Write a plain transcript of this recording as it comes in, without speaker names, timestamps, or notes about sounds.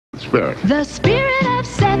Spirit. The spirit of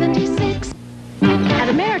 76. At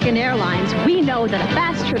American Airlines, we know that a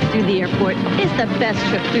fast trip through the airport is the best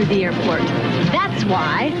trip through the airport. That's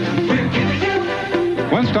why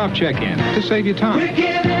one-stop check-in to save you time.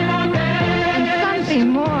 And something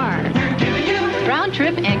more. Round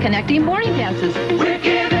trip and connecting boarding passes.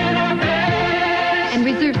 And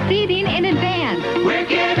reserved seating in advance. We're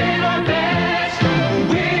giving our best.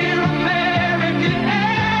 We're American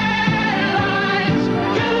Airlines,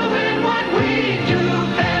 doing what we do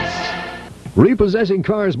best. Repossessing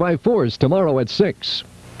cars by force tomorrow at 6.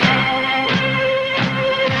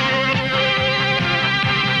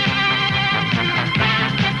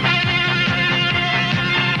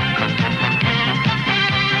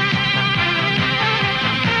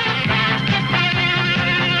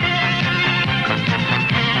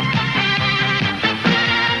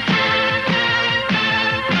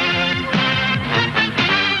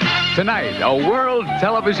 Tonight, a world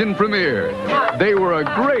television premiere. They were a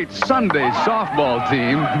great Sunday softball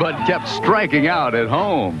team, but kept striking out at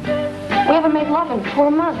home. We haven't made love in 4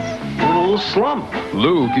 months. A little slump.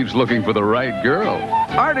 Lou keeps looking for the right girl.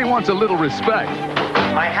 Artie wants a little respect.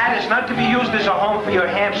 My hat is not to be used as a home for your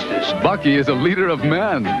hamsters. Bucky is a leader of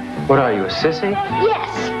men. What are you, a sissy?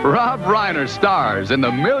 Yes. Rob Reiner stars in the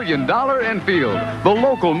 $1 Million Infield, the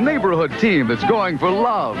local neighborhood team that's going for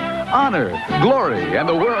love, honor, glory, and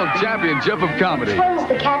the World Championship of Comedy. Which one's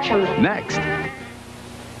the catcher? Next.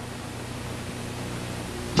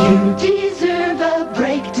 You deserve a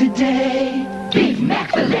break today. Big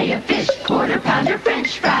Mac, filet of fish, quarter pounder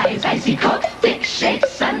French fries, icy Coke, thick shake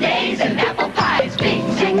sundaes, and apple pies. Big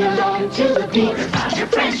sing along to the beat, quarter pounder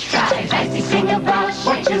French fries, icy sing about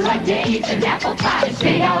what you like to eat, and apple pies.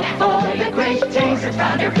 Pay out for the great taste, quarter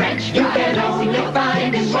pounder French fries. You can only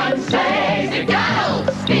find in one place.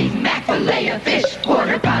 McDonald's. Big Mac, filet of fish,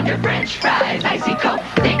 quarter pounder French fries, icy Coke,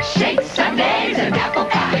 thick shake sundaes, and apple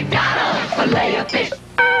pie. McDonald's, filet of fish.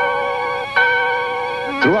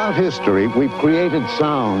 Throughout history, we've created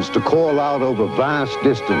sounds to call out over vast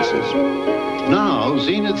distances. Now,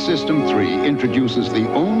 Zenith System 3 introduces the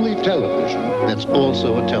only television that's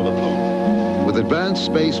also a telephone. With advanced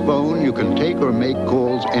space phone, you can take or make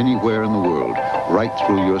calls anywhere in the world, right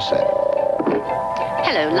through your set.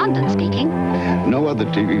 Hello, London speaking. No other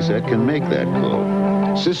TV set can make that call.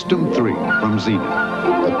 System 3 from Zenith.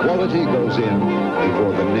 The quality goes in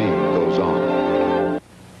before the name goes on.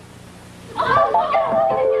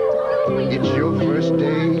 It's your first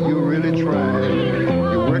day, you really tried.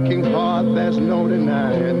 You're working hard, there's no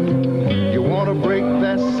denying. You want a break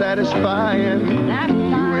that's satisfying.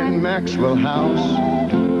 You in Maxwell House.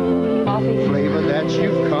 Flavor that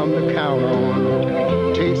you've come to count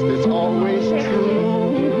on. Taste that's always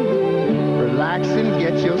true. Relax and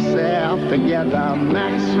get yourself together.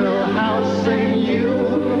 Maxwell House and you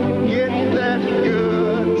get that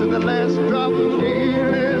good to the last drop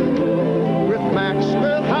feeling. With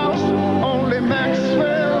Maxwell House, only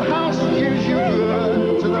Maxwell House gives you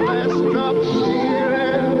good to the last drop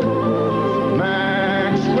feeling.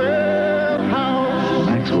 Maxwell House.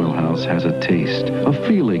 Maxwell House has a taste, a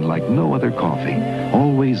feeling like no other coffee.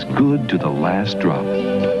 Always good to the last drop.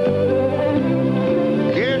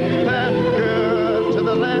 Get that good to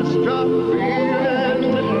the last drop feeling.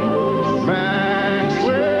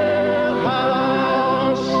 Maxwell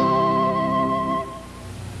House.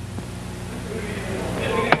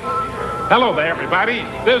 Hello there, everybody.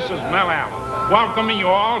 This is Mel Allen, welcoming you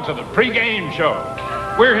all to the pregame show.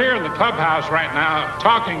 We're here in the clubhouse right now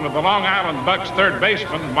talking with the Long Island Bucks third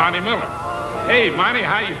baseman, Monte Miller. Hey, Monte,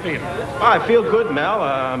 how you feeling? Oh, I feel good, Mel.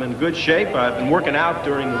 I'm in good shape. I've been working out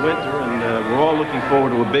during the winter, and we're all looking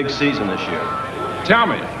forward to a big season this year. Tell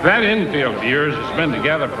me, that infield of yours has been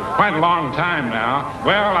together for quite a long time now.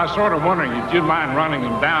 Well, I was sort of wondering if you'd mind running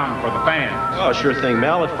them down for the fans. Oh, sure thing,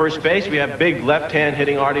 Mel. At first base, we have big left-hand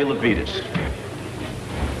hitting Artie Levitas.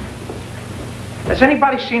 Has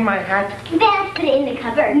anybody seen my hat? Beth put it in the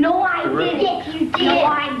cupboard. No, I didn't. Yes, you did. No,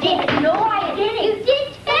 I didn't. No, I didn't. You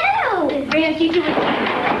did too. Vance, eat your Tina.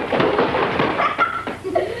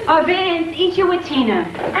 Vance, eat your Tina.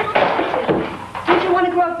 Don't you want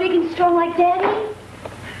to grow up big and strong like Daddy?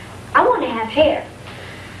 I want to have hair.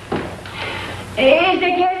 Is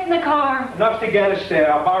there gas in the car? Enough to get us there.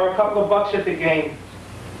 I'll borrow a couple of bucks at the game.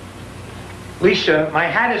 Lisa, my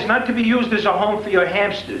hat is not to be used as a home for your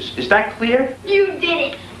hamsters. Is that clear? You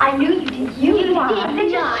did it. I knew you did. You did.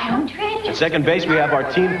 Good job. At second base, we have our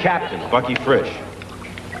team captain, Bucky Frische.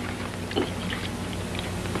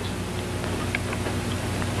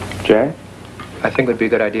 Jay, I think it would be a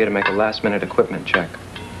good idea to make a last-minute equipment check.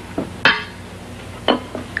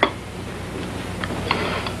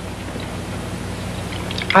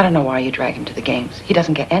 I don't know why you drag him to the games. He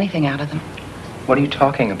doesn't get anything out of them. What are you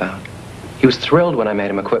talking about? He was thrilled when I made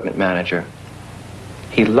him equipment manager.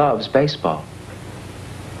 He loves baseball.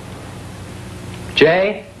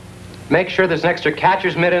 Jay, make sure there's an extra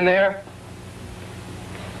catcher's mitt in there.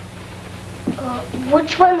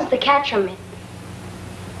 Which one's the catcher mitt?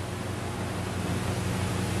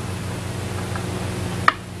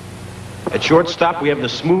 At shortstop, we have the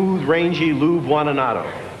smooth, rangy Lou Buonomato.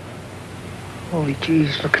 Holy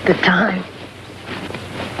jeez, look at the time.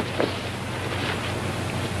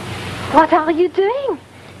 What are you doing?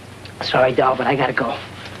 Sorry, doll, but I gotta go.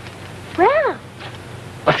 Where?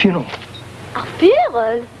 A funeral. A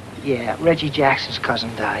funeral? Yeah, Reggie Jackson's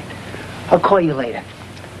cousin died. I'll call you later.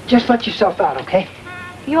 Just let yourself out, okay?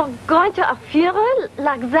 You're going to a funeral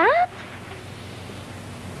like that?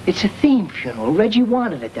 It's a theme funeral. Reggie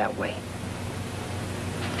wanted it that way.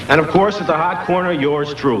 And of course, at the hot corner,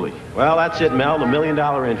 yours truly. Well, that's it, Mel, the $1 Million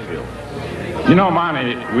Infield. You know,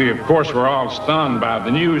 Monte, we of course were all stunned by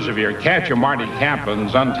the news of your catcher, Marty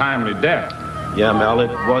Kaplan's untimely death. Yeah, Mel,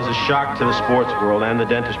 it was a shock to the sports world and the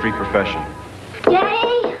dentistry profession.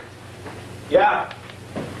 Daddy? Yeah.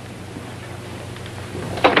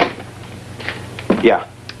 Yeah.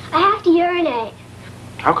 I have to urinate.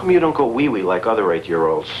 How come you don't go wee-wee like other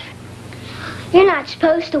 8-year-olds? You're not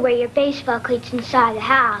supposed to wear your baseball cleats inside the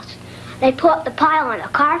house. They put the pile on a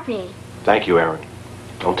carpet. Thank you, Aaron.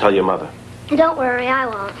 Don't tell your mother. Don't worry, I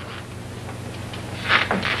won't.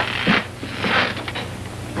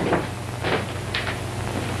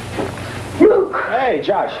 Luke! Hey,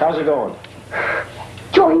 Josh, how's it going?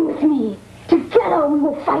 Join with me. Together we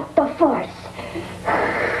will fight the force.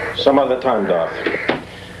 Some other time, Doc.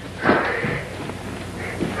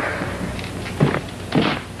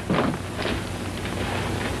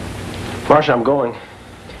 Marcia, I'm going.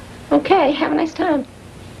 Okay, have a nice time.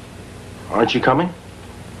 Aren't you coming?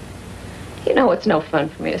 You know it's no fun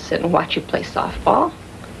for me to sit and watch you play softball.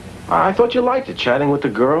 I thought you liked it, chatting with the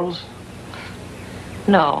girls.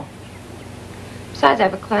 No. Besides, I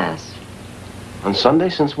have a class. On Sunday?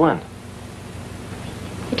 Since when?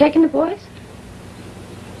 You taking the boys?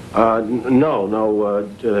 No.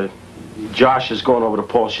 Josh is going over to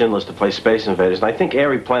Paul Schindler's to play Space Invaders, and I think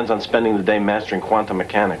Airy plans on spending the day mastering quantum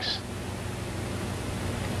mechanics.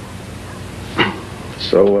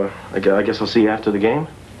 So, I guess I'll see you after the game?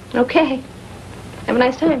 Okay. Have a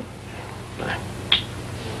nice time. Bye.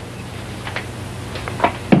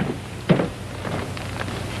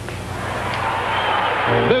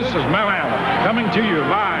 This is Mel Allen, coming to you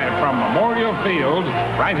live from Memorial Field,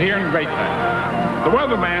 right here in Greatland. The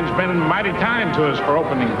weatherman's been mighty kind to us for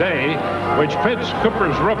opening day, which fits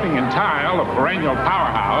Cooper's Roofing and Tile, a perennial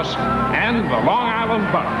powerhouse, and the Long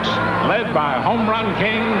Island Bucks, led by home run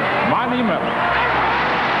king Monte Miller.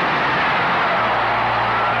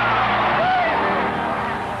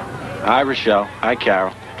 Hi, Rochelle. Hi,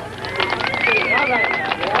 Carole.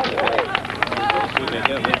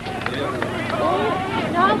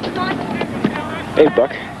 Hey,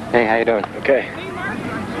 Buck. Hey, how you doing? Okay.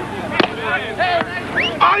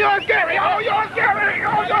 Oh, you're Gary! Oh, you're Gary!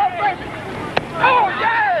 Oh, you're baby! Oh,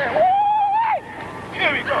 yeah! Woo!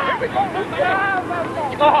 Here we go!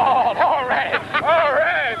 Oh, all right! All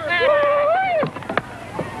right!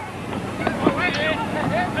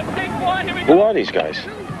 Who are these guys?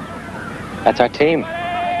 That's our team.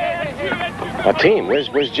 Our team?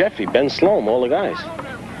 Where's Jeffy, Ben Sloan, all the guys?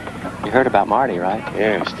 You heard about Marty, right?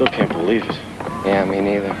 Yeah, I still can't believe it. Yeah, me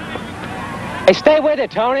neither. Hey, stay with it,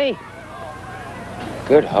 Tony!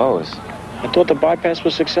 Good hose. I thought the bypass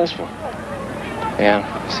was successful. Yeah,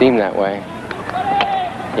 seemed that way.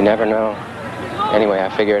 You never know. Anyway, I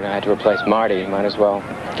figured I had to replace Marty. Might as well.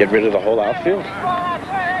 Get rid of the whole outfield?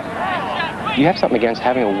 You have something against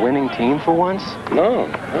having a winning team for once? No,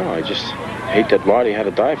 I just hate that Marty had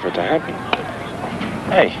to die for it to happen.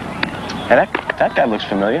 Hey, that guy looks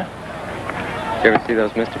familiar. Did you ever see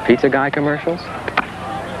those Mr. Pizza Guy commercials?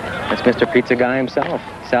 That's Mr. Pizza Guy himself,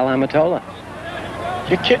 Sal Amatola.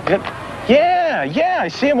 You kidding? Yeah, I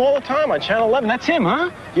see him all the time on Channel 11. That's him, huh?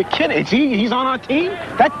 You kidding? He's on our team?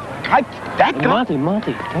 That guy?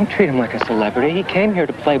 Monte, don't treat him like a celebrity. He came here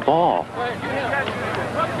to play ball.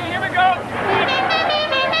 Here we go!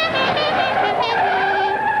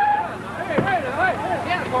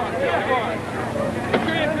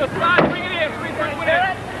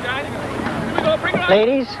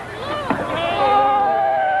 Ladies?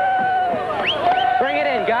 Bring it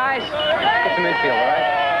in, guys. Get some infield, all right?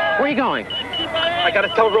 Where are you going? I gotta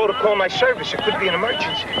tell Ro to call my service. It could be an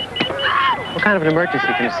emergency. What kind of an emergency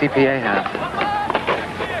can a CPA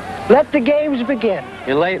have? Let the games begin.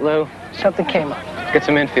 You're late, Lou. Something came up. Get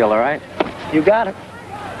some infield, all right? You got it.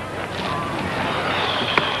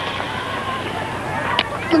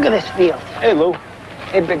 Look at this field. Hey, Lou.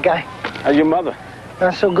 Hey, big guy. How's your mother?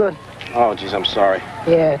 Not so good. Oh, geez, I'm sorry.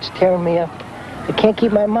 Yeah, it's tearing me up. I can't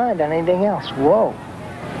keep my mind on anything else. Whoa.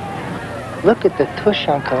 Look at the tush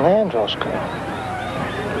on Calandro's girl.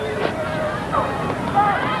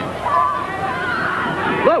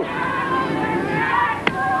 Lou!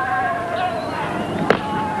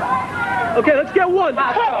 Okay, let's get one.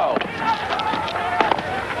 Oh.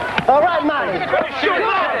 All right, Monte.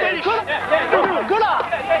 Good on.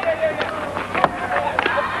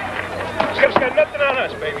 Skip's got nothing on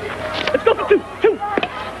us, baby. Let's go for two.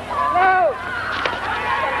 No.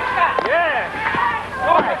 Yeah.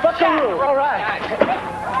 All right, buckaroo. All right.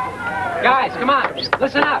 Guys, come on.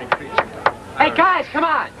 Listen up. Hey, guys, come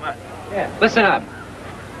on. Yeah. Listen up.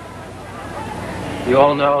 You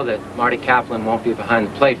all know that Marty Kaplan won't be behind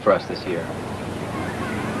the plate for us this year.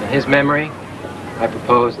 In his memory, I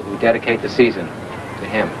propose that we dedicate the season to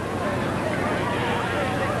him.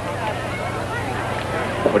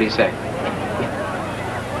 What do you say?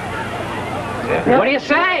 Yeah. What do you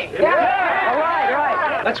say? Yeah. All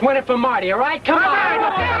right. Let's win it for Marty, all right? Come on.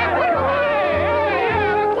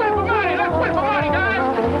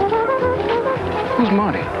 Who's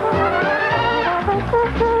Marty?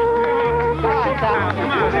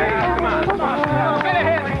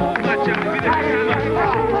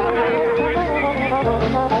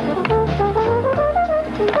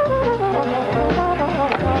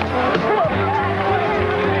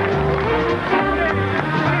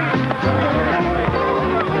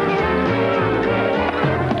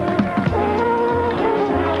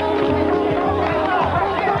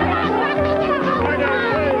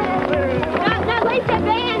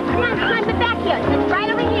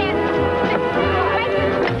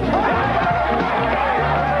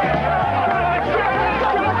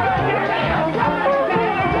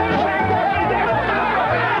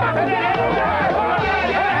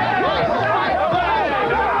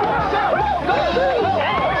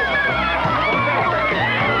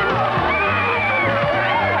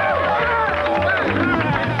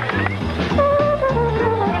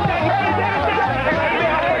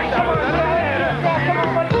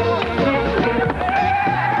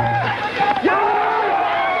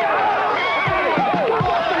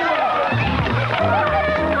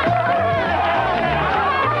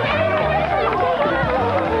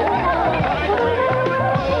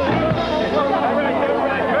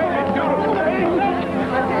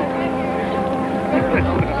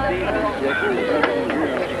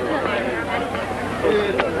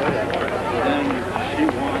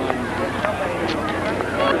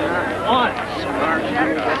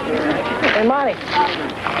 Hey, Monte.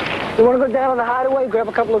 You want to go down to the hideaway, grab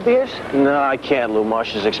a couple of beers? No, I can't, Lou.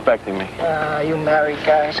 Marcia's expecting me. You married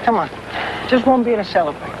guys. Come on. Just one beer to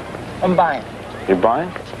celebrate. I'm buying. You're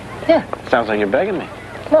buying? Yeah. Sounds like you're begging me.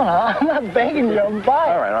 No, I'm not begging you. I'm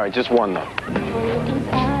buying. All right. Just one, though.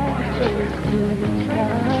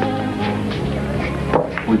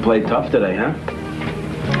 We played tough today, huh?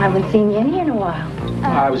 I haven't seen you in here in a while.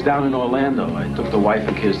 I was down in Orlando. I took the wife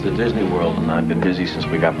and kids to Disney World, and I've been busy since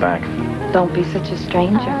we got back. Don't be such a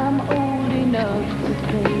stranger.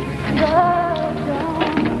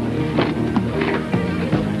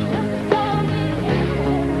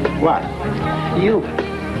 What? You.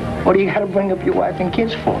 What do you got to bring up your wife and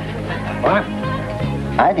kids for? What?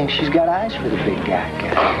 I think she's got eyes for the big guy.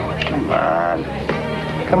 Come on.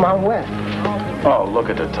 Come on where? Oh, look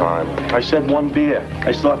at the time. I said one beer.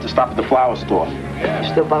 I still have to stop at the flower store. You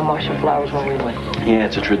still buy Marcia flowers when we win? Yeah,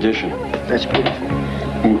 it's a tradition. That's beautiful.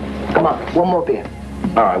 Come on, one more beer.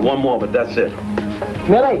 All right, one more, but that's it.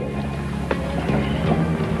 Millie!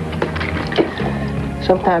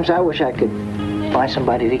 Sometimes I wish I could find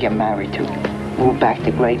somebody to get married to. Move back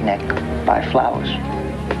to Great Neck, buy flowers.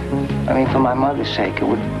 I mean, for my mother's sake, it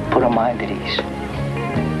would put her mind at ease.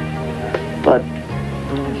 But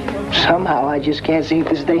somehow I just can't seem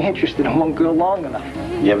to stay interested in one girl long enough.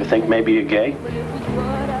 You ever think maybe you're gay?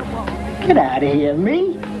 Get out of here,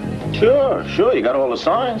 me? Sure. You got all the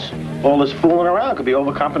signs. All this fooling around could be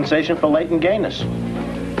overcompensation for latent gayness.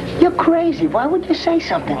 You're crazy. Why would you say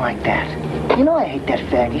something like that? You know I hate that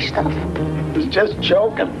faggy stuff. I was just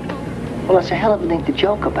joking. Well, it's a hell of a thing to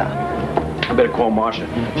joke about. I better call Marcia.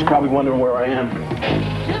 She's probably wondering where I am.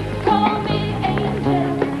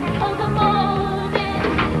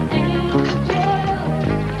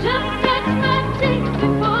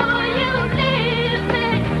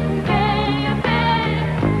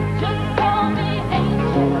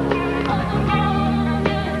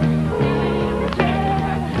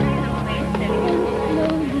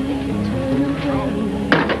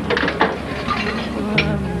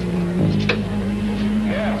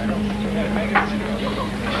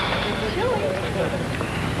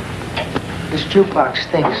 jukebox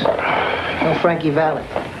stinks. No Frankie Valli.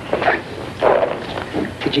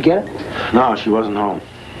 Did you get it? No, she wasn't home.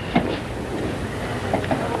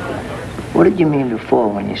 What did you mean before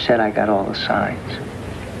when you said I got all the signs?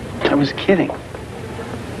 I was kidding.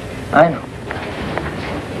 I know.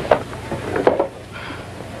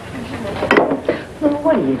 Well,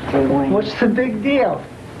 what are you doing? What's the big deal?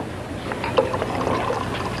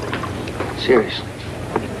 Seriously.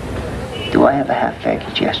 Do I ever have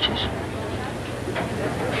fakey gestures?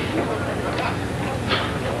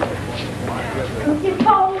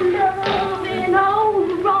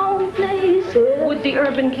 Would the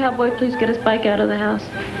urban cowboy please get his bike out of the house?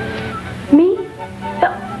 Me?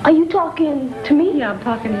 Are you talking to me? Yeah, I'm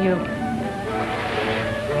talking to you.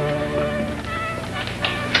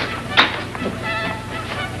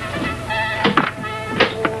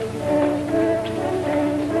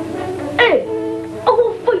 Hey, I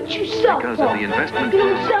won't fight you, Southpaw. Because of the investment. You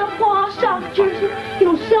know Southpaw, South Jersey.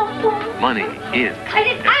 You know Southpaw. Money is. Cut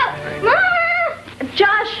it out! Mama!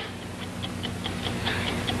 Josh!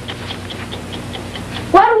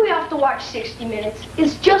 Why do we have to watch 60 Minutes?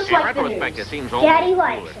 It's just like the news. It seems Daddy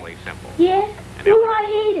likes it. Simple. Yeah? Well, I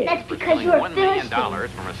hate it. That's because you're a $1 million Philistine.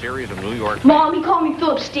 from a series of New York. Mom, he called me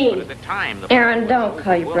Philistine. At the time, the Aaron, don't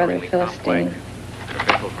call your brother Philistine.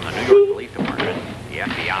 officials from the New York Police Department, the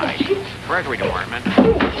FBI, Treasury Department.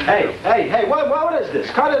 Hey, what is this?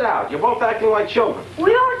 Cut it out. You're both acting like children.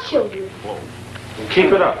 We are children.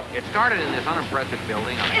 Keep it up. It started in this unimpressive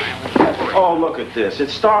building on the island. Oh, look at this. It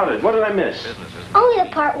started. What did I miss? Only the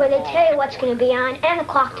part where they tell you what's going to be on and the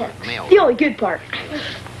clock ticks. The only good part.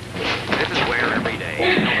 This is where every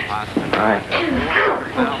day, All right.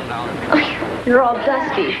 You're all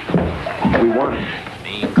dusty. We won.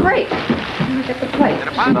 Great. Look at the plate.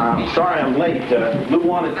 I'm sorry I'm late. Lou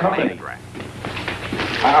wanted company.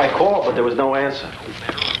 I called, but there was no answer.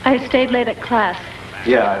 I stayed late at class.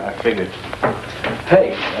 Yeah, I figured.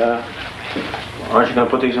 Hey, aren't you going to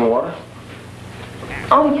put these in water?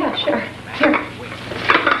 Oh, yeah, sure. Here.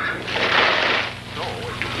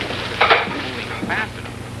 Fast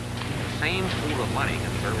enough. The same pool of money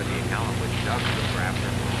can serve as the account of which dozens of drafts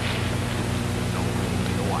are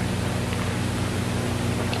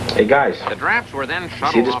no. Hey, guys. The drafts were then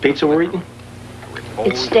shuttled. See this pizza we're eating?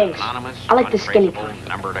 It stinks. I like the skinny part.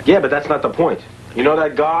 Yeah, but that's not the point. You know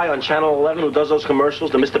that guy on Channel 11 who does those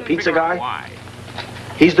commercials, the Mr. Pizza guy?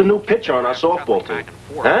 He's the new pitcher on our softball team.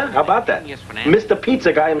 Huh? How about that? Mr.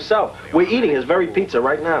 Pizza guy himself. We're eating his very pizza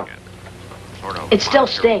right now. It still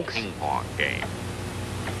stinks. Ping-pong game.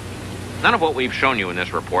 None of what we've shown you in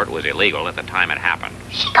this report was illegal at the time it happened.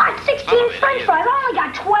 She got 16 french fries. I only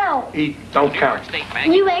got 12. Eat, don't count.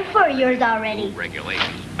 You ate for yours already.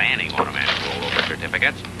 Regulations banning automatic rollover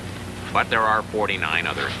certificates, but there are 49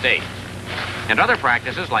 other states. And other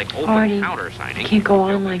practices like open Artie, counter signing can't go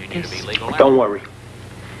on like this. Don't worry.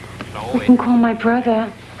 You can call my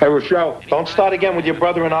brother. Hey, Rochelle, don't start again with your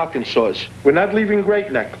brother in Arkansas. We're not leaving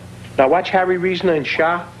Great Neck. Now watch Harry Reasoner and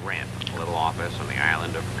Shah. Rent a little office on the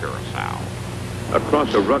island of Curacao.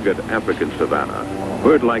 Across a rugged African savanna,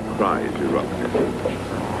 bird-like cries erupted.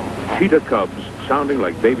 Cheetah cubs, sounding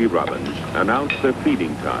like baby robins, announce their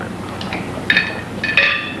feeding time.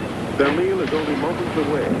 Their meal is only moments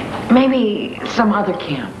away. Maybe some other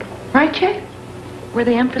camp. Right, Jay? Where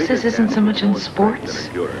the emphasis isn't so much on sports.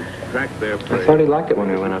 I thought he liked it when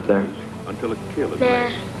we went up there. Until a kill is Nah.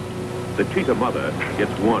 made. The cheetah mother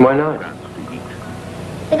gets one. Why not? chance to eat.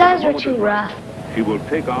 The guys were too rough. She will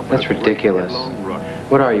take off. That's ridiculous.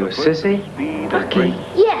 What are you, a sissy? Bucky.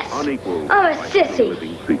 Yes. I'm a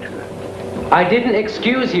sissy. I didn't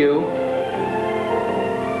excuse you.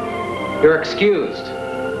 You're excused.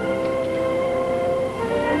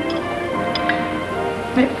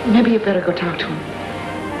 Maybe you better go talk to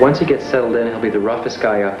him. Once he gets settled in, he'll be the roughest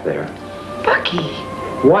guy up there. Bucky.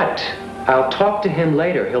 What? I'll talk to him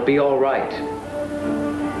later. He'll be all right.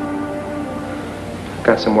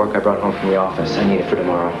 Got some work I brought home from the office. I need it for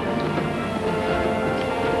tomorrow.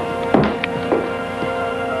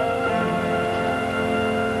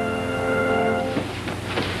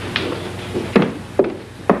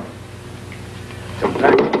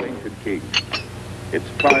 The ancient king. Its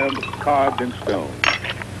triumph carved in stone.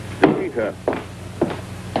 The cheetah.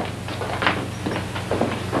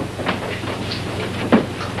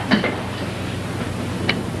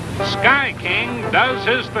 Sky King does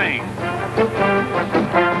his thing.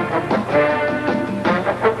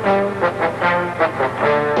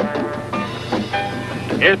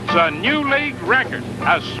 It's a new league record,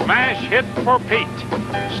 a smash hit for Pete.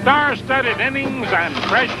 Star-studded innings and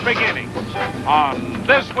fresh beginnings on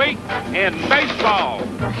This Week in Baseball.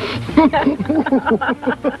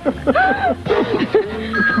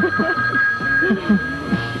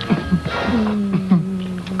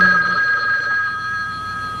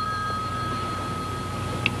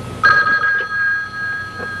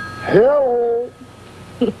 Hello.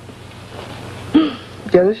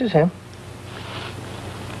 Yeah, this is him.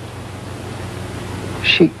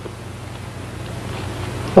 She.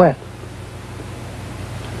 When?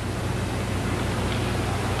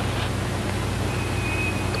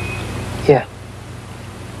 Yeah.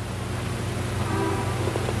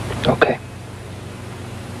 Okay.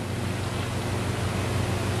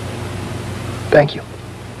 Thank you.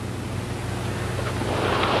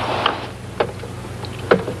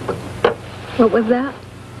 What was that?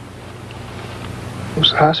 It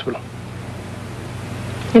was the hospital.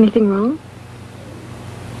 Anything wrong?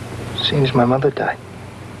 Seems my mother died.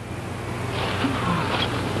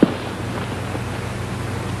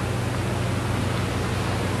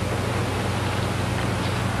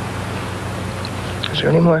 Is there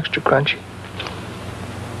any more extra crunchy?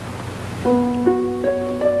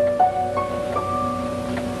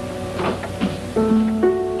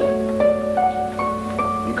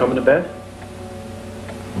 You coming to bed?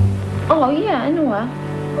 Oh, yeah, in a while.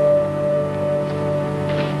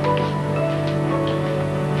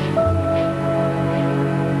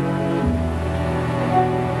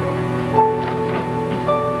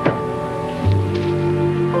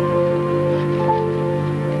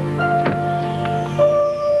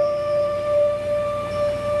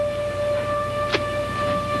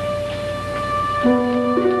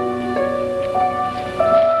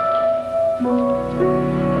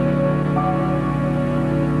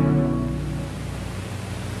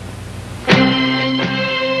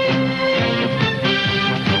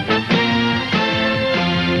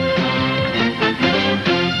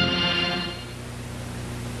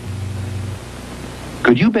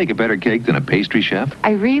 Could you bake a better cake than a pastry chef? I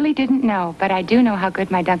really didn't know, but I do know how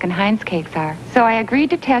good my Duncan Hines cakes are. So I agreed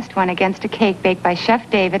to test one against a cake baked by Chef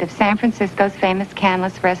David of San Francisco's famous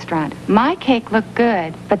Canlis restaurant. My cake looked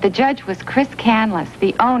good, but the judge was Chris Canlis,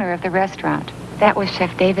 the owner of the restaurant. That was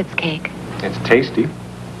Chef David's cake. It's tasty,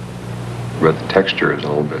 but the texture is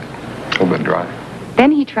a little bit dry.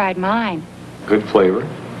 Then he tried mine. Good flavor,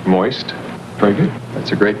 moist, very good.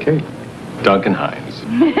 That's a great cake. Duncan Hines.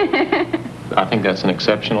 I think that's an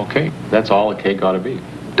exceptional cake. That's all a cake ought to be.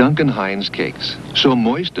 Duncan Hines cakes. So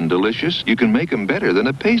moist and delicious, you can make them better than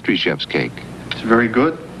a pastry chef's cake. It's very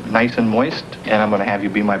good, nice and moist, and I'm going to have you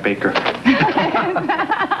be my baker.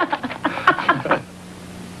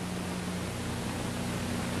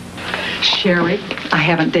 Sherry, I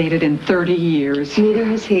haven't dated in 30 years. Neither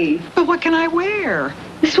has he. But what can I wear?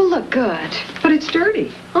 This will look good. But it's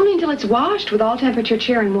dirty. Only until it's washed with all-temperature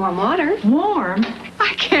cheer and warm water. Warm?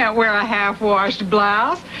 I can't wear a half-washed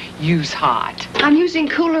blouse. Use hot. I'm using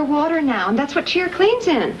cooler water now, and that's what cheer cleans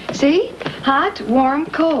in. See? Hot, warm,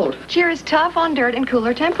 cold. Cheer is tough on dirt and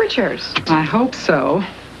cooler temperatures. I hope so.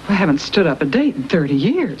 I haven't stood up a date in 30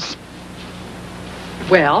 years.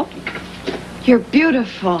 Well? You're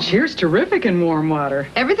beautiful. Cheer's terrific in warm water.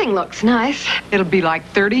 Everything looks nice. It'll be like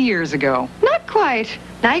 30 years ago. Not quite.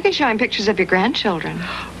 Now you can show him pictures of your grandchildren.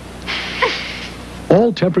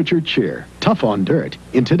 All temperature cheer, tough on dirt,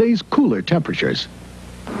 in today's cooler temperatures.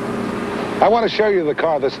 I want to show you the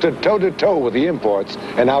car that stood toe-to-toe with the imports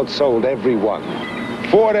and outsold every one.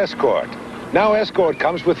 Ford Escort. Now Escort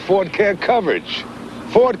comes with Ford Care coverage.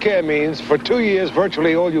 Ford Care means for 2 years,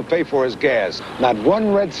 virtually all you pay for is gas. Not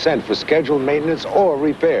 1 red cent for scheduled maintenance or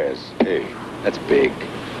repairs. Hey, that's big.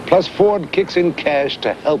 Plus, Ford kicks in cash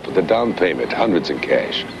to help with the down payment. Hundreds in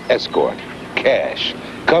cash. Escort. Cash.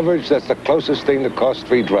 Coverage that's the closest thing to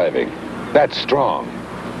cost-free driving. That's strong.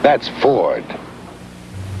 That's Ford.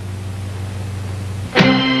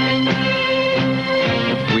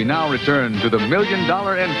 We now return to the $1 Million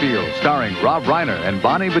Infield, starring Rob Reiner and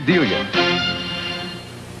Bonnie Bedelia.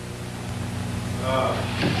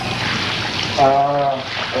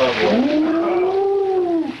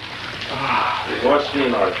 We'll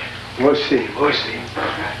see, Artie. We'll see.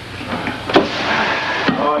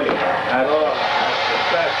 Oh, yeah.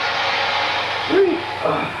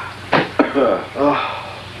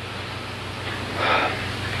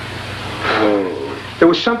 There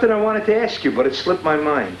was something I wanted to ask you, but it slipped my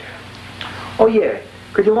mind. Oh, yeah.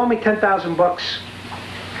 Could you loan me 10,000 bucks?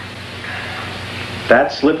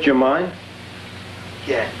 That slipped your mind?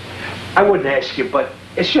 Yeah. I wouldn't ask you, but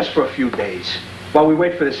it's just for a few days, while we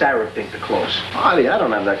wait for this Arab thing to close. Artie, I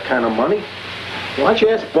don't have that kind of money. Why don't you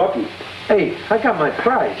ask Bucky? Hey, I got my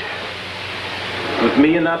pride. With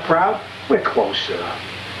me, you're not proud? We're close, sir.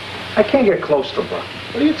 I can't get close to Bucky.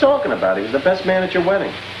 What are you talking about? He was the best man at your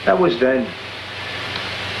wedding. That was then.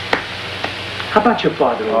 How about your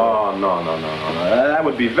father-in-law? Oh, no. That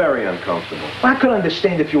would be very uncomfortable. Well, I could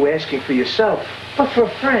understand if you were asking for yourself, but for a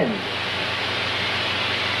friend.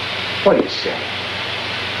 What do you say?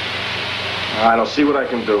 All right, I'll see what I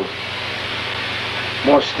can do.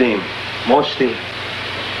 More steam. More steam.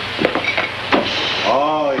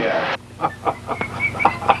 Oh, yeah.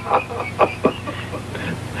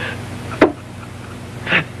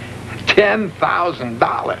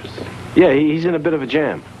 $10,000. Yeah, he's in a bit of a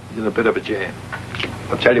jam. He's in a bit of a jam.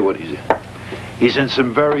 I'll tell you what he's in. He's in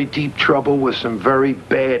some very deep trouble with some very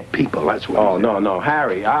bad people. That's what. Oh, no,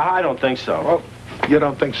 Harry. I don't think so. Oh, you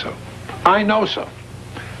don't think so? I know so.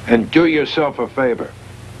 And do yourself a favor.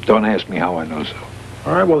 Don't ask me how I know so.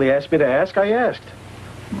 All right, well, he asked me to ask. I asked.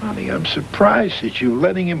 Monty, I'm surprised at you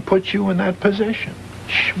letting him put you in that position.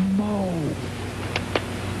 Schmo.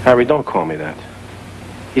 Harry, don't call me that.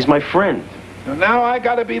 He's my friend. Now I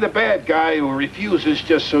gotta be the bad guy who refuses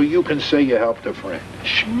just so you can say you helped a friend.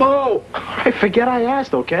 Schmo! I forget I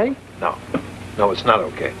asked, okay? No, it's not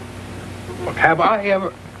okay. Look, have I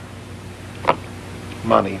ever...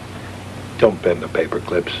 Money, don't bend the paper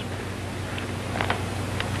clips.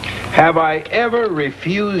 Have I ever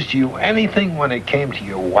refused you anything when it came to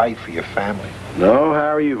your wife or your family? No,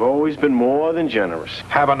 Harry, you've always been more than generous.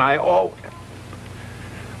 Haven't I always?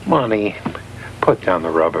 Money, put down the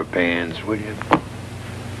rubber bands, will you?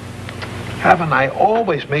 Haven't I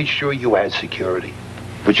always made sure you had security?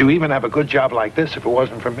 Would you even have a good job like this if it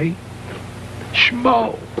wasn't for me?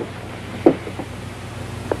 Schmo.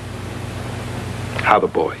 How the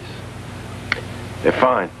boys? They're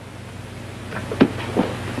fine.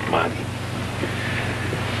 Money.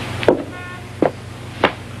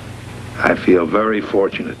 I feel very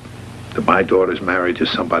fortunate that my daughter's married to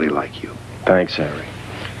somebody like you. Thanks, Harry.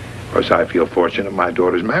 Of course, I feel fortunate my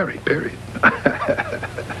daughter's married, period.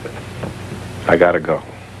 I gotta go.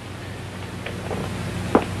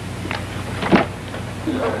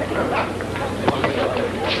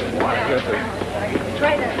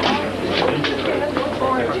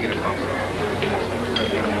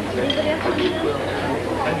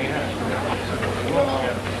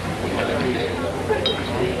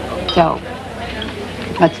 So,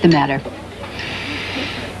 what's the matter?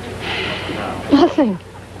 Nothing.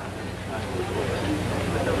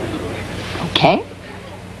 Okay.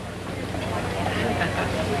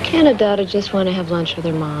 Can't a daughter just want to have lunch with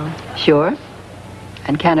her mom? Sure.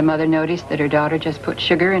 And can't a mother notice that her daughter just put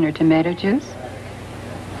sugar in her tomato juice?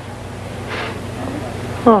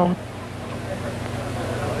 Oh.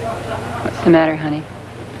 What's the matter, honey?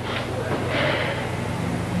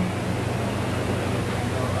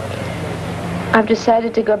 I've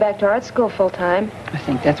decided to go back to art school full-time. I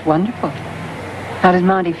think that's wonderful. How does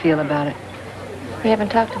Monte feel about it? We haven't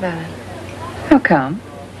talked about it. How come?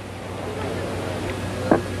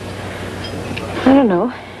 I don't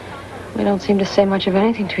know. We don't seem to say much of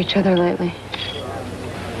anything to each other lately.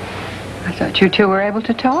 I thought you two were able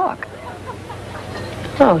to talk.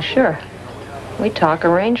 Oh, sure. We talk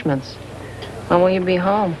arrangements. When will you be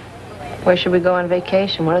home? Where should we go on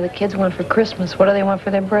vacation? What do the kids want for Christmas? What do they want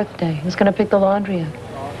for their birthday? Who's going to pick the laundry up?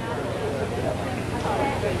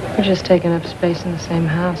 We're just taking up space in the same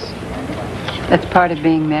house. That's part of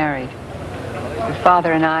being married. Your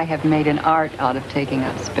father and I have made an art out of taking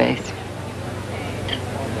up space.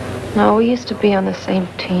 No, we used to be on the same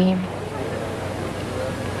team.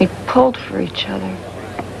 We pulled for each other.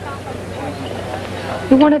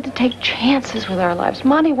 We wanted to take chances with our lives.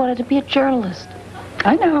 Monty wanted to be a journalist.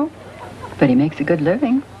 I know. But he makes a good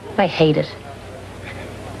living. I hate it.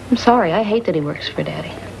 I'm sorry, I hate that he works for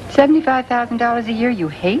Daddy. $75,000 a year you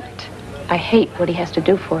hate? I hate what he has to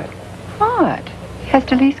do for it. What? He has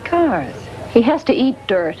to lease cars. He has to eat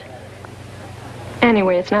dirt.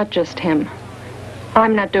 Anyway, it's not just him.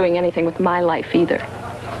 I'm not doing anything with my life either.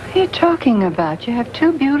 What are you talking about? You have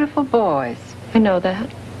two beautiful boys. I know that.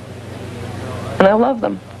 And I love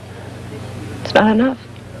them. It's not enough.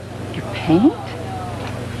 You paint?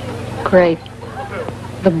 Great.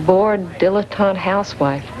 The bored, dilettante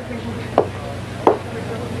housewife.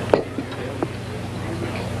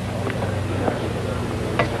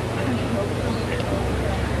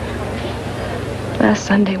 Last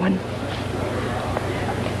Sunday when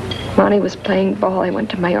Monty was playing ball, I went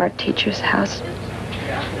to my art teacher's house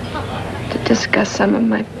to discuss some of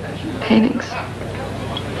my paintings.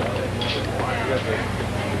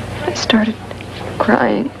 I started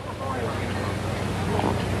crying.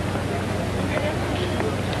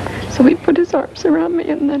 So he put his his arms around me,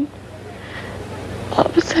 and then all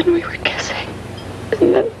of a sudden we were kissing.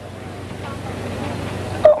 And then,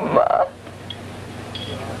 oh, Ma.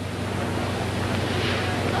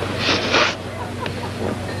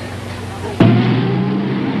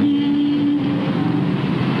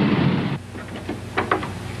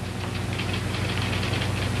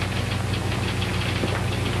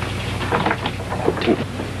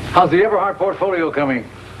 How's the Everhart portfolio coming?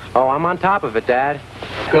 Oh, I'm on top of it, Dad.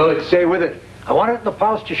 Good. Stay with it. I want it in the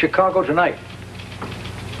post to Chicago tonight.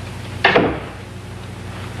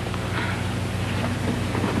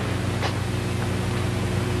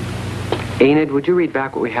 Enid, would you read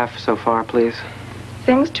back what we have so far, please?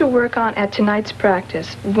 Things to work on at tonight's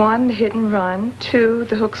practice. 1, the hit and run. 2,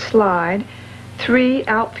 the hook slide. 3,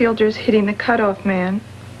 outfielders hitting the cutoff man.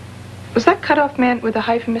 Was that cutoff man with a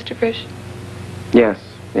hyphen, Mr. Frisch? Yes,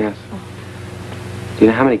 yes. Do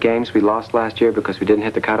you know how many games we lost last year because we didn't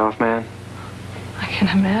hit the cutoff man? I can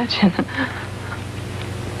imagine.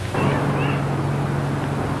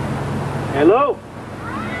 Hello?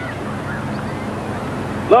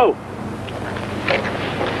 Hello?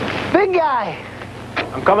 Big guy.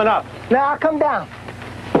 I'm coming up. No, I'll come down.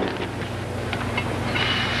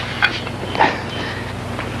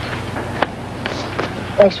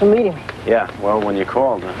 Thanks for meeting me. Yeah, well, when you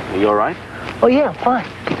called, are you all right? Oh, yeah, I'm fine.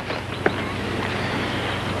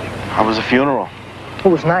 How was the funeral? It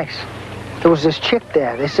was nice. There was this chick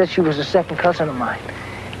there. They said she was a second cousin of mine.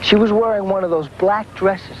 She was wearing one of those black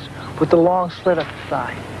dresses with the long slit up the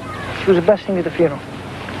thigh. She was the best thing at the funeral.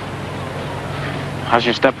 How's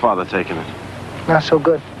your stepfather taking it? Not so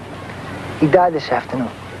good. He died this afternoon.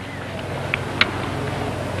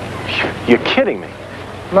 You're kidding me.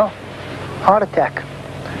 No. Heart attack.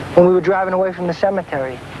 When we were driving away from the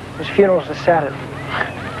cemetery. His funeral's this Saturday.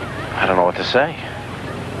 I don't know what to say.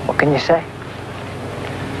 What can you say?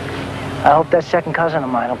 I hope that second cousin of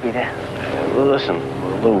mine will be there. Listen,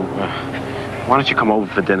 Lou, why don't you come over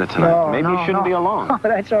for dinner tonight? No, Maybe you shouldn't be alone. Oh,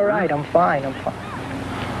 that's all right. I'm fine. I'm fine.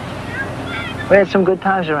 We had some good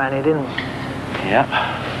times around here, didn't we? Yeah.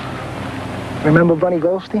 Remember Bunny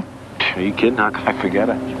Goldstein? Are you kidding? How could I forget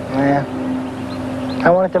it? Yeah. I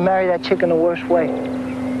wanted to marry that chick in the worst way.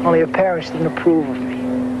 Only her parents didn't approve of me.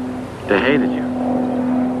 They hated you.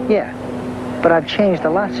 Yeah. But I've changed a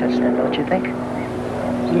lot since then, don't you think?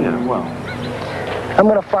 Yeah, well. I'm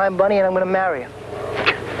gonna find Bunny and I'm gonna marry her.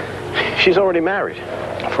 She's already married.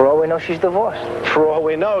 For all we know, she's divorced. For all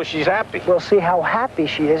we know, she's happy. We'll see how happy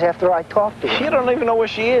she is after I talk to her. You don't even know where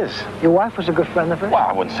she is. Your wife was a good friend of hers? Well,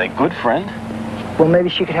 I wouldn't say good friend. Well, maybe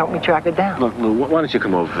she could help me track her down. Look, Lou, why don't you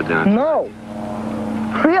come over for dinner? No.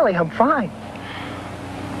 Really, I'm fine.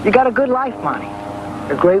 You got a good life, Monty.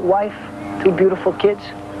 A great wife, 2 beautiful kids.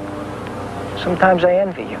 Sometimes I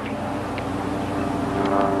envy you.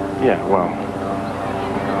 Yeah, well.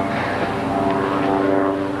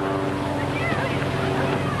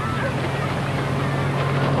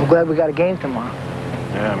 I'm glad we got a game tomorrow.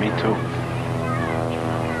 Yeah, me too.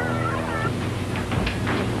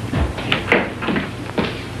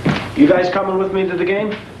 You guys coming with me to the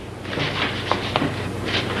game?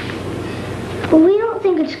 Well, we don't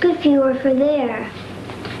think it's good for you if we're there.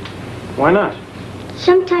 Why not?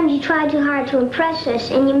 Sometimes you try too hard to impress us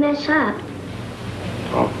and you mess up.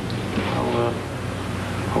 Oh, well,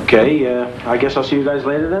 okay, I guess I'll see you guys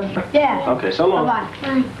later then? Yeah. Okay, so long.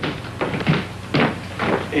 Bye-bye.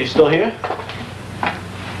 Are you still here?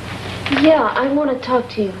 Yeah, I want to talk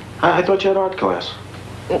to you. I thought you had art class.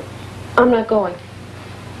 I'm not going.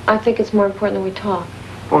 I think it's more important that we talk.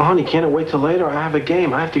 Well, honey, can't it wait till later? I have a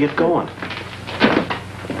game. I have to get going.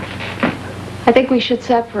 I think we should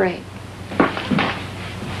separate.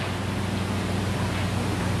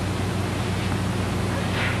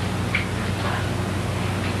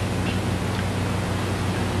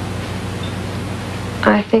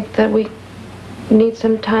 I think that we need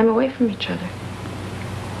some time away from each other.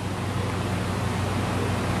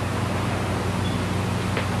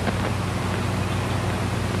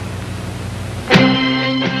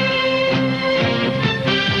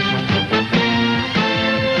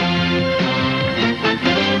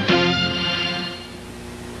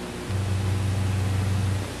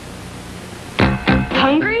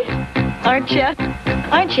 Hungry? Aren't you?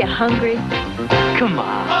 Aren't you hungry? Come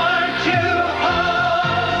on. Aren't you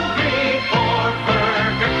hungry for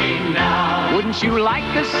Burger King now? Wouldn't you like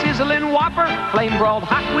a sizzling Whopper, flame broiled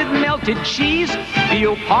hot with melted cheese,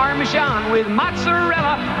 veal Parmesan with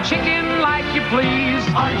mozzarella, chicken like you please?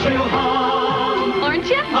 Aren't you hungry? Aren't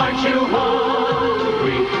you? Aren't you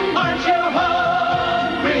hungry? Aren't you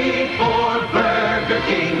hungry for Burger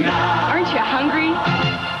King now? Aren't you hungry?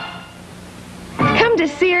 Come to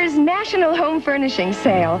Sears' National Home Furnishing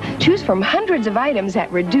Sale. Choose from hundreds of items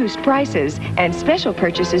at reduced prices and special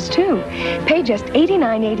purchases, too. Pay just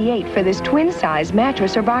 $89.88 for this twin-size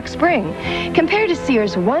mattress or box spring. Compare to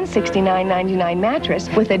Sears' $169.99 mattress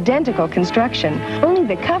with identical construction. Only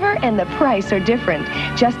the cover and the price are different.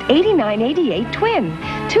 Just $89.88 twin,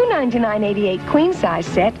 $299.88 queen-size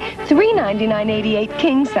set, $399.88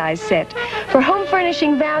 king-size set. For home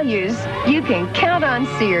furnishing values, you can count on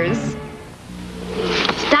Sears.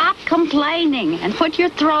 Stop complaining and put your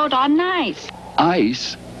throat on Nice.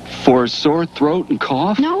 Ice? For sore throat and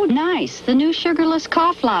cough? No, Nice, the new sugarless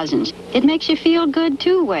cough lozenge. It makes you feel good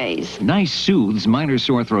 2 ways. Nice soothes minor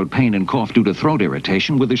sore throat pain and cough due to throat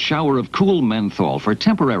irritation with a shower of cool menthol for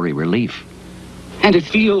temporary relief. And it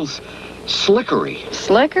feels slickery.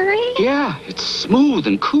 Slickery? Yeah, it's smooth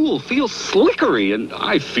and cool, feels slickery, and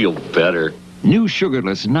I feel better. New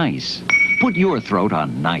sugarless Nice. Put your throat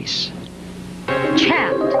on Nice.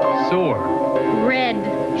 Chapped. Sore. Red.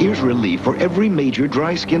 Here's relief for every major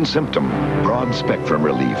dry skin symptom. Broad spectrum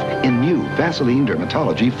relief in new Vaseline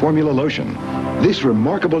Dermatology Formula Lotion. This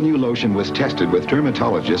remarkable new lotion was tested with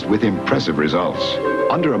dermatologists with impressive results.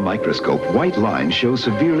 Under a microscope, white lines show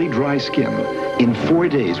severely dry skin. In 4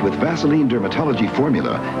 days with Vaseline Dermatology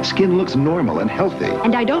Formula, skin looks normal and healthy.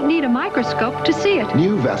 And I don't need a microscope to see it.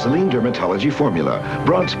 New Vaseline Dermatology Formula.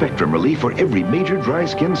 Broad spectrum relief for every major dry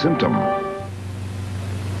skin symptom.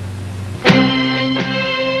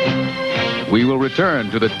 We will return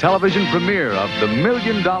to the television premiere of The $1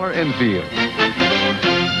 Million Infield.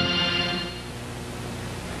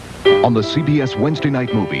 On the CBS Wednesday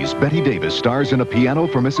night movies, Betty Davis stars in a piano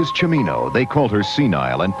for Mrs. Cimino. They called her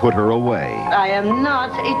senile and put her away. I am not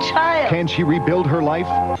a child. Can she rebuild her life?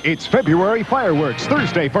 It's February fireworks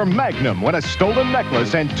Thursday for Magnum when a stolen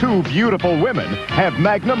necklace and 2 beautiful women have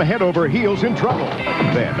Magnum head over heels in trouble.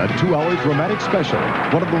 Then a 2-hour dramatic special,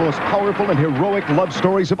 one of the most powerful and heroic love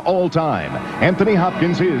stories of all time. Anthony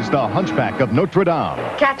Hopkins is the Hunchback of Notre Dame.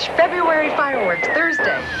 Catch February fireworks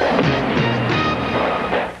Thursday.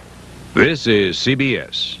 This is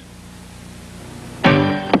CBS.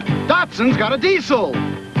 Dodson's got a diesel.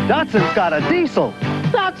 Dodson's got a diesel.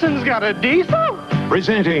 Dodson's got a diesel.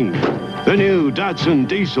 Presenting the new Dodson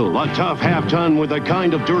Diesel, a tough half-ton with the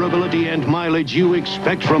kind of durability and mileage you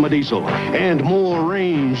expect from a diesel, and more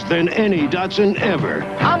range than any Dodson ever.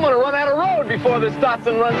 I'm gonna run out of road before this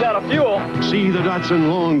Dodson runs out of fuel. See the Dodson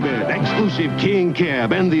Long Bed, exclusive King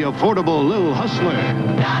Cab, and the affordable Lil Hustler.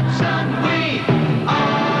 Dodson, we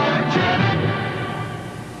are driven.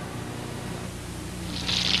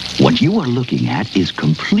 What you are looking at is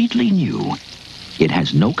completely new. It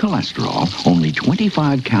has no cholesterol, only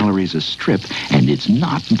 25 calories a strip, and it's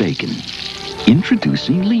not bacon.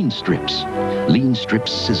 Introducing Lean Strips. Lean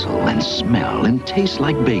Strips sizzle and smell and taste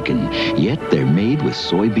like bacon, yet they're made with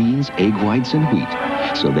soybeans, egg whites, and wheat.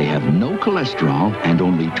 So they have no cholesterol and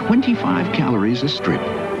only 25 calories a strip.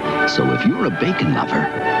 So if you're a bacon lover,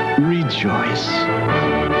 rejoice.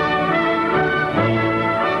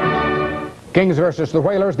 Kings versus the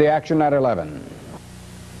Whalers, the action at 11.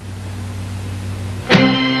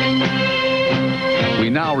 We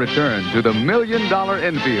now return to The $1 Million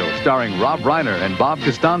Infield, starring Rob Reiner and Bob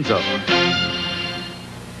Costanzo.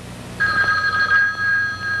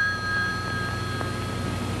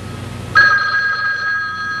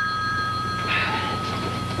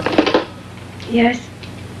 Yes.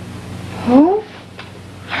 Who?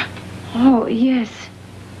 Oh, yes.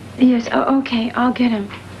 Yes, oh, okay, I'll get him.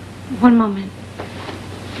 One moment.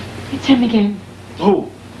 It's him again. Who?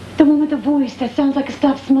 The one with the voice that sounds like a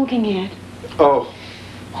stop smoking ad. Oh.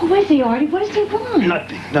 Who is he, Artie? What does he want?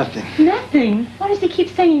 Nothing. Nothing? Why does he keep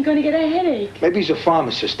saying you're going to get a headache? Maybe he's a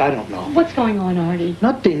pharmacist. I don't know. What's going on, Artie?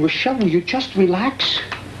 Nothing. Rochelle, will you just relax?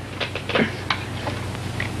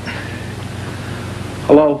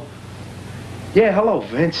 Hello? Yeah, hello,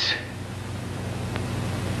 Vince.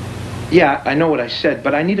 Yeah, I know what I said,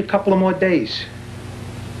 but I need a couple of more days.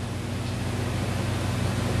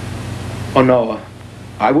 Oh, no,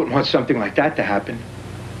 I wouldn't want something like that to happen.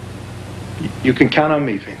 You can count on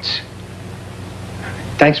me, Vince.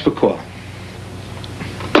 Thanks for calling.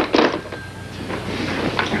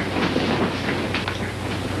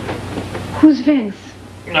 Who's Vince?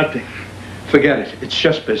 Nothing. Forget it. It's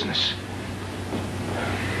just business.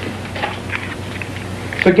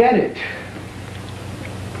 Forget it.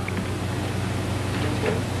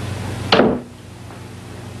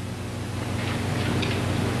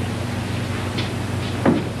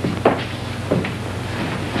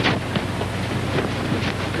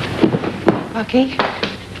 Bucky?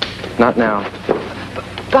 Not now.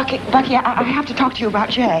 Bucky, I have to talk to you about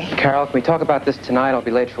Jay. Carole, can we talk about this tonight? I'll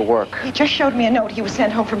be late for work. He just showed me a note he was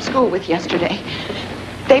sent home from school with yesterday.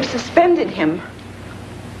 They've suspended him.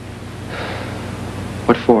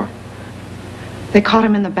 What for? They caught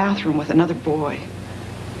him in the bathroom with another boy.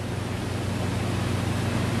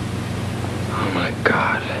 Oh, my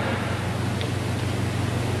God.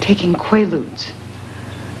 Taking Quaaludes.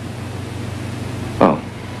 Oh.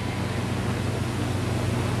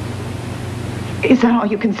 Is that all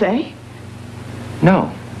you can say?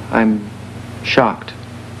 No, I'm shocked.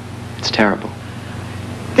 It's terrible.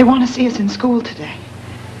 They want to see us in school today.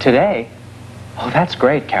 Today? Oh, that's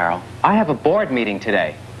great, Carole. I have a board meeting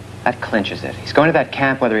today. That clinches it. He's going to that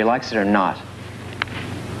camp whether he likes it or not.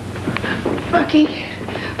 Bucky.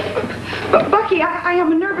 Bucky, I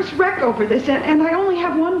am a nervous wreck over this, and I only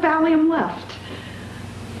have one Valium left.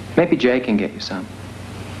 Maybe Jay can get you some.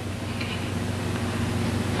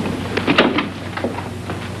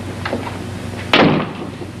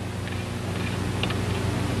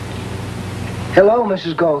 Hello,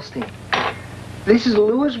 Mrs. Goldstein. This is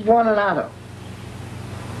Louis Buonomato.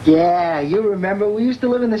 Yeah, you remember, we used to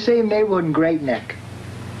live in the same neighborhood in Great Neck.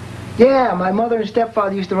 Yeah, my mother and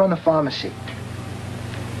stepfather used to run the pharmacy.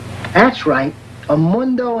 That's right,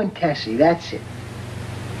 Amundo and Tessie, that's it.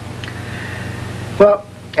 Well,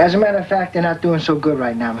 as a matter of fact, they're not doing so good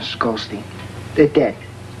right now, Mrs. Goldstein. They're dead.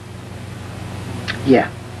 Yeah.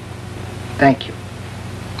 Thank you.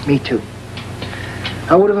 Me too.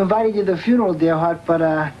 I would have invited you to the funeral, dear heart, but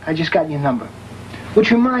I just got your number. Which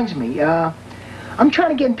reminds me, I'm trying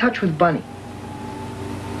to get in touch with Bunny.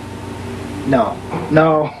 No.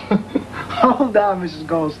 Hold on, Mrs.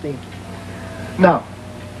 Goldstein. No.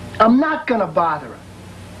 I'm not gonna bother her.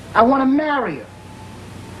 I want to marry her.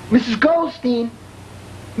 Mrs. Goldstein.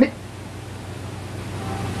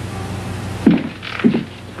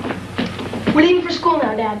 We're leaving for school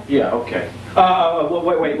now, Dad. Yeah, okay.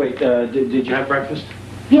 Wait. Did you have breakfast?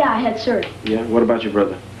 Yeah, I had syrup. Yeah, what about your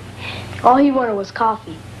brother? All he wanted was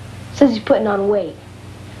coffee. Says he's putting on weight.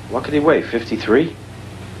 What could he weigh, 53?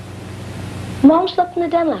 Mom slept in the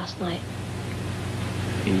den last night.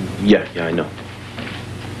 Yeah, I know.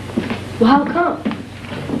 Well, how come?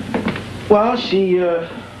 Well, she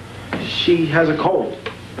has a cold.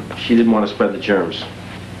 She didn't want to spread the germs.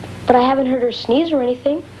 But I haven't heard her sneeze or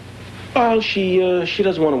anything. Oh, she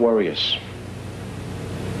doesn't want to worry us.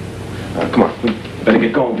 Come on, we better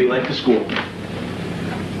get going. Be late for school.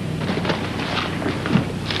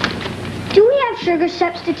 Do we have sugar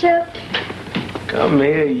substitute? Come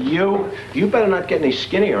here, you. You better not get any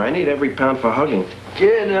skinnier. I need every pound for hugging.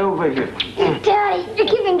 Get over here. Daddy, you're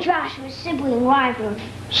giving Joshua sibling rivalry.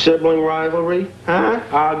 Sibling rivalry? Huh?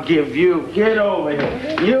 I'll give you. Get over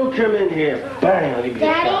here. You come in here. Bang, let me be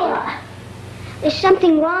Daddy, there's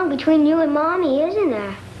something wrong between you and Mommy, isn't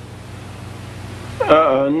there?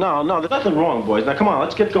 No, there's nothing wrong, boys. Now, come on,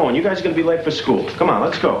 let's get going. You guys are going to be late for school. Come on,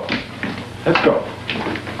 let's go. Let's go.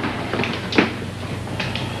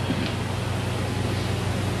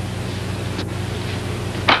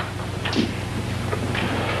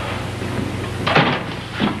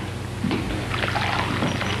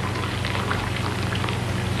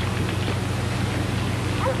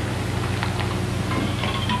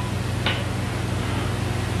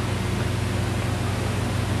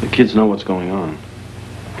 The kids know what's going on.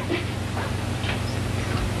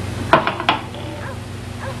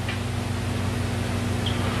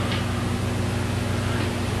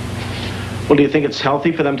 Well, do you think it's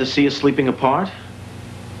healthy for them to see us sleeping apart?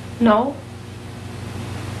 No.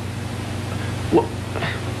 Well,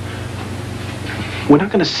 we're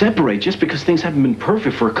not going to separate just because things haven't been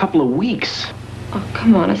perfect for a couple of weeks. Oh,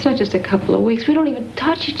 come on. It's not just a couple of weeks. We don't even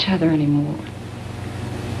touch each other anymore.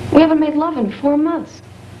 We haven't made love in 4 months.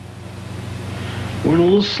 We're in a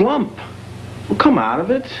little slump. We'll come out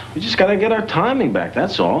of it. We just got to get our timing back,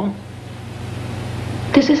 that's all.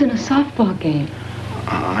 This isn't a softball game.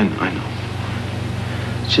 I know.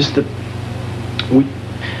 It's just that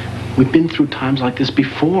we've been through times like this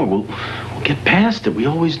before. We'll get past it. We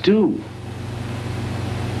always do.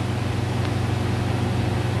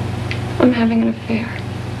 I'm having an affair.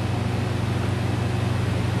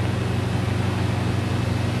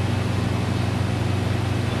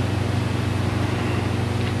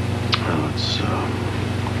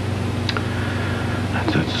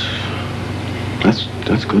 Well,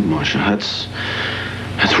 that's good, Marcia.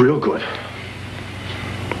 That's real good.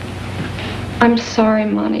 I'm sorry,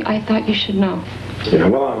 Monty. I thought you should know. Yeah,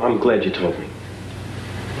 well, I'm glad you told me.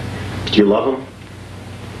 Do you love him?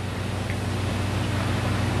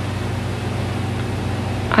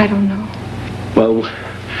 I don't know. Well,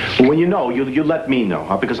 when you know, you let me know,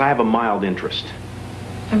 huh? Because I have a mild interest.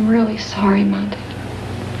 I'm really sorry, Monte.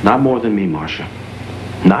 Not more than me, Marcia.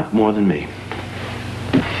 Not more than me.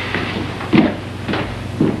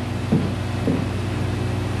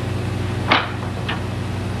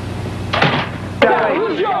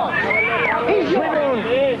 Who's yours? He's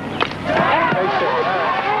yours.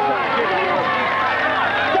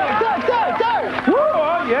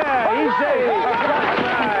 Oh, yeah, easy.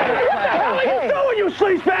 What are you doing, you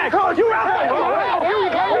sleazebag? Oh, you out there?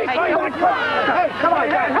 Hey, come on.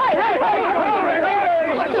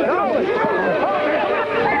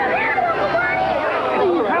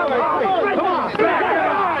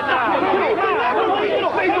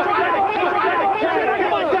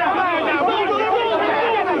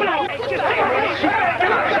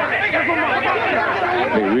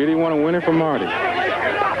 They really want to win it for Marty.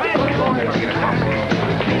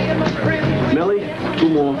 Millie, 2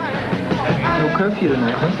 more. No curfew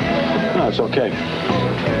tonight, huh? No, it's okay.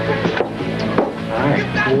 All right.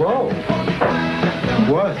 Whoa.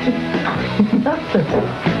 What? Nothing.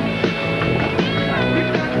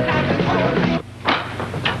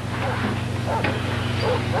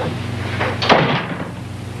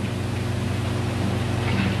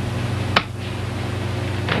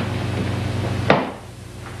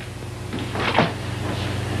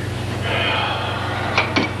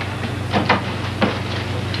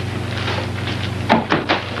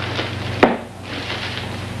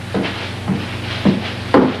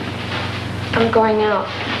 I'm going out.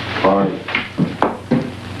 Fine.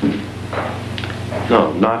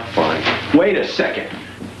 No, not fine. Wait a second.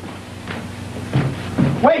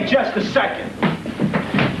 Wait just a second.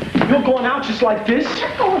 You're going out just like this?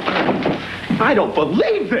 I don't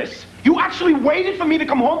believe this. You actually waited for me to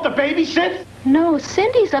come home to babysit? No,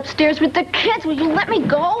 Cindy's upstairs with the kids. Will you let me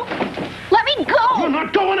go? Let me go! You're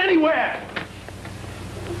not going anywhere.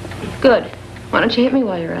 Good. Why don't you hit me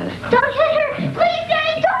while you're at it? Don't hit her! Please,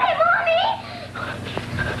 Daddy, don't hit Mommy!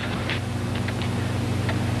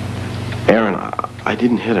 Aaron, I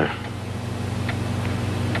didn't hit her.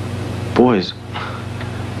 Boys,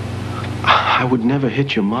 I would never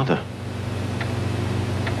hit your mother.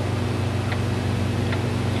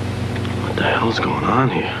 What the hell's going on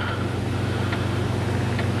here?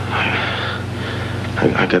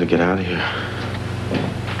 I gotta get out of here.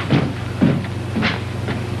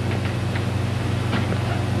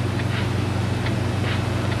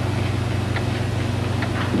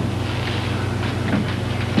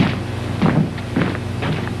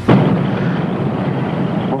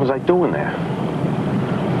 What was I doing there?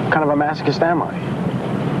 What kind of a masochist am I?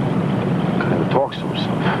 Can't even talk to himself.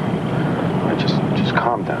 All right, just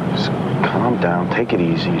calm down. Just calm down. Take it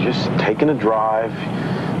easy. You're just taking a drive,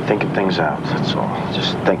 thinking things out. That's all.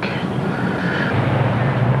 Just think.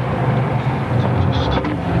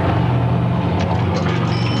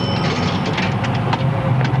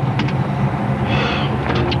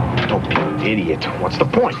 Don't be an idiot. What's the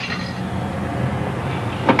point?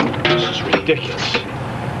 This is ridiculous.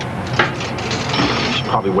 She's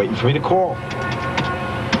probably waiting for me to call.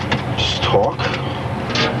 Just talk.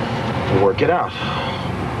 We'll work it out.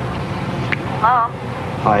 Hello?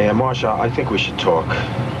 Hi, Marcia, I think we should talk.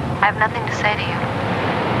 I have nothing to say to you.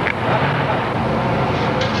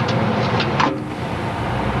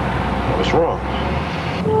 What was wrong?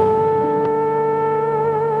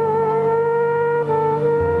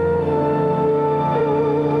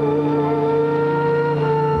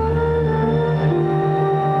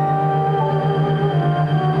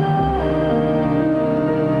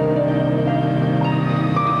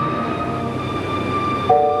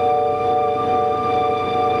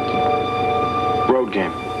 Road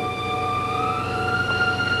game.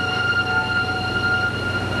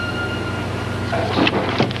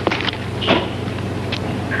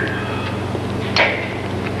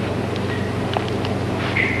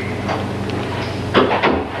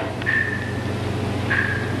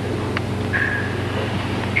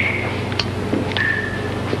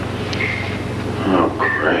 Oh,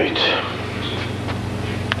 great.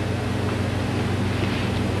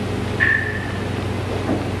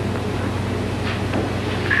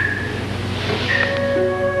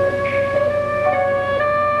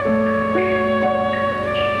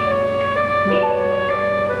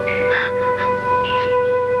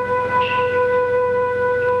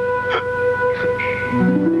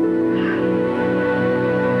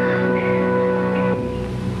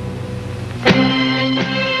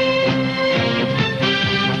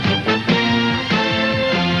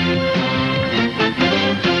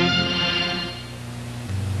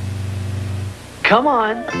 Come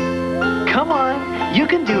on. Come on. You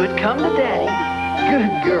can do it. Come to Daddy.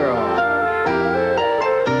 Good girl.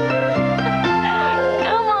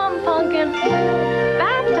 Come on, Pumpkin.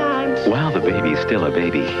 That's baby's still a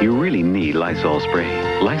baby, you really need Lysol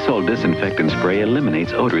spray. Lysol disinfectant spray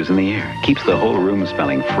eliminates odors in the air, keeps the whole room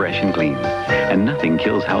smelling fresh and clean. And nothing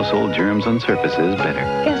kills household germs on surfaces better.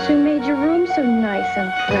 Guess who made your room so nice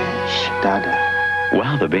and fresh? Dada.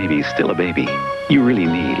 While the baby's still a baby, you really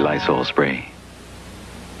need Lysol spray.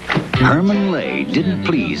 Herman Lay didn't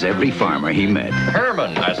please every farmer he met.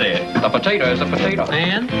 Herman, I said. A potato is a potato.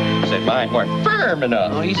 And? Said mine weren't firm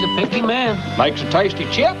enough. Oh, he's a picky man. Makes a tasty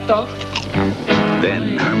chip, though.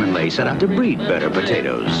 Then Herman Lay set out to breed better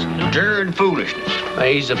potatoes. Darn foolishness.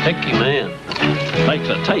 He's a picky man. Makes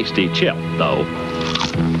a tasty chip, though.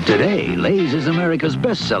 Today, Lay's is America's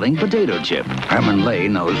best-selling potato chip. Herman Lay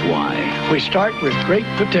knows why. We start with great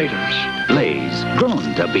potatoes. Lay's,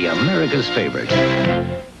 grown to be America's favorite.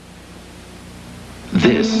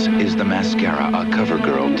 This is the mascara a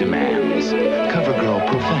CoverGirl demands. CoverGirl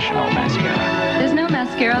Professional Mascara. There's no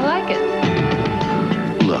mascara like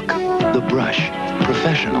it. Look, the brush,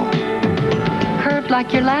 professional. Curved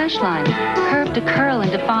like your lash line. Curved to curl and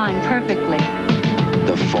define perfectly.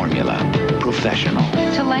 The formula, professional.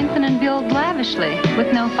 To lengthen and build lavishly,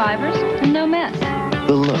 with no fibers and no mess.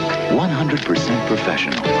 The look, 100%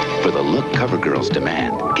 professional. For the look CoverGirls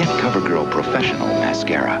demand, get CoverGirl Professional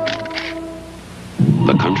Mascara.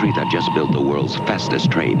 The country that just built the world's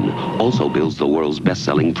fastest train also builds the world's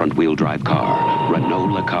best-selling front-wheel drive car, Renault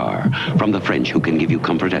Le Car. From the French, who can give you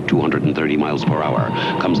comfort at 230 miles per hour,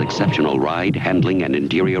 comes exceptional ride, handling, and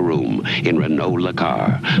interior room in Renault Le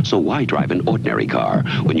Car. So why drive an ordinary car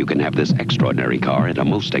when you can have this extraordinary car at a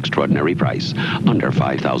most extraordinary price, under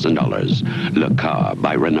 $5,000? Le Car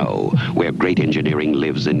by Renault, where great engineering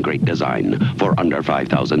lives in great design for under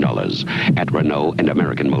 $5,000 at Renault and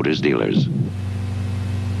American Motors dealers.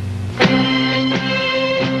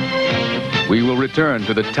 We will return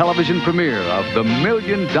to the television premiere of The $1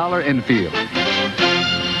 Million Infield.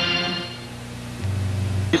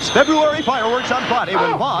 It's February fireworks on Friday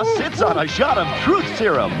when Boss sits on a shot of truth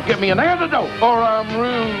serum. Give me an antidote or I'm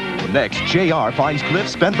rude. Next, JR finds Cliff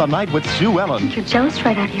spent the night with Sue Ellen. You're jealous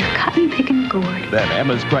right out of your cotton-picking gourd. Then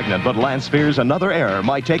Emma's pregnant, but Lance fears another error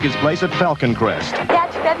might take his place at Falcon Crest.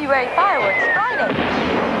 Catch February fireworks Friday.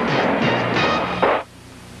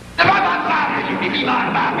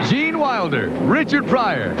 Gene Wilder, Richard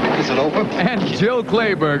Pryor, Is it over? and Jill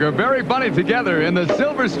Clayburgh are very funny together in The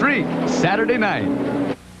Silver Streak, Saturday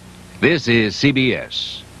night. This is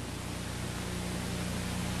CBS.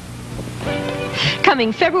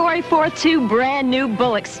 Coming February 4th, 2 brand new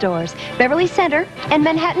Bullock stores, Beverly Center and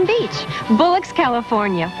Manhattan Beach. Bullock's,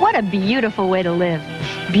 California. What a beautiful way to live.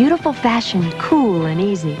 Beautiful fashion, cool and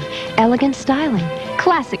easy. Elegant styling,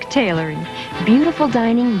 classic tailoring. Beautiful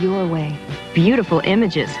dining your way. Beautiful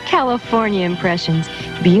images, California impressions.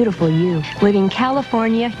 Beautiful you, living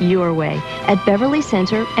California your way at Beverly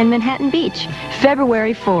Center and Manhattan Beach.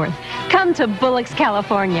 February 4th. Come to Bullock's,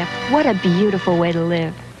 California. What a beautiful way to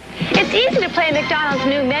live. It's easy to play McDonald's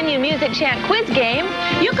new menu music chant quiz game.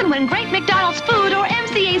 You can win great McDonald's food or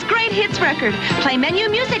MCA's great hits record. Play menu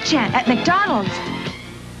music chant at McDonald's.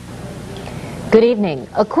 Good evening.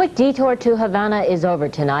 A quick detour to Havana is over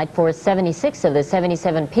tonight for 76 of the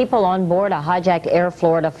 77 people on board a hijacked Air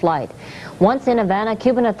Florida flight. Once in Havana,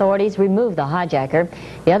 Cuban authorities removed the hijacker.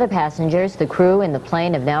 The other passengers, the crew, and the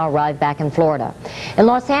plane have now arrived back in Florida. In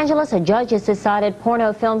Los Angeles, a judge has decided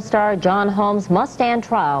porno film star John Holmes must stand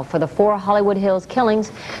trial for the 4 Hollywood Hills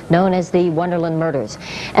killings known as the Wonderland murders.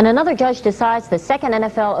 And another judge decides the second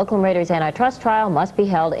NFL Oakland Raiders antitrust trial must be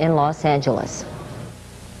held in Los Angeles.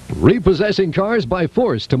 Repossessing cars by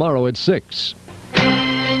force tomorrow at 6.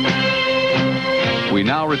 We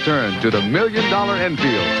now return to The $1 Million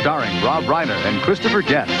Infield, starring Rob Reiner and Christopher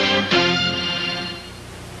Guest.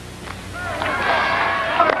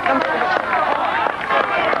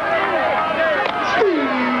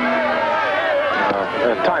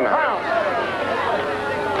 Timer.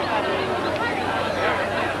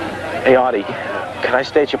 Hey, Artie, can I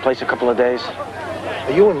stay at your place a couple of days?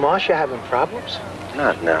 Are you and Marcia having problems?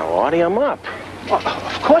 Not now, Artie. I'm up. Well,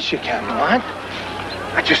 of course you can, Mon.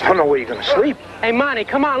 I just don't know where you're going to sleep. Hey, Monty,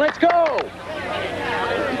 come on, let's go.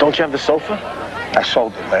 Don't you have the sofa? I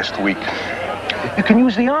sold it last week. You can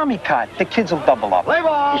use the army cot. The kids will double up.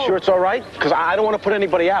 You sure it's all right? Because I don't want to put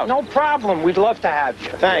anybody out. No problem. We'd love to have you.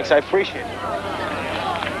 Thanks, I appreciate it.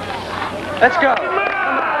 Let's go.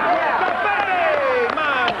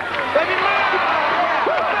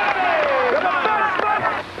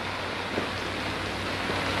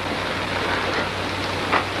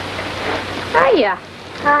 Hiya.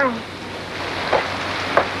 Hi.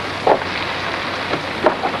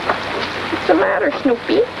 What's the matter,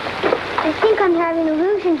 Snoopy? I think I'm having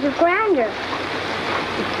illusions of grandeur.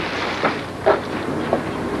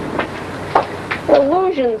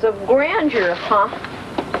 Illusions of grandeur, huh?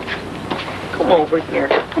 Come over here.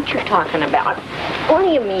 What you talking about? What do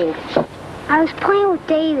you mean? I was playing with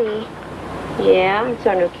Davy. Yeah, it's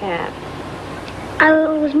our new cat. I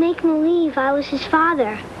was making believe I was his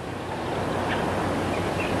father.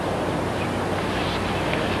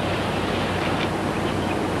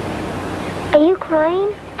 Are you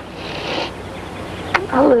crying?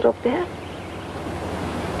 A little bit.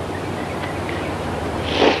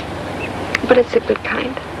 But it's a good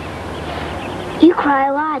kind. You cry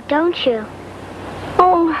a lot, don't you?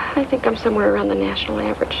 Oh, I think I'm somewhere around the national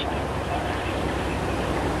average.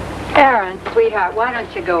 Aaron, sweetheart, why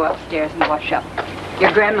don't you go upstairs and wash up?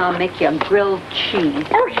 Your grandma will make you a grilled cheese.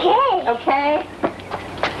 Okay. Okay?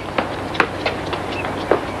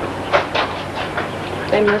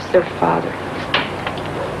 They miss their father.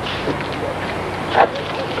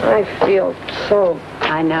 I feel so...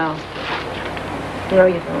 I know. No,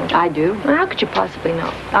 you don't. I do. Well, how could you possibly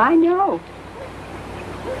know? I know.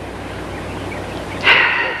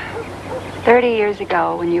 30 years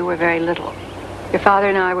ago, when you were very little, your father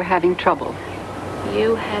and I were having trouble.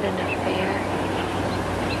 You had an affair?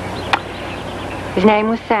 His name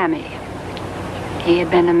was Sammy. He had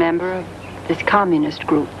been a member of this communist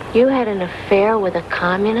group. You had an affair with a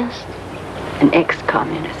communist? An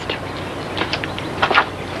ex-communist.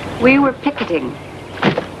 We were picketing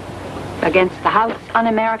against the House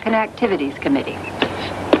Un-American Activities Committee.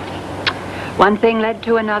 One thing led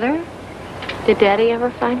to another. Did Daddy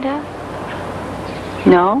ever find out?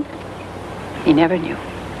 No, he never knew.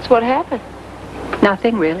 So what happened?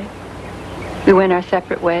 Nothing, really. We went our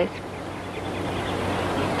separate ways.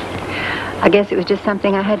 I guess it was just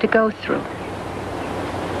something I had to go through.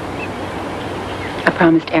 I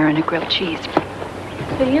promised Aaron a grilled cheese.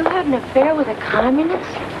 So you had an affair with a communist?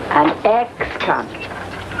 An ex-communist.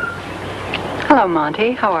 Hello,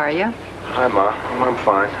 Monte. How are you? Hi, Ma. I'm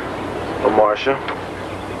fine. Oh, Marcia.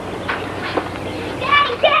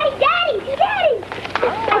 Daddy!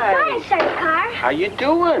 I saw your car. How you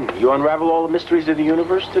doing? You unravel all the mysteries of the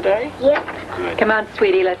universe today? Yep. Good. Come on,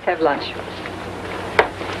 sweetie. Let's have lunch.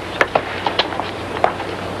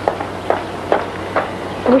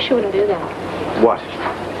 I wish you wouldn't do that. What?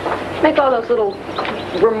 Make all those little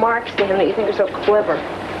remarks to him that you think are so clever.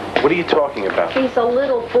 What are you talking about? He's a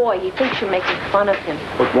little boy. He thinks you're making fun of him.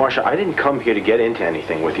 Look, Marcia, I didn't come here to get into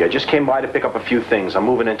anything with you. I just came by to pick up a few things. I'm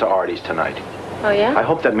moving into Artie's tonight. Oh, yeah? I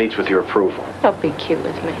hope that meets with your approval. Don't be cute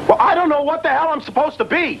with me. Well, I don't know what the hell I'm supposed to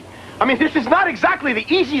be. I mean, this is not exactly the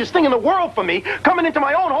easiest thing in the world for me, coming into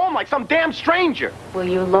my own home like some damn stranger. Will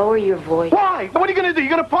you lower your voice? Why? What are you going to do? You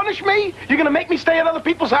going to punish me? You're going to make me stay at other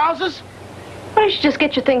people's houses? Why don't you just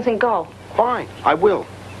get your things and go? Fine, I will.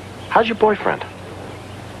 How's your boyfriend?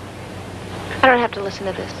 I don't have to listen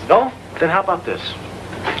to this. No? Then how about this?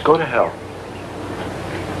 Go to hell.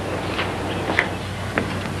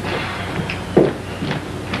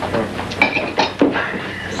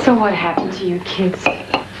 So what happened to you kids?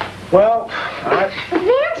 Well,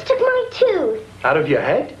 Vance took my tooth. out of your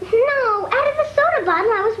head? No, out of the soda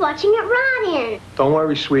bottle I was watching it rot in. Don't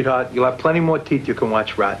worry, sweetheart. You'll have plenty more teeth you can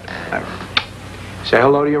watch rot. Say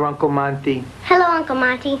hello to your Uncle Monte. Hello, Uncle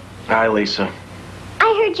Monte. Hi, Lisa.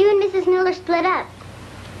 I heard you and Mrs. Mueller split up.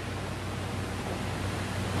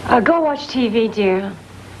 Go watch TV, dear.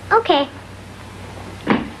 Okay.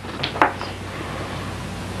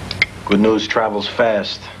 Good news travels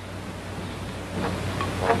fast.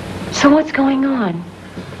 So what's going on?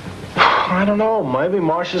 I don't know. Maybe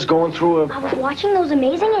Marcia's going through I was watching those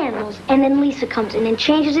amazing animals, and then Lisa comes in and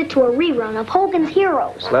changes it to a rerun of Hogan's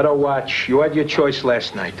Heroes. Let her watch. You had your choice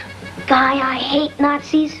last night. Guy, I hate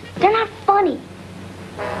Nazis. They're not funny.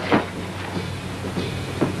 I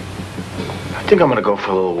think I'm gonna go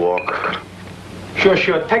for a little walk. Sure.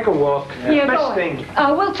 Take a walk. Yeah, Best go thing.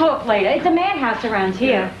 We'll talk later. It's a madhouse around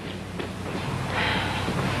here.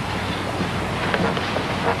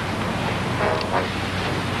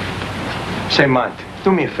 Say, Mont,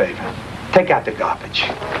 do me a favor. Take out the garbage.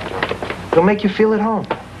 It'll make you feel at home.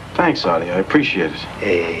 Thanks, Artie. I appreciate it.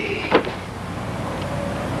 Hey.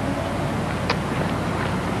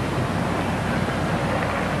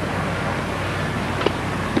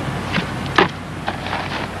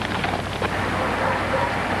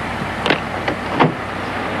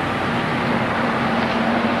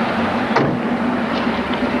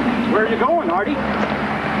 Where are you going, Artie?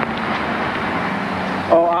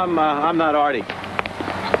 Oh, I'm not Artie.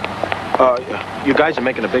 You guys are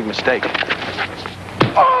making a big mistake.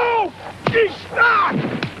 Oh! Geez, ah!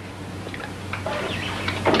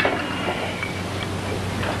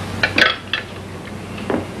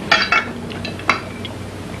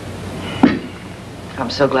 I'm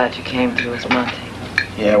so glad you came to us, Monte.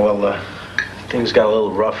 Yeah, well, things got a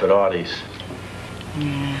little rough at Artie's.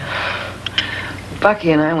 Yeah.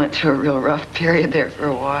 Bucky and I went through a real rough period there for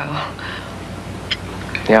a while.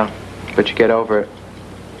 Yeah, but you get over it.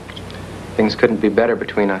 Things couldn't be better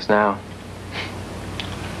between us now.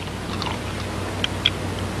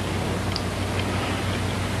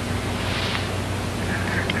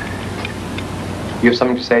 You have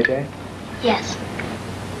something to say, Jay? Yes.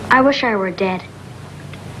 I wish I were dead.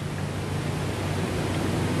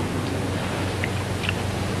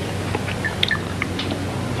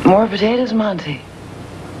 More potatoes, Monte.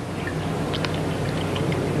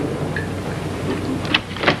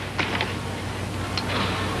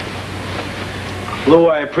 Lou,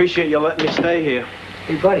 I appreciate you letting me stay here.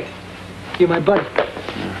 Hey, buddy. You're my buddy.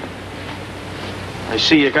 I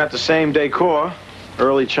see you got the same decor.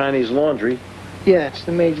 Early Chinese laundry. Yeah, it's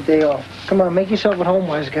the major day off. Come on, make yourself at home,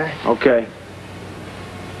 wise guy. Okay.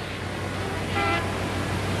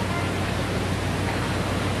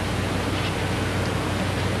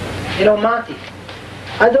 You know, Monte,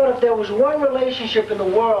 I thought if there was one relationship in the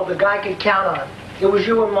world the guy could count on, it was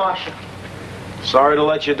you and Marcia. Sorry to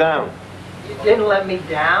let you down. You didn't let me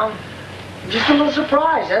down. Just a little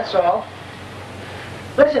surprise, that's all.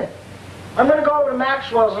 Listen, I'm gonna go over to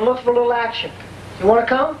Maxwell's and look for a little action. You wanna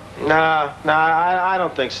come? Nah, I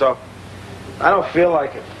don't think so. I don't feel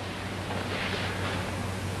like it.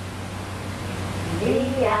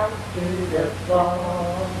 Me out to the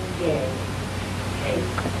ball game.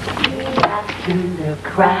 Take me out to the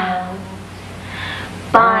crowd.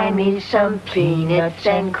 Buy me some peanuts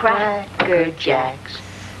and Cracker Jacks.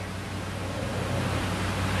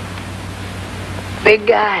 Big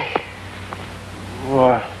guy,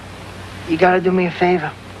 What? you gotta do me a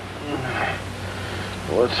favor.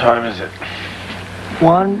 What time is it?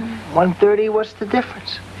 1:30, what's the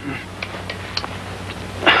difference?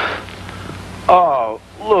 Oh,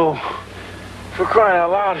 Lou. For crying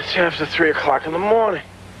out loud, it's after 3 o'clock in the morning.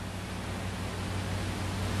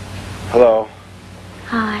 Hello.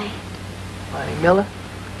 Hi. Monty Miller,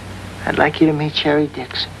 I'd like you to meet Cherry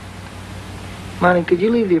Dixon. Monty, could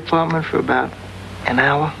you leave the apartment for about an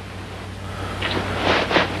hour?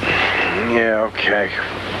 Yeah, okay.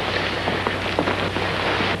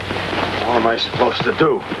 What am I supposed to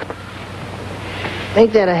do?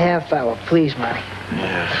 Make that a half hour, please, Monty.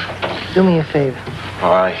 Yeah. Do me a favor.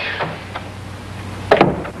 All right.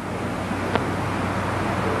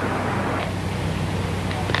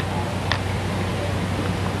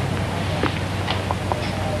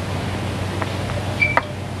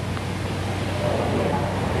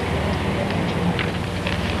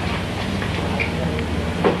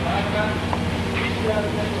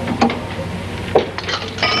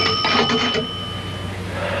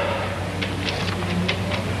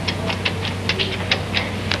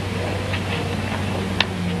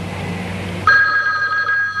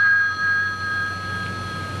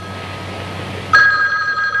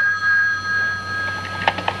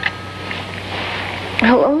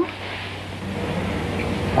 Hello?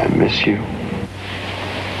 I miss you.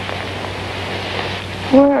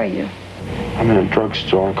 Where are you? I'm in a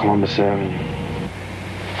drugstore on Columbus Avenue.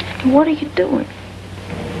 What are you doing?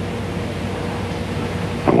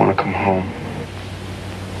 I want to come home.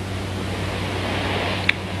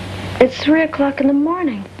 It's 3 o'clock in the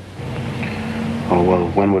morning. Oh, well,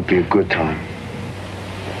 when would be a good time?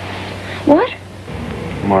 What?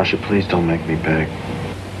 Marcia, please don't make me beg.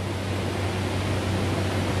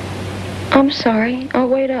 I'm sorry. I'll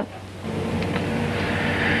wait up.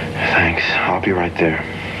 Thanks. I'll be right there.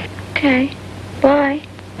 Okay. Bye.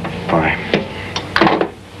 Bye.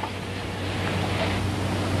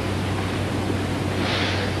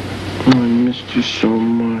 I missed you so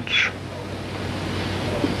much.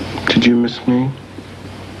 Did you miss me?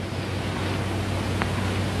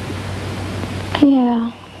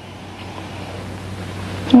 Yeah.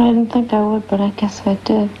 I didn't think I would, but I guess I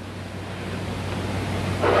did.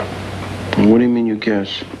 What do you mean you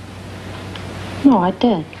guess? No, I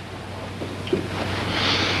did.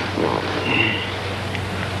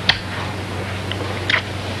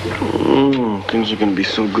 Things are gonna be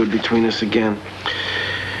so good between us again.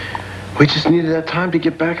 We just needed that time to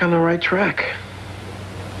get back on the right track.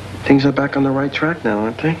 Things are back on the right track now,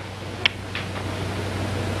 aren't they?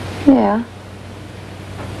 Yeah.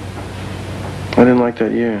 I didn't like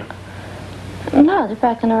that year. No, they're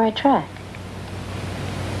back on the right track.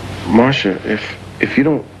 Marcia, if you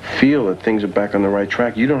don't feel that things are back on the right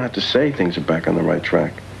track, you don't have to say things are back on the right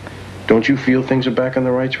track. Don't you feel things are back on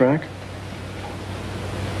the right track?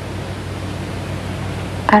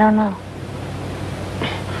 I don't know.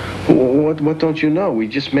 What don't you know? We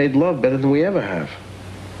just made love better than we ever have.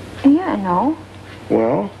 Yeah, I know.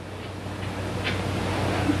 Well?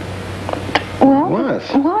 Well?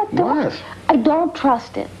 What? What? I don't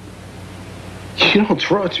trust it. You don't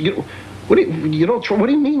trust? What do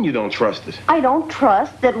you mean you don't trust it? I don't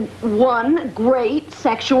trust that one great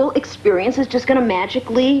sexual experience is just going to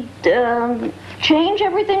magically change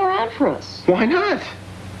everything around for us. Why not?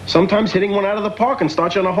 Sometimes hitting one out of the park and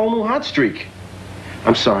start you on a whole new hot streak.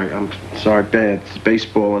 I'm sorry, bad.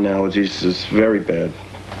 Baseball analogies is very bad.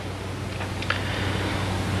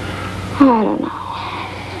 I don't know.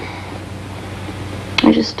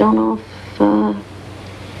 I just don't know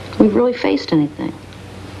if we've really faced anything.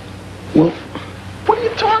 Well, what are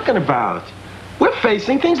you talking about? We're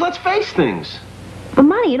facing things. Let's face things. But,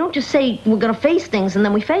 Monty, you don't just say we're going to face things and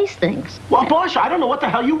then we face things. Well, Marcia, I don't know what the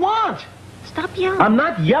hell you want. Stop yelling. I'm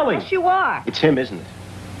not yelling. Yes, you are. It's him, isn't it?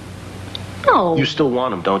 No. You still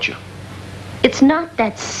want him, don't you? It's not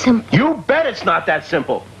that simple. You bet it's not that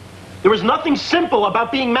simple. There is nothing simple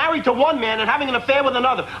about being married to one man and having an affair with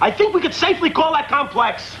another. I think we could safely call that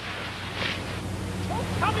complex.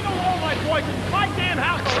 What's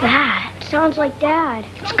that? Sounds like Dad.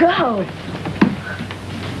 Let's go.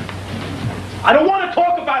 I don't want to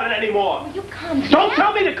talk about it anymore. Will you calm down? Don't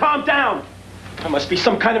tell me to calm down. I must be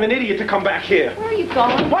some kind of an idiot to come back here. Where are you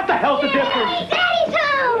going? What the hell's the difference? Daddy's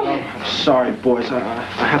home! Oh, I'm sorry, boys. I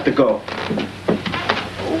have to go.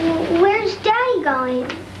 Where's Daddy going?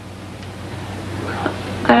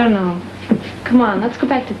 I don't know. Come on, let's go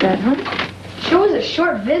back to bed, huh? Sure was a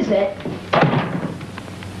short visit.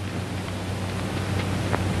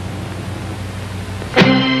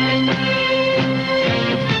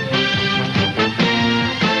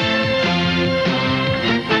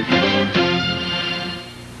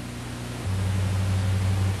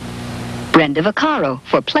 Brenda Vaccaro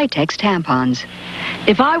for Playtex tampons.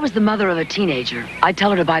 If I was the mother of a teenager, I'd tell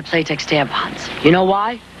her to buy Playtex tampons. You know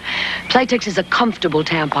why? Playtex is a comfortable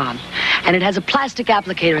tampon, and it has a plastic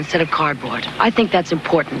applicator instead of cardboard. I think that's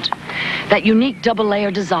important. That unique double-layer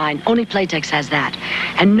design, only Playtex has that.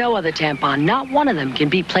 And no other tampon, not one of them, can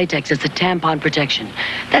beat Playtex as a tampon protection.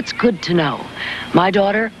 That's good to know. My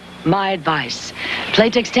daughter, my advice.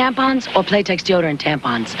 Playtex tampons or Playtex deodorant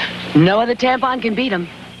tampons. No other tampon can beat them.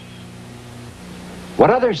 What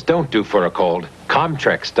others don't do for a cold,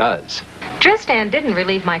 Comtrex does. Dristan didn't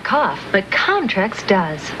relieve my cough, but Comtrex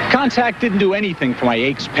does. Contact didn't do anything for my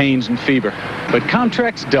aches, pains, and fever, but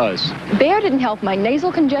Comtrex does. Bayer didn't help my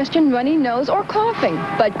nasal congestion, runny nose, or coughing,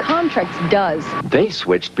 but Comtrex does. They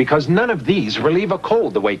switched because none of these relieve a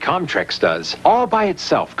cold the way Comtrex does. All by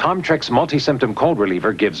itself, Comtrex multi-symptom cold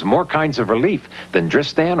reliever gives more kinds of relief than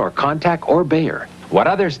Dristan or Contact or Bayer. What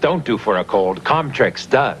others don't do for a cold, Comtrex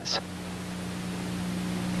does.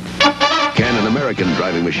 Can an American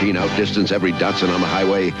driving machine outdistance every Dodson on the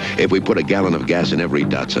highway if we put a gallon of gas in every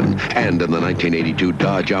Dodson? And in the 1982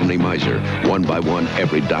 Dodge Omni Miser, one by one,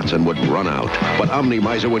 every Dodson would run out. But Omni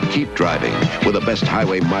Miser would keep driving with the best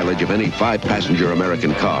highway mileage of any 5-passenger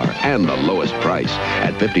American car and the lowest price.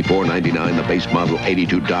 At $54.99, the base model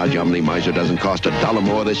 82 Dodge Omni Miser doesn't cost $1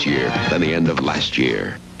 more this year than the end of last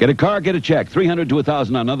year. Get a car, get a check. $300 to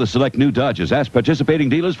 $1,000 on other select new Dodges. Ask participating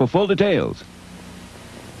dealers for full details.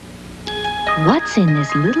 What's in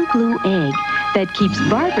this little blue egg that keeps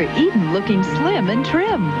Barbara Eden looking slim and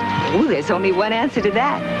trim? Ooh, there's only one answer to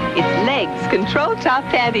that. It's Legs Control Top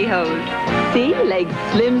Pantyhose. See, Legs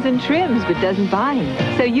slims and trims but doesn't bind.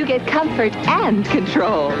 So you get comfort and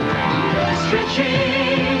control.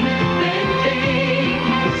 Stretching, bending,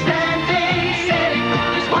 standing, sitting.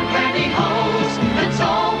 There's one pantyhose that's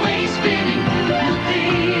always fitting.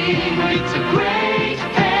 Nothing beats a great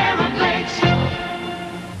pair of legs.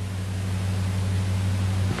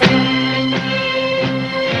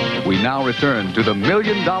 We now return to the $1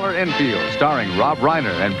 Million Infield, starring Rob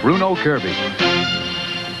Reiner and Bruno Kirby.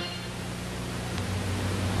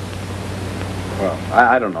 Well,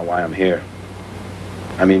 I don't know why I'm here.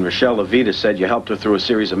 I mean, Rochelle Levitas said you helped her through a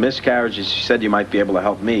series of miscarriages. She said you might be able to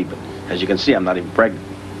help me, but as you can see, I'm not even pregnant.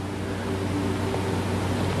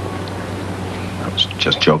 I was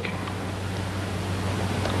just joking.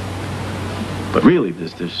 But really,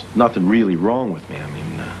 there's nothing really wrong with me. I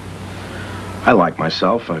mean, I like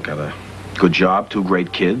myself. I got a good job, 2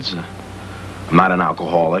 great kids. I'm not an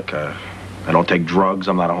alcoholic. I don't take drugs.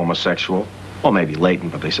 I'm not a homosexual. Well, maybe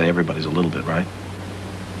latent, but they say everybody's a little bit, right?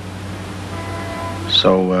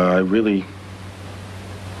 So, I really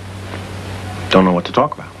don't know what to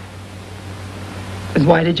talk about. And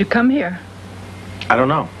why did you come here? I don't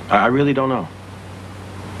know. I really don't know.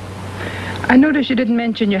 I noticed you didn't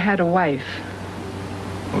mention you had a wife.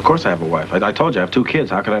 Well, of course I have a wife. I told you I have 2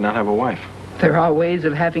 kids. How could I not have a wife? There are ways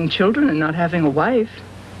of having children and not having a wife.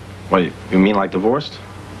 What, you mean like divorced?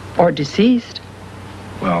 Or deceased.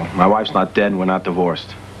 Well, my wife's not dead and we're not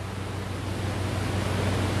divorced.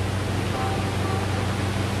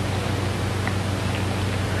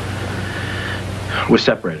 We're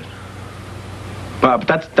separated. But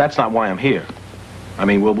that's not why I'm here. I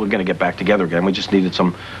mean, we're going to get back together again. We just needed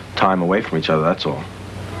some time away from each other, that's all.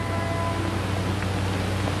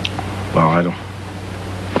 Well, I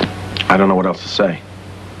don't know what else to say.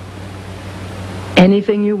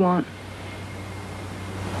 Anything you want.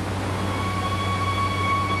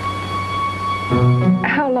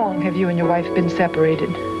 How long have you and your wife been separated?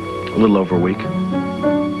 A little over a week.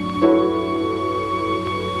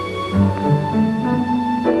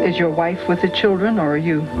 Is your wife with the children, or are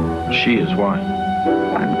you? She is. Why?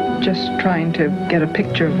 I'm just trying to get a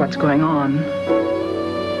picture of what's going on.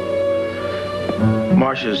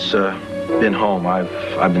 Marcia's been home.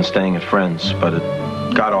 I've been staying at friends, but it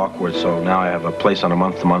got awkward, so now I have a place on a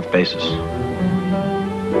month-to-month basis.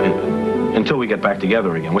 Until we get back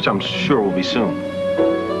together again, which I'm sure will be soon.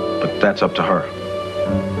 But that's up to her.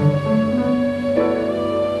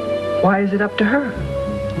 Why is it up to her?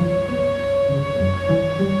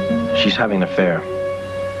 She's having an affair.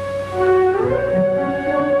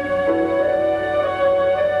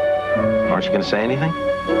 Aren't you going to say anything?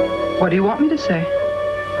 What do you want me to say?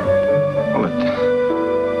 Well,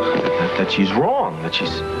 that she's wrong, that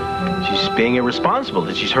she's being irresponsible,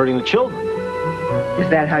 that she's hurting the children. Is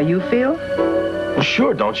that how you feel? Well,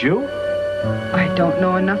 sure, don't you? I don't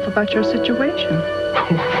know enough about your situation.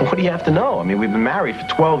 What do you have to know? I mean, we've been married for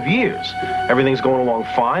 12 years. Everything's going along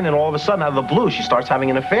fine, and all of a sudden, out of the blue, she starts having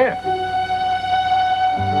an affair.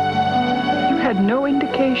 You had no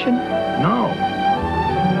indication? No.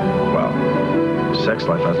 Well, sex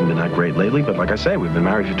life hasn't been that great lately, but like I say, we've been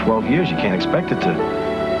married for 12 years. You can't expect it to...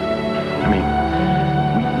 I mean,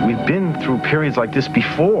 we've been through periods like this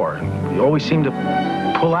before, and we always seem to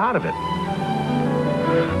pull out of it.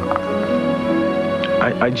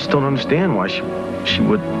 I just don't understand why she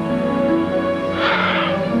would...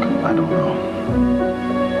 I don't know.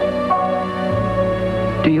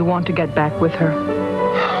 Do you want to get back with her?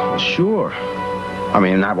 Well, sure. I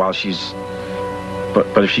mean, not while she's...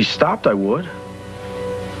 But if she stopped, I would.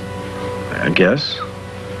 I guess.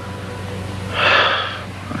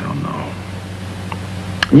 I don't know.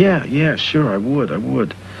 Yeah, sure, I would. I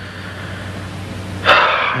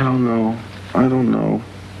don't know.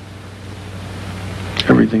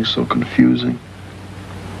 Everything's so confusing.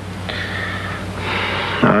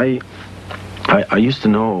 I used to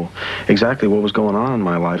know exactly what was going on in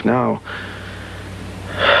my life. Now,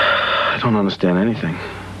 I don't understand anything.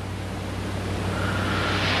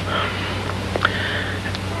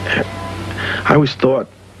 I always thought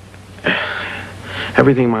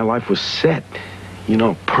everything in my life was set, you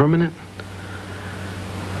know, permanent.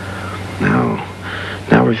 Now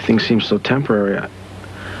everything seems so temporary.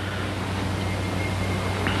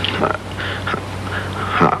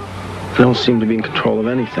 I don't seem to be in control of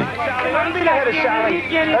anything. Let him be the header, Sally.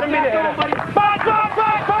 Let him be the header. Back!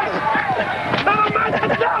 No,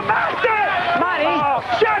 Master! Money! Oh,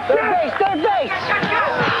 shut third base!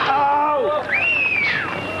 Oh!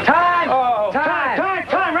 Time!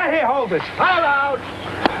 Right here, hold it. Hello!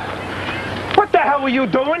 What the hell were you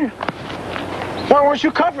doing? Why weren't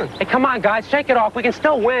you covering? Hey, come on, guys. Shake it off. We can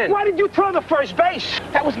still win. Why did you throw the first base?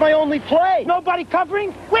 That was my only play. Nobody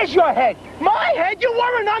covering? Where's your head? My head? You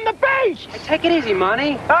weren't on the base. Hey, take it easy,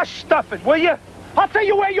 Monty. Ah, stuff it, will you? I'll tell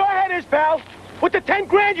you where your head is, pal. With the 10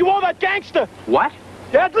 grand you owe that gangster. What?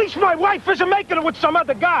 Yeah, at least my wife isn't making it with some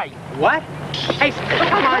other guy. What? Hey,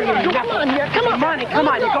 come on, you Come on here, come on. Monty, come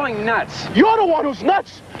on, you're going nuts. You're the one who's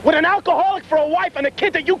nuts. With an alcoholic for a wife and a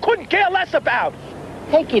kid that you couldn't care less about.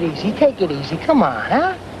 Take it easy. Come on,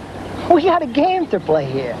 huh? We got a game to play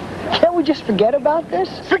here. Can't we just forget about this?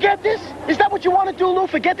 Forget this? Is that what you want to do, Lou?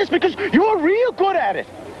 Forget this? Because you're real good at it.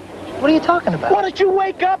 What are you talking about? Why don't you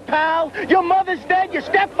wake up, pal? Your mother's dead, your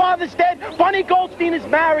stepfather's dead, Bunny Goldstein is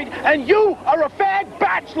married, and you are a fag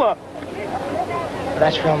bachelor.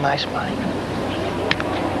 That's real nice, Monty.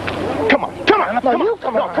 Come on. Come on. Come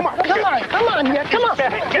on, yeah, come on.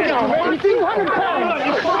 Get on, 200 pounds.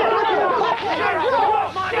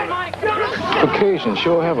 Occasions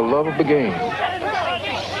sure have a love of the game.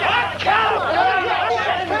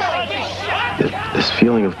 This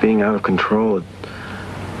feeling of being out of control,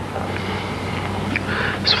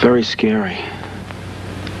 it's very scary.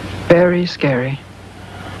 Very scary.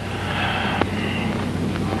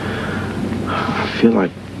 I feel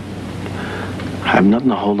like I have nothing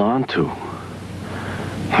to hold on to.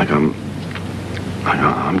 Like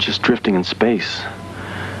I'm just drifting in space.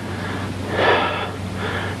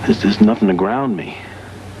 There's nothing to ground me.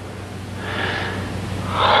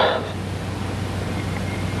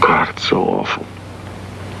 so awful.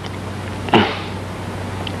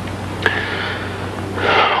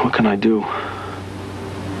 What can I do?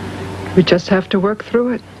 We just have to work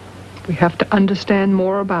through it. We have to understand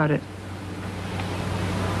more about it.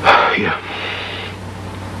 Yeah.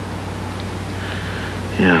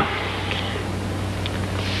 Yeah.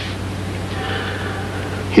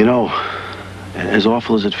 You know, as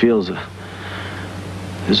awful as it feels,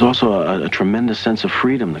 there's also a tremendous sense of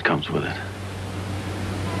freedom that comes with it.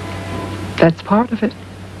 That's part of it.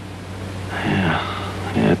 Yeah.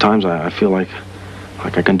 At times I feel like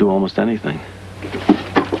I can do almost anything.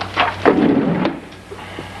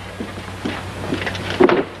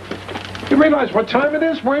 You realize what time it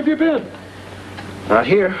is? Where have you been? Not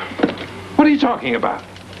here. What are you talking about?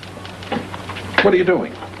 What are you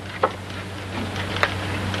doing?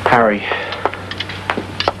 Harry,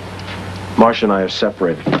 Marcia and I have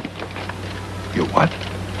separated. You what?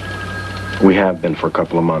 We have been for a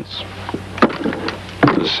couple of months.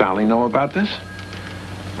 Does Sally know about this?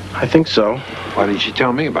 I think so. Why didn't she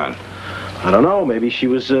tell me about it? I don't know. Maybe she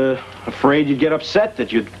was afraid you'd get upset,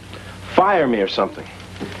 that you'd fire me or something.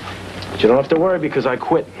 But you don't have to worry because I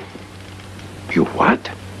quit. You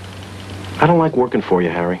what? I don't like working for you,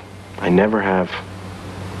 Harry. I never have.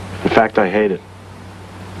 In fact, I hate it.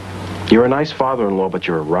 You're a nice father-in-law, but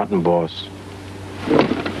you're a rotten boss.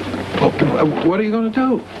 Well, what are you going to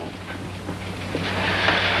do?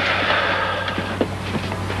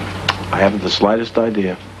 I haven't the slightest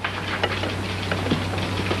idea.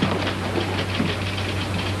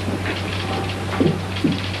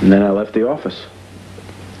 And then I left the office.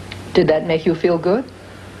 Did that make you feel good?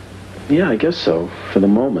 Yeah, I guess so, for the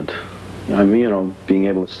moment. I mean, you know, being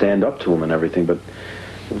able to stand up to him and everything, but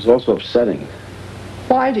it was also upsetting.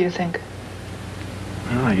 Why do you think?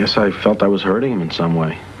 Well, I guess I felt I was hurting him in some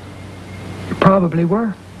way. You probably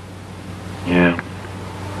were. Yeah.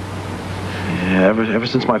 Yeah, ever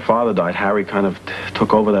since my father died, Harry kind of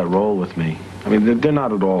took over that role with me. I mean, they're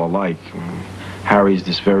not at all alike. Harry's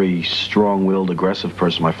this very strong-willed, aggressive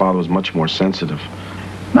person. My father was much more sensitive.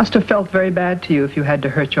 Must have felt very bad to you if you had to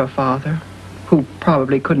hurt your father, who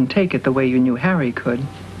probably couldn't take it the way you knew Harry could.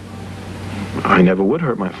 I never would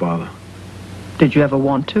hurt my father. Did you ever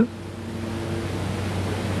want to?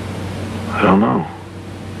 I don't know.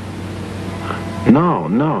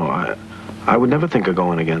 No. I would never think of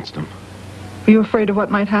going against him. Were you afraid of what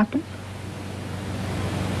might happen?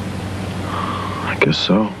 I guess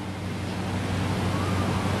so.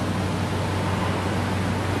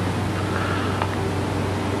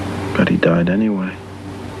 But he died anyway.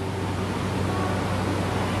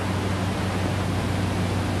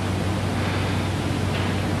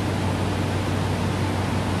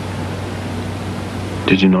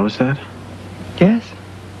 Did you notice that? Yes.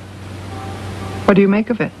 What do you make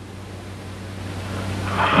of it?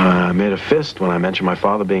 I made a fist when I mentioned my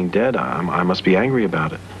father being dead. I must be angry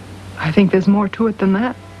about it. I think there's more to it than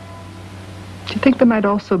that. Do you think there might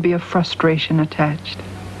also be a frustration attached?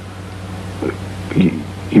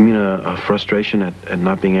 You mean a frustration at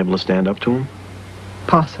not being able to stand up to him?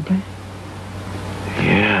 Possibly.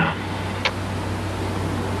 Yeah.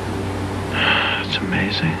 It's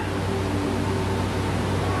amazing.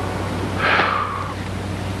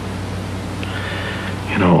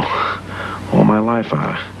 You know, all my life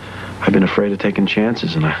I've been afraid of taking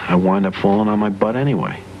chances, and I wind up falling on my butt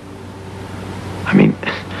anyway. I mean,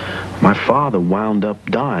 my father wound up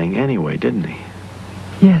dying anyway, didn't he?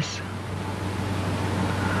 Yes.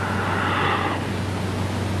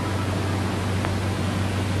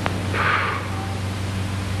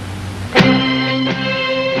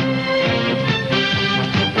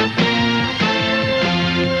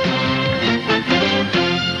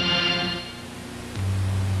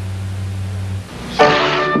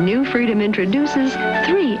 New Freedom introduces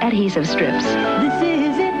 3 adhesive strips. This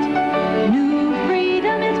is it. New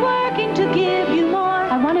Freedom is working to give you more.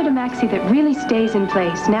 I wanted a maxi that really stays in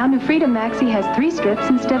place. Now New Freedom Maxi has 3 strips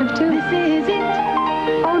instead of 2. This is it.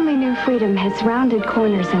 Only New Freedom has rounded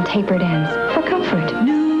corners and tapered ends for comfort.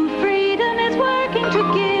 New Freedom is working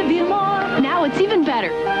to give you more. Now it's even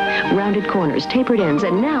better. Rounded corners, tapered ends,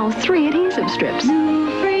 and now 3 adhesive strips. New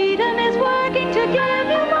Freedom is working to give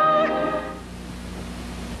you more.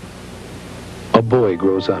 A boy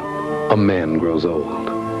grows up, a man grows old.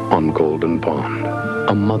 On Golden Pond,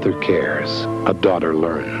 a mother cares, a daughter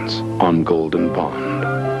learns. On Golden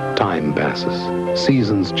Pond, time passes,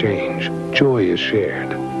 seasons change, joy is shared,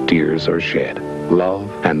 tears are shed, love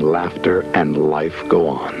and laughter and life go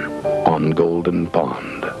on Golden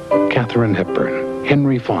Pond. Katharine Hepburn,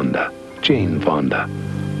 Henry Fonda, Jane Fonda.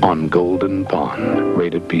 On Golden Pond,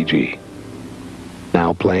 rated PG.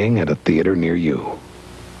 Now playing at a theater near you.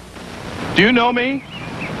 Do you know me?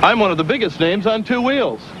 I'm one of the biggest names on 2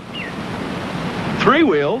 wheels, 3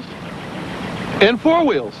 wheels, and 4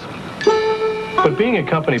 wheels. But being a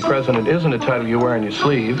company president isn't a title you wear on your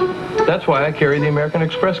sleeve. That's why I carry the American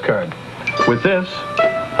Express card. With this,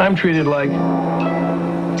 I'm treated like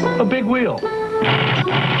a big wheel.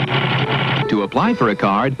 To apply for a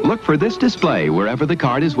card, look for this display wherever the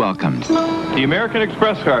card is welcomed. The American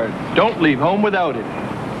Express card. Don't leave home without it.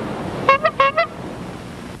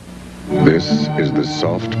 This is the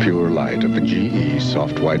soft, pure light of the GE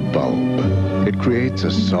soft white bulb. It creates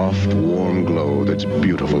a soft, warm glow that's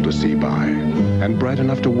beautiful to see by, and bright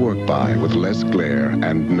enough to work by with less glare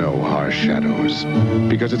and no harsh shadows.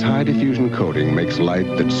 Because its high diffusion coating makes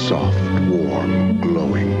light that's soft, warm,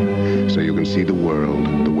 glowing, so you can see the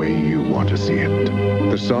world the way you want to see it.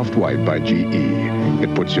 The soft white by GE.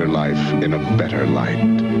 It puts your life in a better light.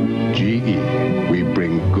 GE. We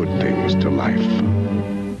bring good things to life.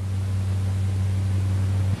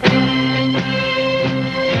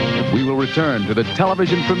 We will return to the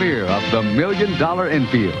television premiere of The $1 Million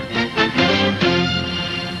Infield.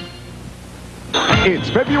 It's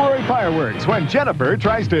February fireworks when Jennifer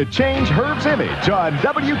tries to change Herb's image on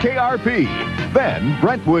WKRP. Then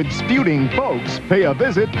Brentwood's feuding folks pay a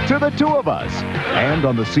visit to the 2 of us. And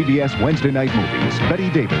on the CBS Wednesday night movies, Betty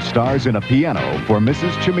Davis stars in a piano for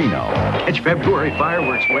Mrs. Cimino. It's February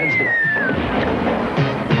fireworks Wednesday.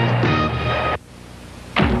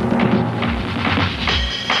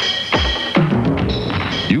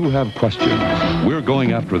 You have questions. We're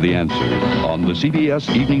going after the answers on the CBS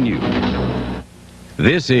Evening News.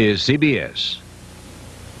 This is CBS.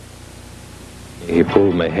 He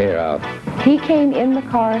pulled my hair out. He came in the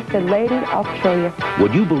car, said, "Lady, I'll kill you."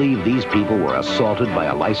 Would you believe these people were assaulted by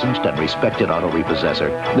a licensed and respected auto repossessor?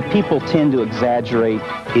 The people tend to exaggerate.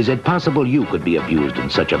 Is it possible you could be abused in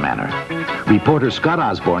such a manner? Reporter Scott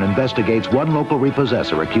Osborne investigates one local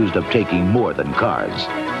repossessor accused of taking more than cars.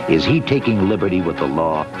 Is he taking liberty with the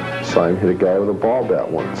law? Simon hit a guy with a ball bat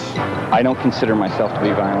once. I don't consider myself to be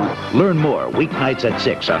violent. Learn more weeknights at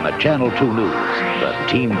 6 on the Channel 2 News, the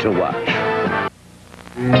team to watch.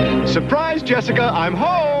 Surprise, Jessica, I'm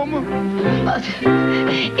home!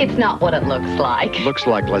 It's not what it looks like. Looks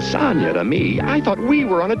like lasagna to me. I thought we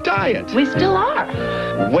were on a diet. We still are.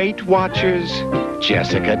 Weight Watchers?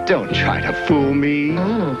 Jessica, don't try to fool me.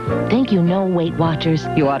 Think you know Weight Watchers?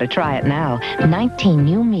 You ought to try it now. 19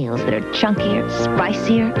 new meals that are chunkier,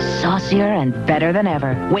 spicier, saucier, and better than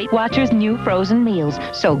ever. Weight Watchers' new frozen meals.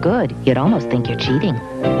 So good, you'd almost think you're cheating.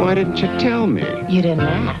 Why didn't you tell me? You didn't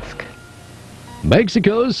ask.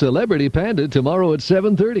 Mexico's Celebrity Panda tomorrow at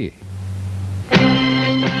 7:30.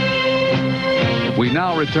 We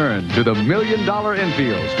now return to The $1 Million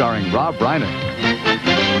Infield, starring Rob Reiner.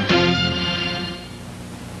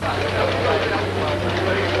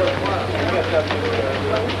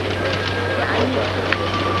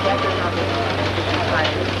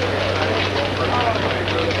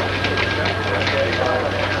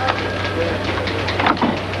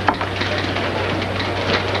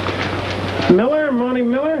 Miller, Monty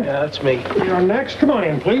Miller? Yeah, that's me. You're next. Come on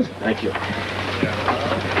in, please. Thank you.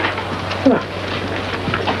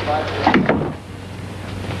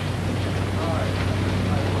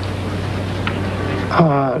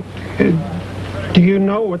 Do you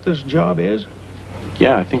know what this job is?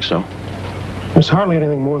 Yeah, I think so. It's hardly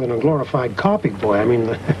anything more than a glorified copy boy. I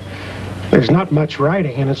mean, there's not much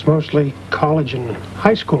writing, and it's mostly college and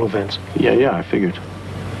high school events. Yeah, I figured.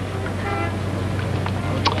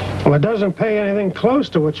 Well, it doesn't pay anything close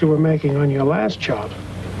to what you were making on your last job.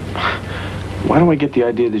 Why do I get the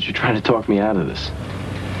idea that you're trying to talk me out of this?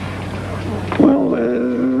 Well,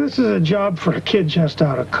 this is a job for a kid just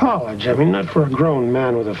out of college. I mean, not for a grown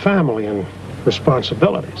man with a family and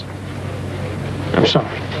responsibilities. I'm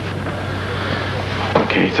sorry.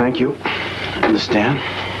 Okay, thank you. I understand.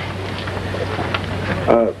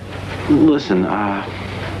 Listen,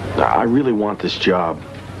 I really want this job.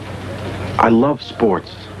 I love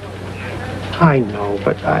sports. I know,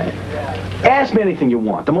 but Ask me anything you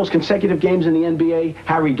want. The most consecutive games in the NBA,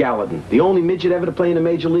 Harry Gallatin. The only midget ever to play in the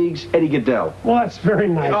major leagues, Eddie Goodell. Well, that's very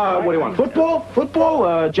nice. What do you want? Football?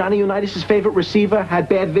 Football? Johnny Unitas' favorite receiver, had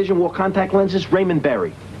bad vision, wore contact lenses, Raymond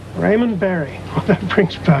Berry. Raymond Berry. Oh, that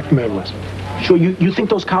brings back memories. Sure, you think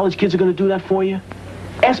those college kids are going to do that for you?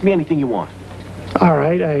 Ask me anything you want. All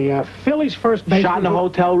right, a Phillies first baseman. Shot in a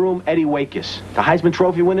hotel room, Eddie Waitkus. The Heisman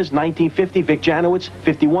Trophy winners, 1950, Vic Janowitz.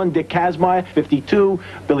 51, Dick Kazmaier. 52,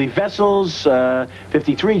 Billy Vessels.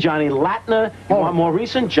 53, Johnny Latner. You want more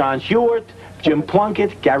recent? John Hewitt, Jim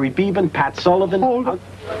Plunkett, Gary Beban, Pat Sullivan.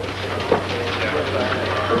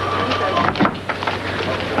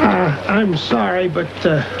 I'm sorry, but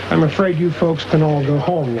I'm afraid you folks can all go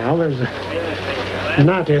home now. There's a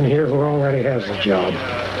nut in here who already has the job.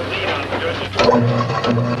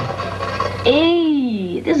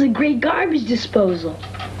 Hey, this is a great garbage disposal.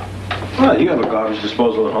 Well, you have a garbage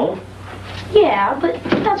disposal at home. Yeah, but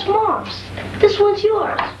that's Mom's. This one's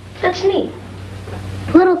yours. That's neat.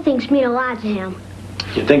 Little things mean a lot to him.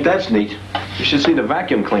 You think that's neat? You should see the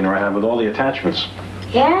vacuum cleaner I have with all the attachments.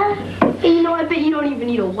 Yeah? And you know, I bet you don't even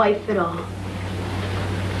need a wife at all.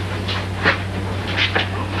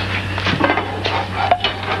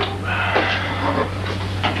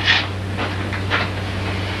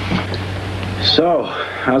 So,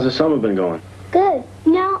 how's the summer been going? Good.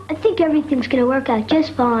 No, I think everything's gonna work out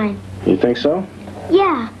just fine. You think so?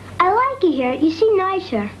 Yeah, I like you here. You seem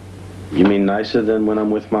nicer. You mean nicer than when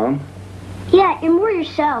I'm with Mom? Yeah, you're more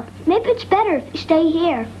yourself. Maybe it's better if you stay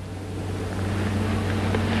here.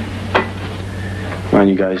 Come on,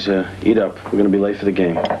 you guys, eat up. We're gonna be late for the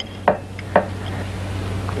game. I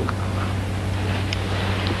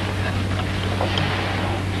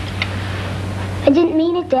didn't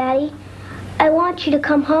mean it, Daddy. I want you to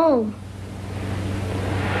come home.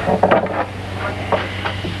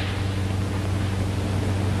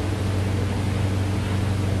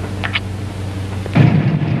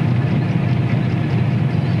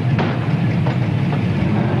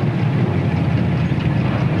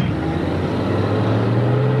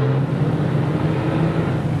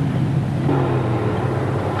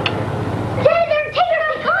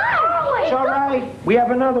 We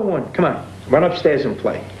have another one. Come on, run upstairs and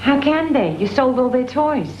play. How can they? You sold all their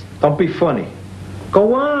toys. Don't be funny.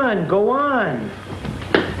 Go on, go on.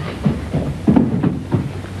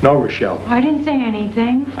 No, Rochelle. I didn't say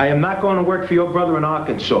anything. I am not going to work for your brother in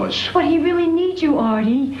Arkansas. But he really needs you,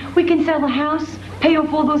 Artie. We can sell the house, pay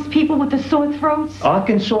off all those people with the sore throats.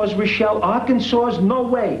 Arkansas, Rochelle, Arkansas, no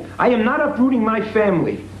way. I am not uprooting my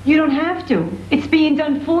family. You don't have to. It's being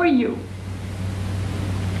done for you.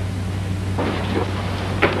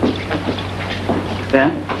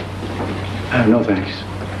 Ben? No, thanks.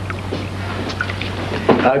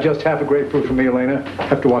 Just half a grapefruit for me, Elena.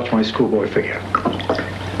 Have to watch my schoolboy figure.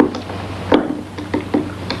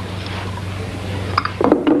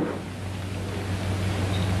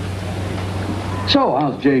 So,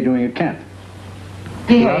 how's Jay doing at camp?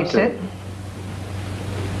 He hates it.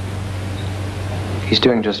 He's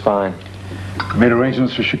doing just fine. Made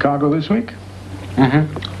arrangements for Chicago this week? Mm-hmm.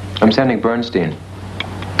 I'm sending Bernstein.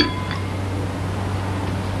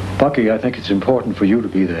 Bucky, I think it's important for you to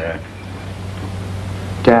be there.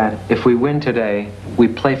 Dad, if we win today, we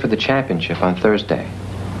play for the championship on Thursday.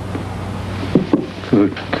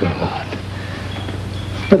 Good God.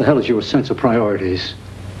 Where the hell is your sense of priorities?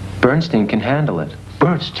 Bernstein can handle it.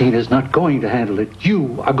 Bernstein is not going to handle it.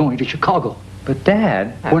 You are going to Chicago. But,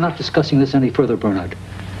 Dad... We're not discussing this any further, Bernard.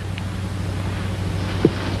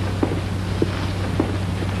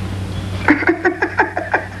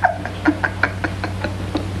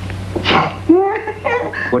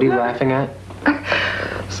 What are you laughing at?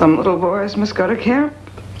 Some little boys must go to camp.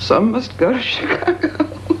 Some must go to Chicago.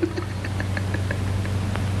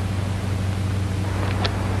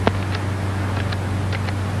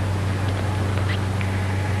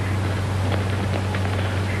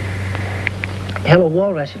 Hello,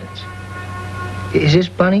 Wahl residence. Is this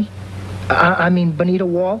Bunny? I mean, Bonita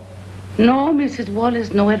Wahl? No, Mrs. Wahl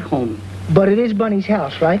is not at home. But it is Bunny's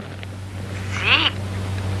house, right? Si.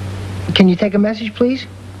 Can you take a message, please?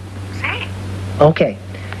 Si. Okay.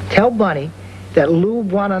 Tell Bunny that Lou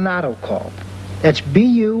Buonomato called. That's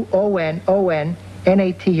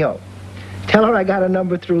Buononato. Tell her I got a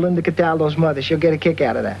number through Linda Cataldo's mother. She'll get a kick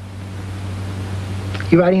out of that.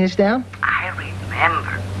 You writing this down? I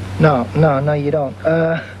remember. No, you don't.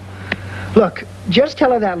 Look, just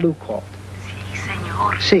tell her that Lou called. Si,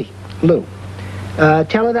 senor. Si, Lou.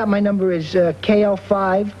 Tell her that my number is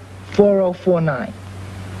KL54049.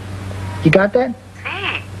 You got that?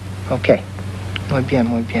 Si. Okay. Muy bien,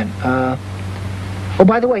 muy bien. Oh,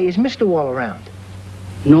 by the way, is Mr. Wahl around?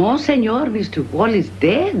 No, senor. Mr. Wahl is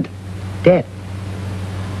dead. Dead?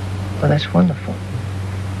 Well, that's wonderful.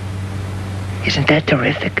 Isn't that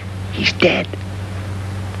terrific? He's dead.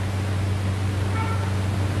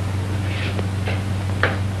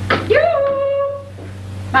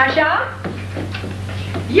 Marcia?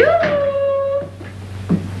 You!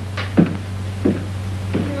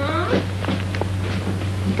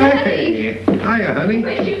 Hey, hiya, honey.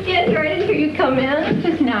 When did you get here? I didn't hear you come in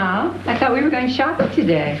just now. I thought we were going shopping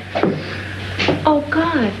today. Oh,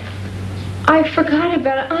 God. I forgot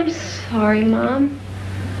about it. I'm sorry, Mom.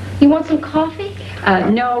 You want some coffee?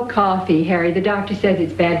 No coffee, Harry. The doctor says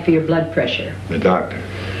it's bad for your blood pressure. The doctor.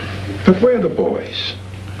 But where are the boys?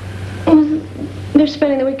 Well, they're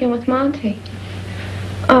spending the weekend with Monte.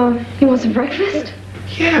 You want some breakfast?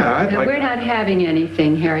 Yeah, I'd like... We're not having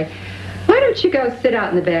anything, Harry. Why don't you go sit out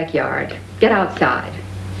in the backyard? Get outside.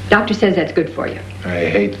 Doctor says that's good for you. I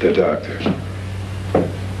hate the doctor.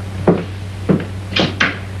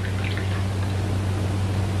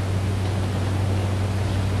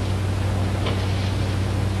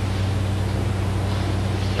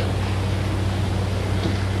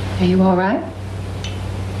 Are you all right?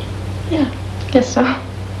 Yeah, guess so.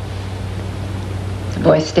 The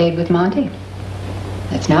boy stayed with Monte.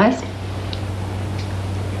 That's nice.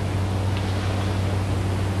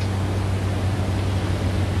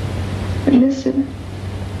 I miss him.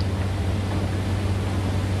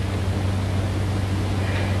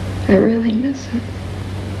 I really miss him.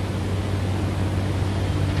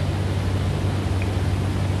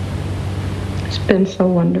 It's been so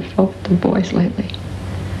wonderful with the boys lately.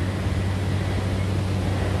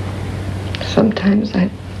 Sometimes I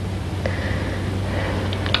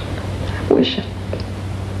wish it.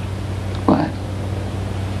 What?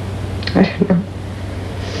 I don't know.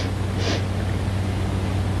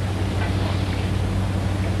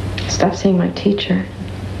 Stopped seeing my teacher.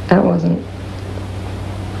 That wasn't.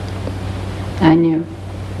 I knew.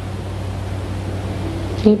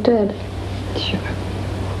 You did. Sure.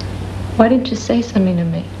 Why didn't you say something to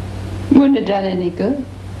me? Wouldn't have done any good.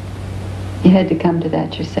 You had to come to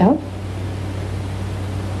that yourself.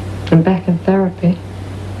 I'm back in therapy.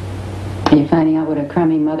 Are you finding out what a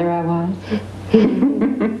crummy mother I was?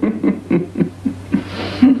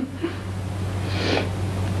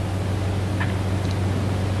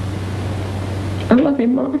 I love you,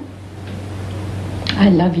 Mom. I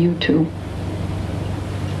love you, too.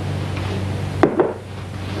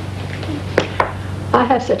 I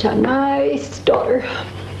have such a nice daughter.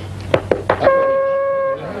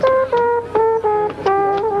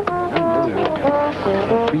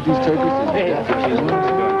 Beat these turkeys.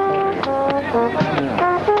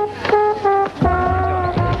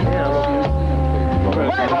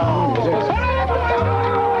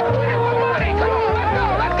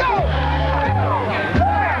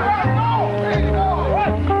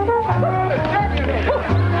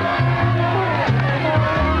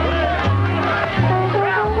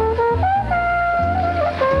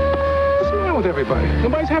 What's wrong with everybody?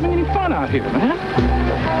 Nobody's having any fun out here, man.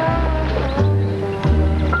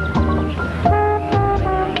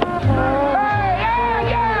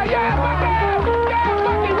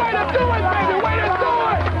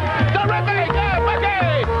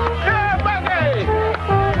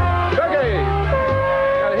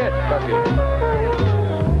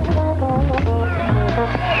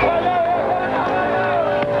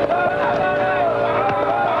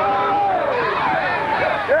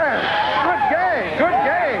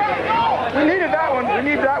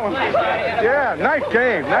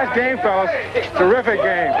 Nice game, fellas. Terrific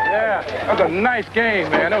game. Yeah, that was a nice game,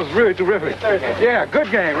 man. That was really terrific. Yeah, good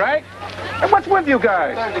game, right? And what's with you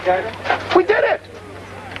guys? We did it!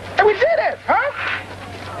 And we did it, huh?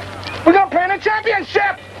 We're gonna play in the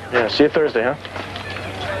championship! Yeah, see you Thursday, huh?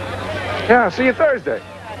 Yeah, see you Thursday.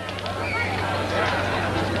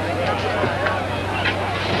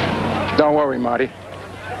 Don't worry, Marty.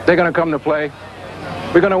 They're gonna come to play.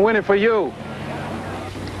 We're gonna win it for you.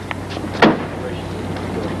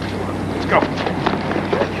 Go.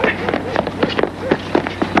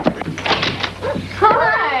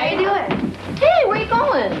 Hi, how you doing? Hey, where you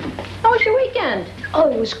going? How was your weekend? Oh,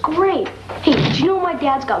 it was great. Hey, did you know my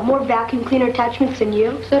dad's got more vacuum cleaner attachments than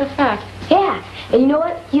you? Is that a fact? Yeah, and you know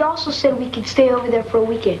what? He also said we could stay over there for a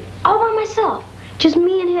weekend. All by myself. Just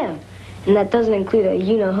me and him. And that doesn't include a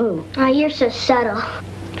you-know-who. Ah, you're so subtle.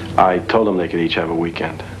 I told them they could each have a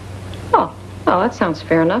weekend. Oh, that sounds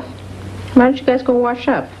fair enough. Why don't you guys go wash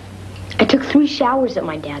up? I took 3 showers at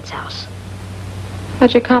my dad's house.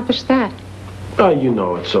 How'd you accomplish that? You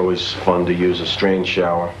know it's always fun to use a strange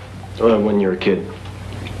shower when you're a kid.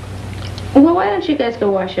 Well, why don't you guys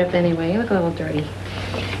go wash up anyway? You look a little dirty.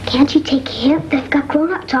 Can't you take a hint? They've got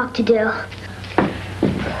grown-up talk to do.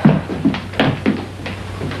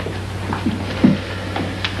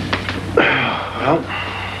 Well,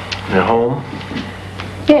 you're home?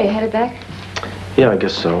 Yeah, you headed back? Yeah, I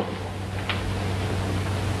guess so.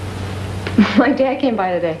 My dad came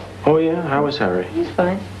by today. Oh, yeah? How is Harry? He's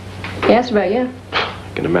fine. He asked about you.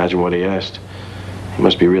 I can imagine what he asked. He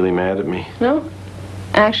must be really mad at me. No.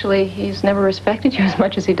 Actually, he's never respected you as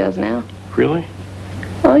much as he does now. Really?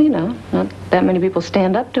 Well, you know, not that many people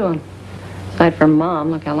stand up to him. Aside from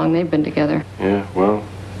Mom, look how long they've been together. Yeah, well...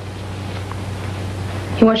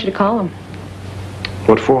 He wants you to call him.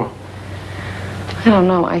 What for? I don't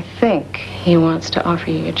know. I think he wants to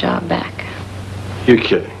offer you your job back. You're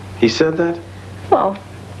kidding. He said that? Well,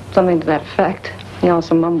 something to that effect. He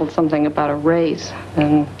also mumbled something about a raise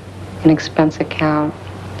and an expense account.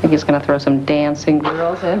 I think he's going to throw some dancing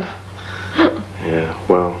girls in. Yeah,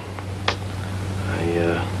 well,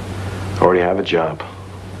 I already have a job.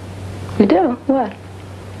 You do? What?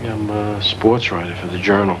 Yeah, I'm a sports writer for the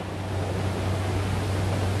Journal.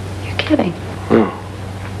 You're kidding. Hmm.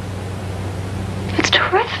 It's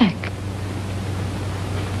terrific.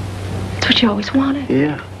 It's what you always wanted.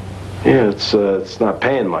 Yeah. Yeah, it's not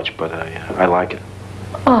paying much, but I like it.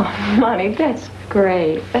 Oh, Monty, that's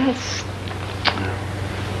great. That's...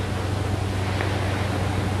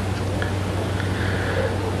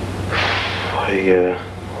 I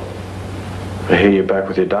hear you're back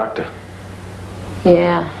with your doctor.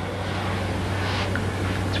 Yeah.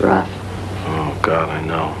 It's rough. Oh, God, I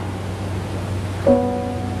know.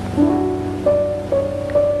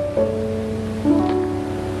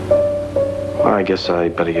 Well, I guess I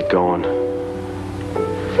better get going.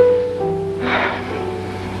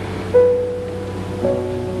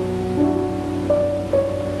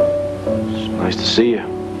 It's nice to see you.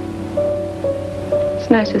 It's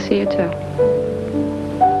nice to see you, too.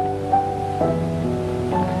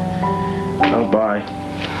 Oh, bye.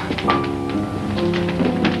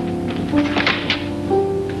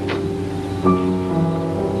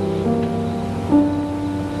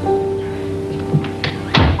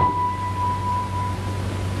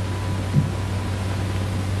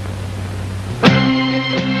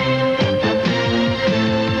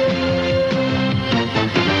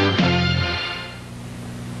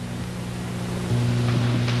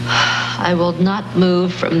 I will not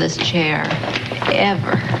move from this chair,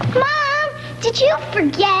 ever. Mom, did you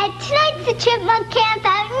forget? Tonight's the chipmunk camp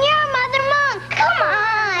out and you're Mother Monk. Come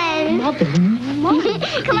on. Mother?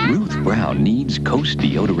 Come on. Ruth Brown needs Coast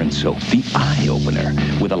Deodorant Soap, the eye opener,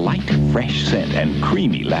 with a light, fresh scent and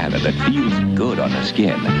creamy lather that feels good on the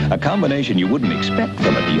skin. A combination you wouldn't expect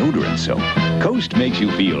from a deodorant soap. Coast makes you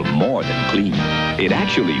feel more than clean. It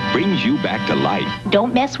actually brings you back to life.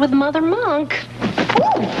 Don't mess with Mother Monk.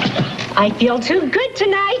 Ooh, I feel too good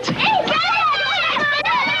tonight.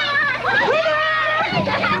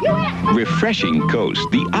 Refreshing Coast,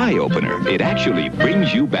 the eye opener. It actually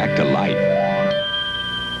brings you back to life.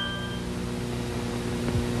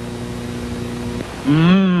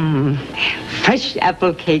 Mmm, fresh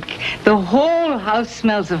apple cake. The whole house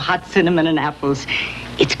smells of hot cinnamon and apples.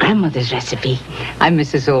 It's Grandmother's recipe. I'm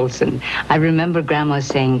Mrs. Olson. I remember Grandma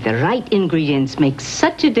saying the right ingredients make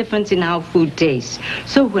such a difference in how food tastes.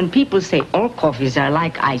 So when people say all coffees are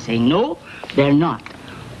alike, I say no, they're not.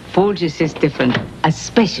 Folgers is different, a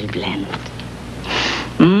special blend.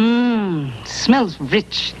 Mmm, smells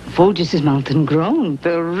rich. Folgers is mountain grown,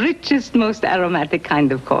 the richest, most aromatic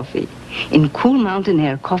kind of coffee. In cool mountain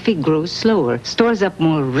air, coffee grows slower, stores up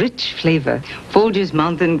more rich flavor. Folgers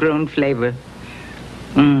mountain grown flavor.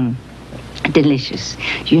 Mmm, delicious.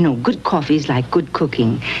 You know, good coffee is like good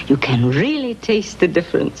cooking. You can really taste the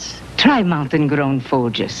difference. Try mountain grown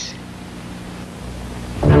Folgers.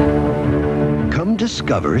 Come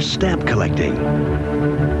discover stamp collecting.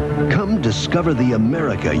 Come discover the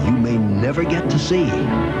America you may never get to see.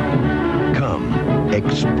 Come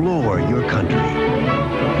explore your country.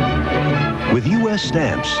 With U.S.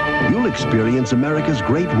 stamps, you'll experience America's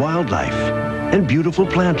great wildlife and beautiful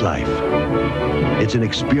plant life. It's an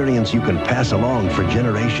experience you can pass along for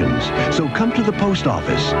generations. So come to the post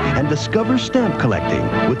office and discover stamp collecting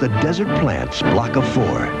with the Desert Plants Block of 4.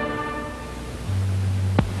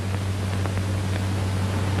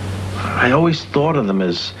 I always thought of them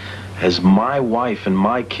as my wife and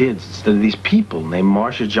my kids instead of these people named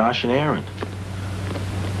Marcia, Josh, and Aaron.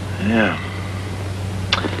 Yeah.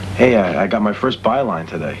 Hey, I got my first byline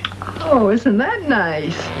today. Oh, isn't that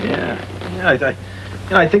nice? Yeah.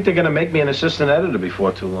 I think they're going to make me an assistant editor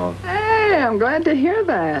before too long. Hey, I'm glad to hear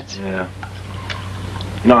that. Yeah.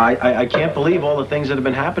 You know, I can't believe all the things that have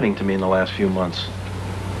been happening to me in the last few months.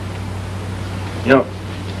 You know,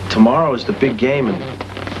 tomorrow is the big game, and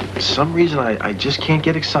for some reason I just can't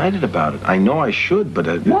get excited about it. I know I should, but...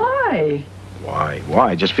 Why? Why?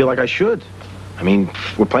 I just feel like I should. I mean,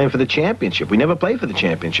 we're playing for the championship. We never played for the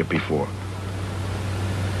championship before.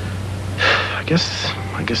 I guess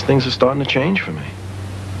things are starting to change for me.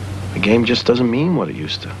 The game just doesn't mean what it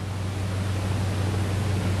used to.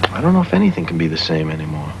 I don't know if anything can be the same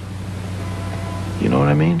anymore. You know what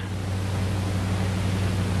I mean?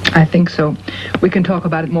 I think so. We can talk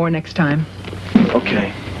about it more next time.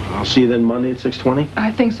 Okay. I'll see you then Monday at 6:20? I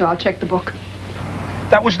think so. I'll check the book.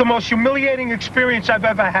 That was the most humiliating experience I've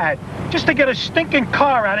ever had. Just to get a stinking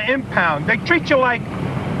car out of impound. They treat you like...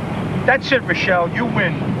 That's it, Rochelle. You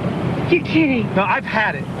win. You're kidding. No, I've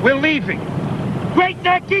had it. We're leaving. Great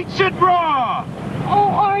Neck eats it raw! Oh,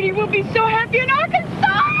 Artie, we'll be so happy in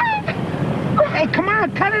Arkansas! Hey, come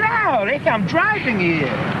on, cut it out. Hey, I'm driving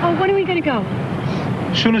here. Oh, when are we going to go?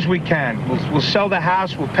 As soon as we can. We'll sell the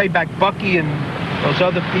house, we'll pay back Bucky and those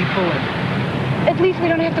other people, and... At least we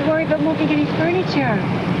don't have to worry about moving any furniture.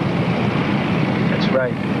 That's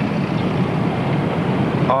right.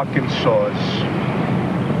 Arkansas.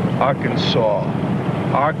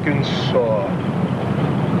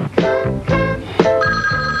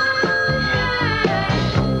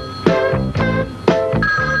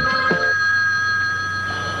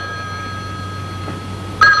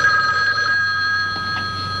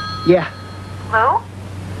 Yeah. Lou?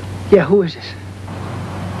 Yeah, who is this?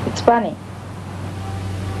 It's Bunny.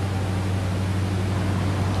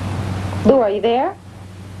 Lou, are you there?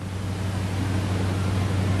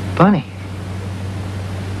 Bunny.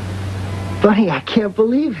 Bunny, I can't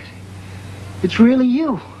believe it. It's really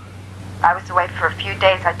you. I was away for a few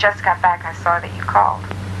days. I just got back. I saw that you called.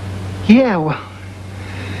 Yeah, well,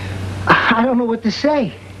 I don't know what to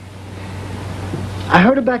say. I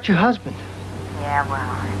heard about your husband. Yeah,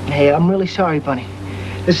 well... Hey, I'm really sorry, Bunny.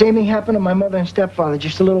 The same thing happened to my mother and stepfather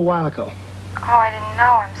just a little while ago. Oh, I didn't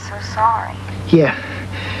know. I'm so sorry. Yeah.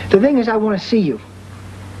 The thing is, I want to see you.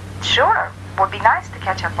 Sure. Would be nice to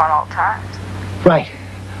catch up on old times. Right.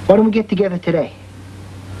 Why don't we get together today?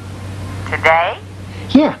 Today?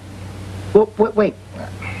 Yeah. Well, wait.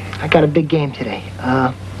 I got a big game today.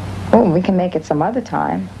 Oh, we can make it some other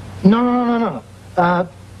time. No.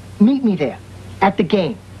 Meet me there. At the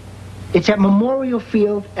game. It's at Memorial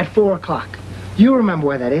Field at 4 o'clock. You remember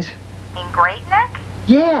where that is? In Great Neck?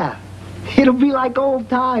 Yeah. It'll be like old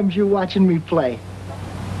times you watching me play.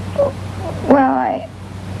 Well,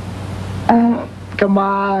 Come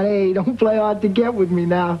on, hey, don't play hard to get with me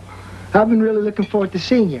now. I've been really looking forward to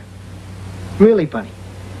seeing you. Really, Bunny.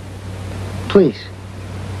 Please.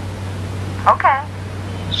 Okay.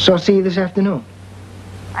 So I'll see you this afternoon.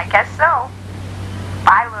 I guess so.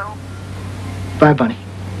 Bye, Lou. Bye, Bunny.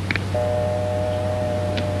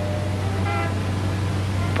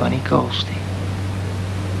 Bunny Goldstein.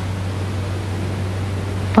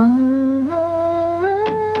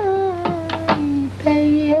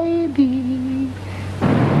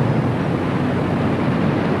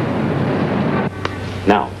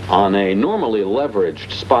 Now, on a normally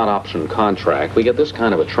leveraged spot option contract, we get this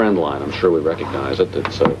kind of a trend line. I'm sure we recognize it.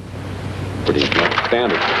 It's pretty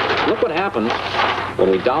standard. Look what happens when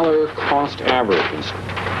we dollar cost averages.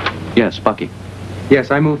 Yes, Bucky.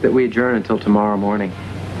 Yes, I move that we adjourn until tomorrow morning.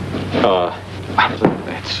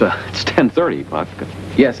 It's 10:30, Buck.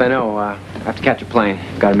 Yes, I know. I have to catch a plane.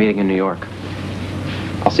 Got a meeting in New York.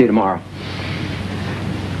 I'll see you tomorrow.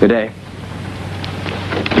 Good day.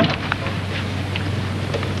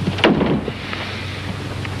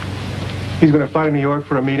 He's going to fly to New York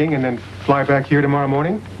for a meeting and then fly back here tomorrow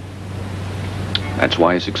morning? That's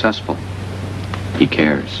why he's successful. He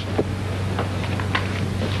cares.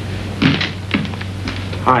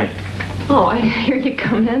 Hi. Oh, I hear you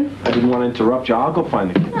come in. I didn't want to interrupt you. I'll go find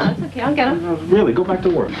the kids. No, it's okay. I'll get him. Really, go back to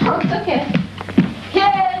work. Oh, it's okay.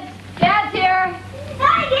 Kids, Dad's here.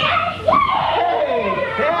 Hey,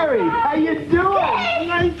 Harry, how you doing?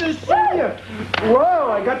 Nice to see you.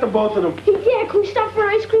 Whoa, I got the both of them. Hey, Dad, can we stop for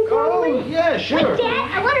ice cream cone? Oh, yeah, sure. Hey,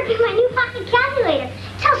 Dad, I want to bring my new pocket calculator.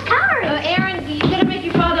 It tells calories. Aaron, you better make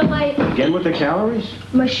your father late. Again with the calories?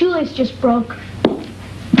 My shoelace just broke.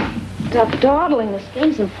 Stop dawdling. This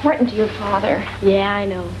game's important to your father. Yeah, I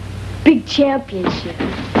know. Big championship.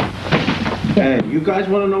 Hey, you guys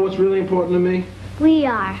want to know what's really important to me? We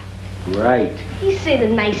are. Right. You say the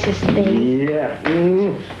nicest thing. Yeah.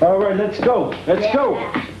 All right, let's go. Let's go.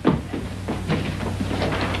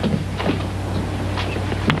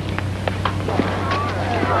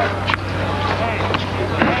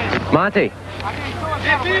 Monte.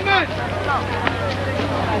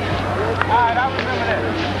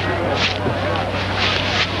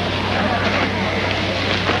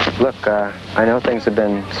 Look, I know things have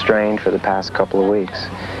been strained for the past couple of weeks.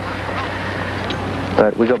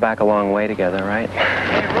 But we go back a long way together, right?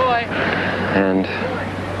 Hey, Roy. And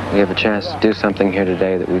we have a chance to do something here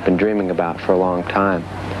today that we've been dreaming about for a long time.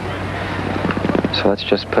 So let's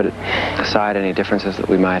just put aside any differences that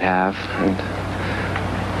we might have and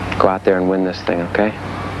go out there and win this thing, okay?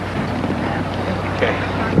 Okay.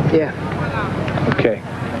 Yeah. Okay.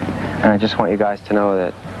 And I just want you guys to know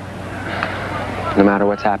that no matter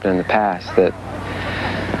what's happened in the past, that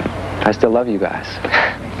I still love you guys.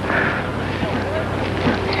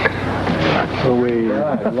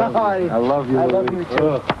 I love you. I love you,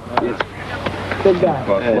 too. Good guy.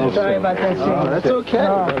 Sorry about that. That's okay.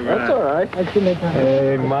 That's all right.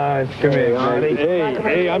 Hey, Mon, come here, Artie.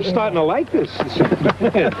 Hey, I'm starting to like this.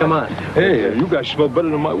 Come on. Hey, you guys smell better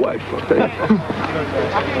than my wife. Okay?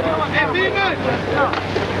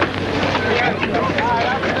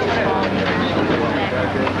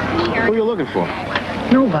 Who are you looking for?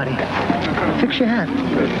 Nobody. Fix your hat.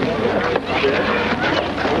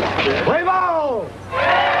 Play ball!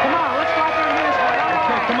 Come on, let's go out there and win this one.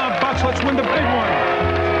 Okay, come on, Bucks, let's win the big one.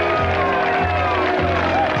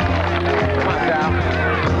 Come on, Sal.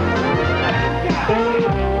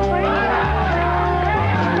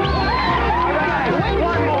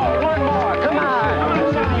 One more, come on.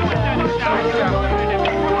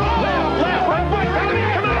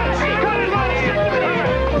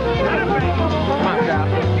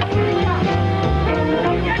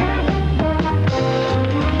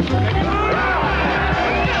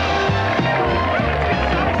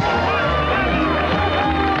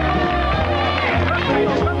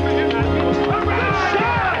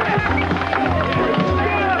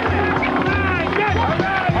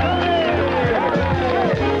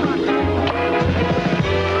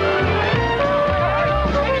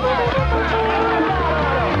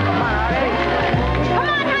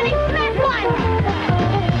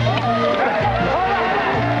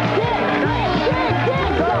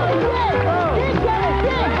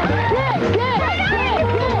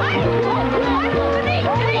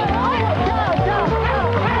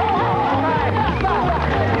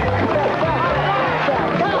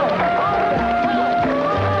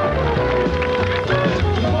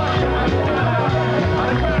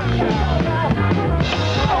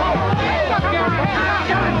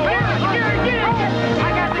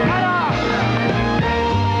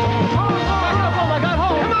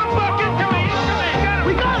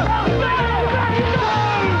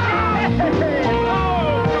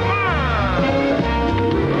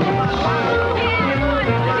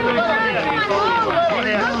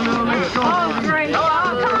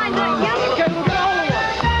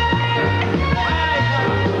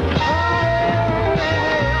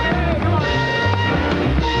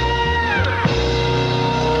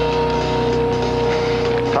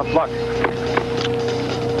 Luck.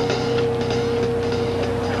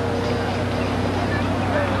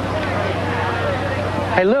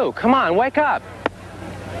 Hey, Lou, come on, wake up.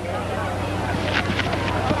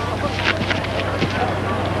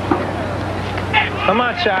 Come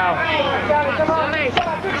on, Chow.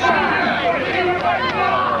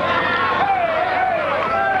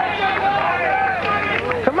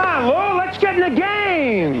 Come on, Lou, let's get in the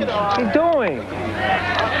game. What are you doing?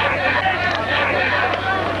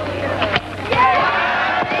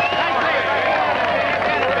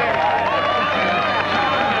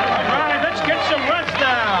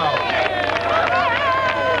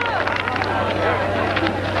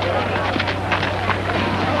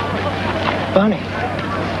 Bonnie.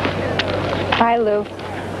 Hi, Lou.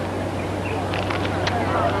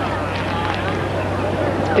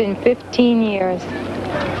 It's been 15 years.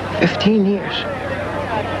 15 years.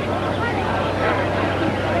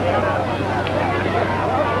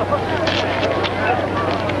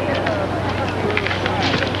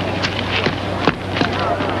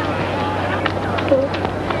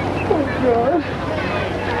 Oh, God.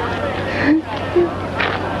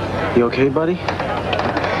 You okay, buddy?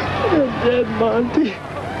 They're dead, Monte.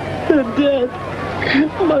 They're dead.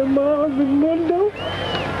 My mom and Mundo.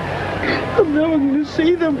 I'm never going to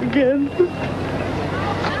see them again.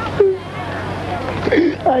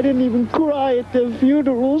 I didn't even cry at their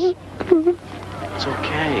funerals. It's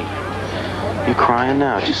okay. You're crying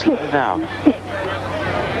now. Just let it out.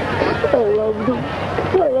 I love them.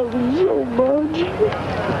 I love them so much.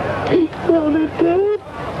 Now they're dead.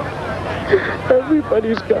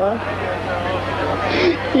 Everybody's gone.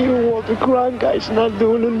 Even Walter Cronkite's not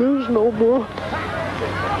doing the news no more.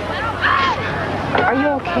 Are you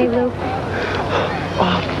okay, Lou?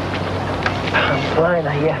 Oh, I'm fine, I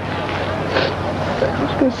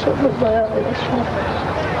just got something in my eye, that's all.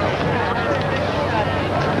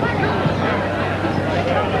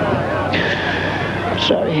 I'm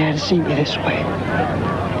sorry you had to see me this way.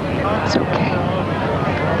 It's okay.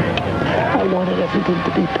 I wanted everything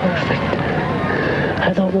to be perfect.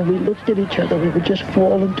 I thought when we looked at each other, we would just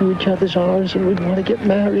fall into each other's arms and we'd want to get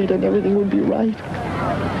married and everything would be right.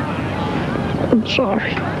 I'm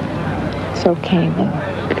sorry. It's okay, Lou.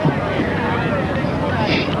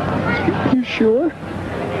 You sure?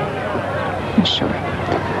 I'm sure.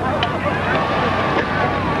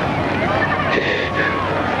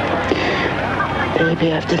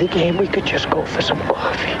 Maybe after the game we could just go for some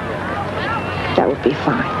coffee. that would be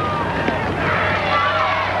fine.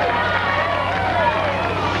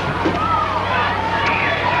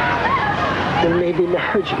 Then maybe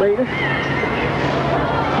marriage later.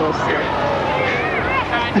 We'll see.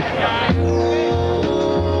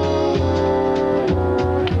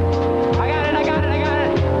 I got it.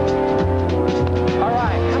 All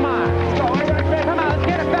right, come on. Come on, let's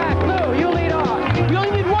get it back. Lou, you lead off. You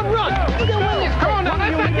only need one run. We're gonna win this. Come on now,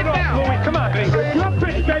 let's not get down. Louis, come on, baby. Your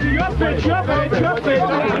pitch, baby. Your pitch. Come on.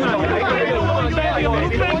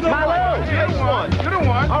 You're the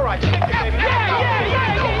one. All right.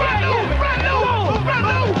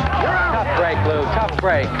 Tough break, Lou. Tough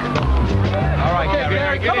break. All right, Kirby.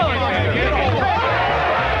 Come on.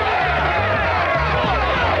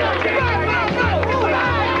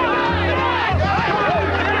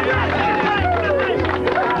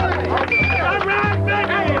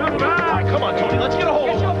 Come on, Tony. Let's get a hold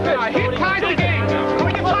of him. He tied the game.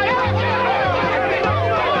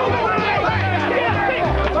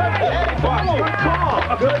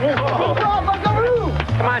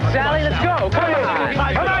 Come on, Sally, let's go. Come on.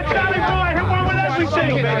 Come on, Sally boy. Hit one with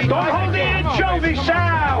everything. Don't hold the anchovy,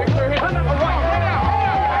 Sal.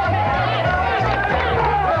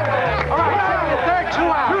 All right, third 2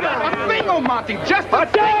 out. A single, Monte. Just a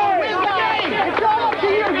single. Win the game. It's all up to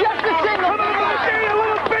you. Just a single. Come on, Monte. A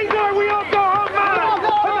little bingo. We all go home, man.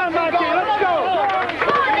 Come on, Monte. Let's go.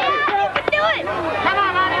 Come on, man. You can do it. Come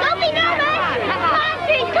on, Monte. Don't be nervous.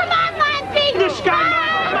 Monte, come on, Monte. This guy,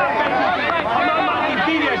 come on, Monte.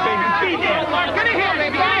 Be there, baby. Be there. Get in here,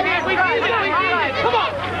 baby. Get in here. We got it. Come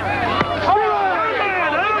on.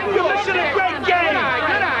 You're missing a great game.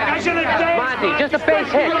 Guys in the day. Monte, just a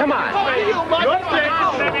base hit. Come on.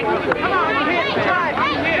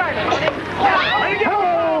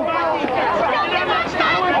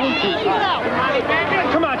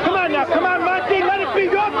 Come on now. Come on, Monte. Let it be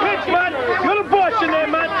your pitch, man. You're the boss in there,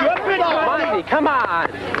 man. Your pitch, Monte, come on.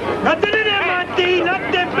 Nothing in there, Monte.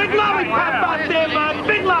 Nothing. Big lollipop out there, man.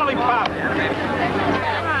 Big lollipop.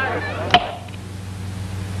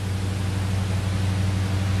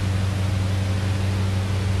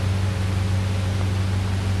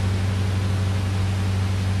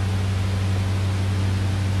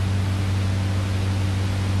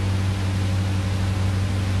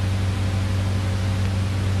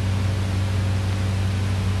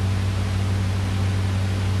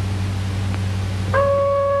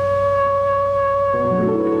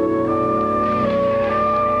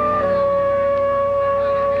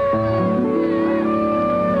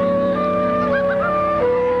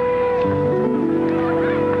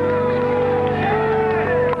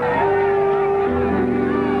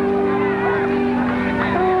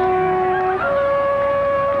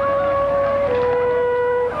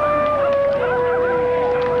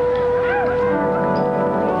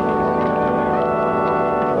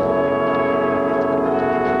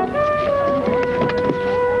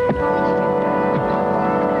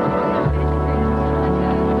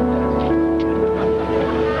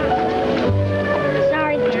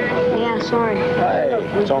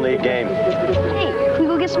 It's only a game. Hey, can we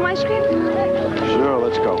go get some ice cream? Sure,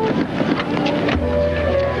 let's go.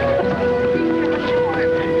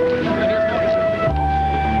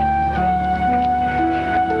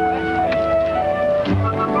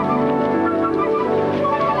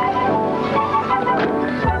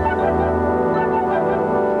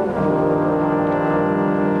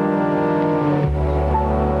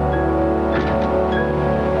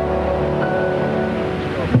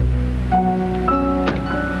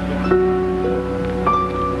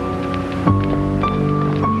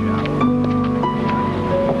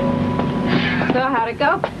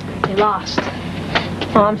 Lost.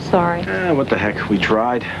 Oh, I'm sorry. What the heck? We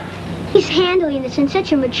tried. He's handling this in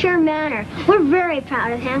such a mature manner. We're very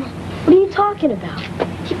proud of him. What are you talking about?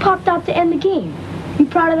 He popped out to end the game. You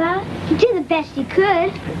proud of that? He did the best he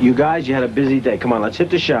could. You guys, you had a busy day. Come on, let's hit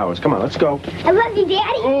the showers. Come on, let's go. I love you,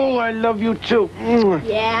 Daddy. Oh, I love you too.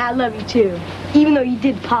 Yeah, I love you too. Even though you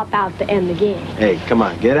did pop out to end the game. Hey, come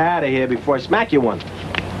on, get out of here before I smack you one.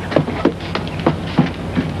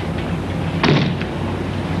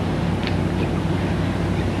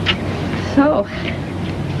 So,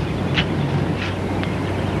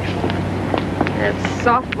 that's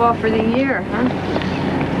softball for the year, huh?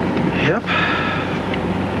 Yep.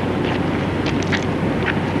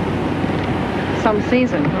 Some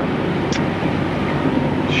season, huh?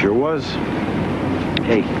 Sure was.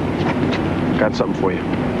 Hey, got something for you.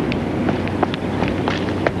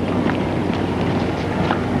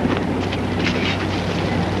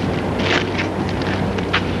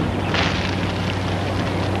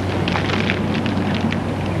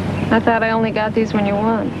 I thought I only got these when you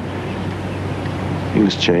won.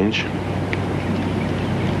 Things change.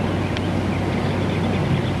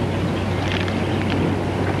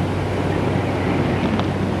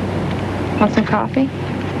 Want some coffee?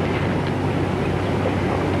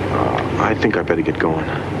 I think I better get going.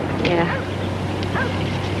 Yeah.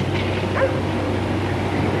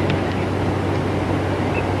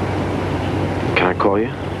 Can I call you?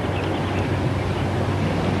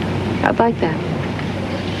 I'd like that.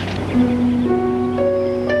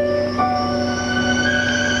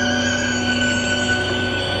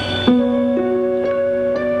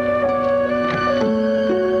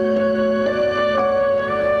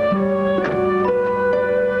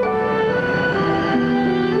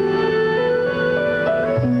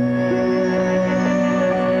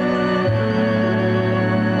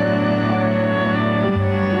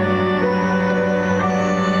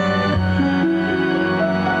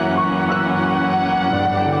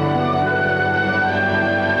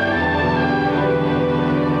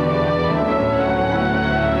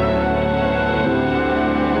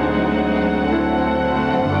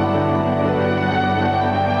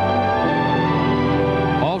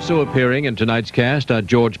 Also appearing in tonight's cast are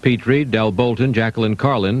George Petrie, Del Bolton, Jacqueline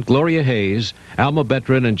Carlin, Gloria Hayes, Alma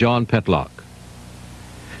Betran, and John Petlock.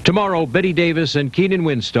 Tomorrow, Betty Davis and Keenan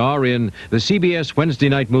Wynn star in the CBS Wednesday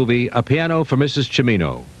night movie, A Piano for Mrs.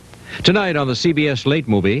 Cimino. Tonight on the CBS late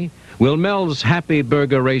movie, will Mel's Happy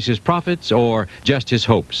Burger raise his profits or just his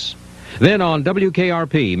hopes? Then on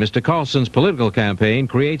WKRP, Mr. Carlson's political campaign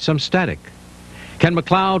creates some static. Can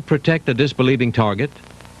McLeod protect a disbelieving target?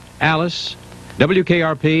 Alice,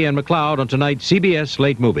 WKRP, and McLeod on tonight's CBS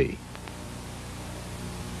late movie.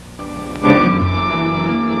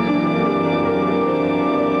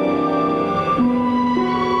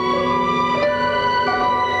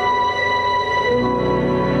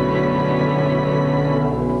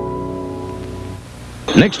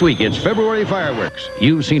 Next week, it's February fireworks.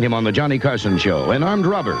 You've seen him on the Johnny Carson Show, an armed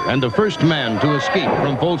robber and the first man to escape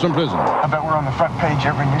from Folsom Prison. I bet we're on the front page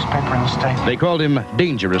every newspaper in the state. They called him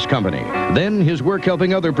Dangerous Company. Then his work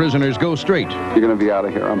helping other prisoners go straight. You're going to be out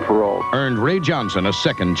of here on parole. Earned Ray Johnson a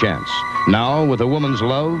second chance. Now, with a woman's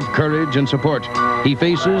love, courage, and support, he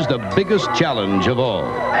faces the biggest challenge of all.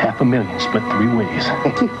 $500,000 split 3 ways.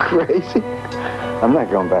 Are you crazy? I'm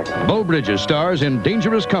not going back. Beau Bridges stars in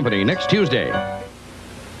Dangerous Company next Tuesday.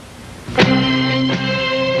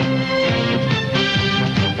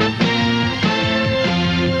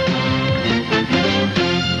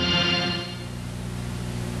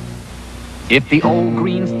 If the old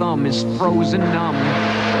green thumb is frozen numb,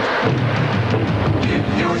 give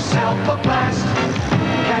yourself a blast.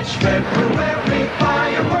 Catch February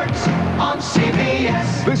fireworks on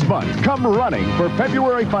CBS. This month, come running for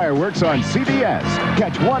February fireworks on CBS.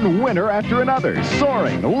 Catch one winner after another.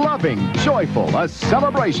 Soaring, loving, joyful, a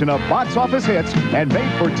celebration of box office hits and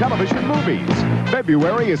made-for-television movies.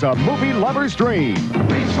 February is a movie lover's dream.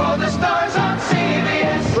 Reach for the stars on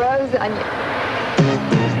CBS. Rose,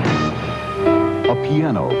 A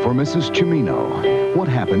Piano for Mrs. Cimino. What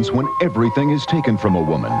happens when everything is taken from a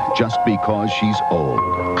woman just because she's old?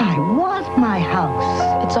 I want my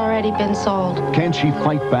house. It's already been sold. Can she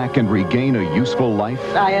fight back and regain a useful life?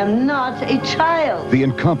 I am not a child. The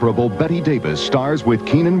incomparable Betty Davis stars with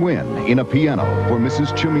Keenan Wynn in A Piano for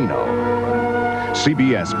Mrs. Cimino.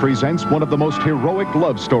 CBS presents one of the most heroic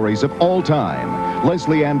love stories of all time.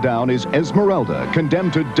 Leslie Ann Down is Esmeralda,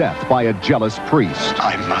 condemned to death by a jealous priest.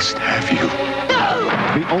 I must have you.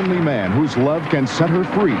 The only man whose love can set her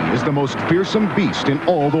free is the most fearsome beast in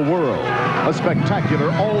all the world. A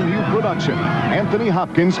spectacular all-new production. Anthony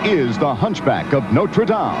Hopkins is the Hunchback of Notre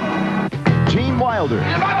Dame. Gene Wilder.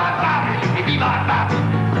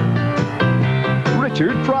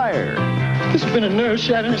 Richard Pryor. It's been a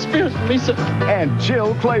nerve-shattering experience for me, sir. And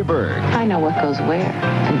Jill Clayburgh. I know what goes where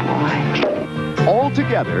and why. All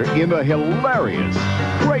together in the hilarious,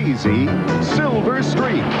 crazy Silver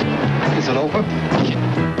Streak. Is it over?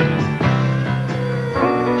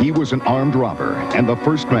 He was an armed robber and the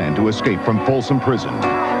first man to escape from Folsom Prison.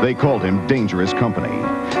 They called him Dangerous Company.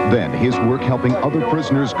 Then his work helping other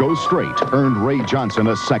prisoners go straight earned Ray Johnson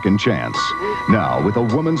a second chance. Now, with a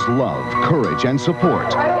woman's love, courage, and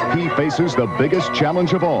support, he faces the biggest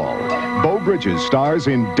challenge of all. Beau Bridges stars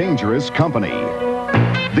in Dangerous Company.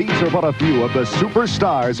 These are but a few of the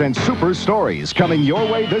superstars and super stories coming your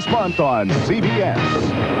way this month on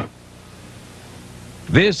CBS.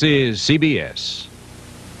 This is CBS.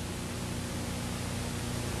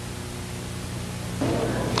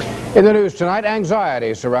 In the news tonight,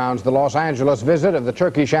 anxiety surrounds the Los Angeles visit of the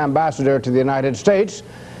Turkish ambassador to the United States.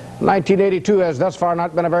 1982 has thus far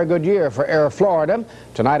not been a very good year for Air Florida.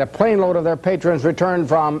 Tonight, a plane load of their patrons returned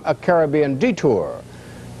from a Caribbean detour.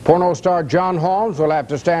 Porno star John Holmes will have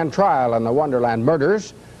to stand trial in the Wonderland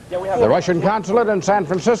murders. The Russian consulate in San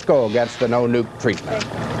Francisco gets the no-nuke treatment.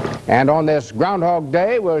 And on this Groundhog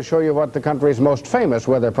Day, we'll show you what the country's most famous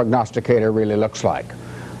weather prognosticator really looks like.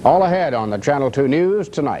 All ahead on the Channel 2 News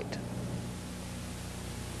tonight.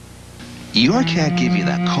 Your cat give you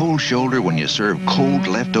that cold shoulder when you serve cold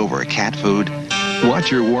leftover cat food? Watch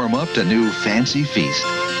her warm up to new Fancy Feast.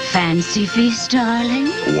 Fancy Feast, darling?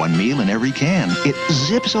 One meal in every can. It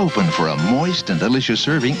zips open for a moist and delicious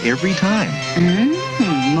serving every time.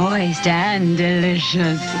 Moist and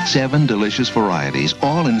delicious. 7 delicious varieties,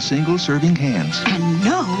 all in single serving cans. And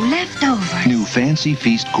no leftovers. New Fancy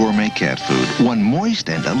Feast gourmet cat food. One moist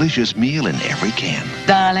and delicious meal in every can.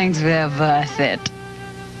 Darlings, we're worth it.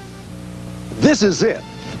 This is it.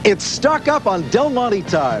 It's stock up on Del Monte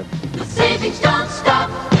time. The savings don't stop.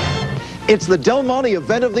 It's the Del Monte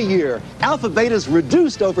event of the year. Alpha Beta's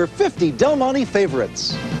reduced over 50 Del Monte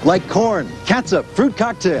favorites. Like corn, catsup, fruit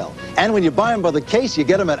cocktail. And when you buy them by the case, you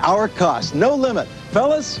get them at our cost. No limit.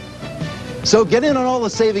 Fellas? So get in on all the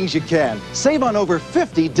savings you can. Save on over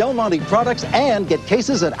 50 Del Monte products and get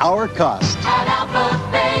cases at our cost. At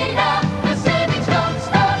Alpha Beta, the savings don't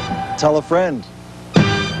stop. Tell a friend.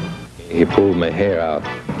 He pulled my hair out.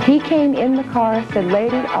 He came in the car and said,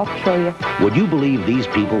 "Lady, I'll kill you." Would you believe these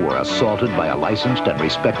people were assaulted by a licensed and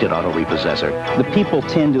respected auto repossessor? The people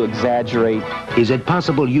tend to exaggerate. Is it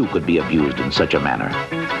possible you could be abused in such a manner?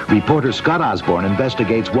 Reporter Scott Osborne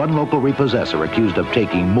investigates one local repossessor accused of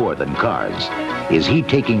taking more than cars. Is he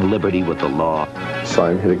taking liberty with the law? Saw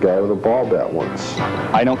him hit a guy with a ball bat once.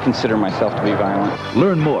 I don't consider myself to be violent.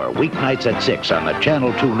 Learn more weeknights at 6 on the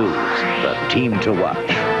Channel 2 News, the team to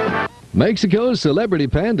watch. Mexico's Celebrity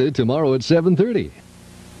Panda tomorrow at 7:30.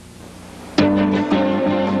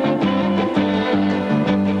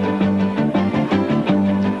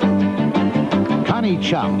 Connie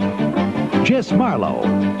Chung, Jess Marlowe,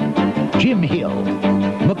 Jim Hill,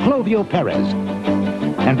 Maclovio Perez,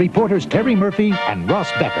 and reporters Terry Murphy and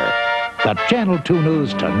Ross Becker. The Channel 2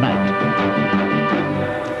 News tonight.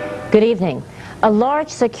 Good evening. A large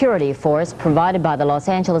security force provided by the Los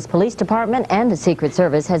Angeles Police Department and the Secret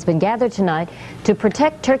Service has been gathered tonight to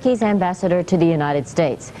protect Turkey's ambassador to the United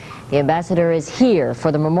States. The ambassador is here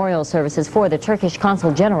for the memorial services for the Turkish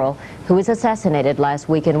Consul General who was assassinated last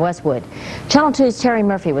week in Westwood. Channel 2's Terry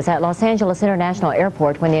Murphy was at Los Angeles International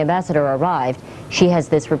Airport when the ambassador arrived. She has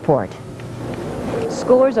this report.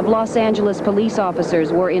 Scores of Los Angeles police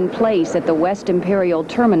officers were in place at the West Imperial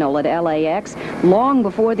Terminal at LAX long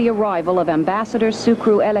before the arrival of Ambassador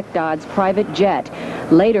Sukru Elekdad's private jet.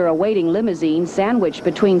 Later, a waiting limousine sandwiched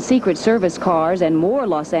between Secret Service cars and more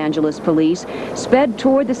Los Angeles police sped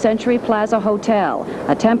toward the Century Plaza Hotel,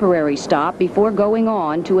 a temporary stop before going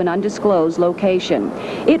on to an undisclosed location.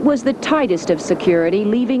 It was the tightest of security,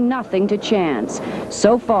 leaving nothing to chance.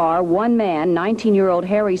 So far, one man, 19-year-old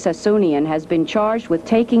Harry Sassoonian, has been charged with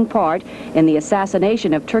taking part in the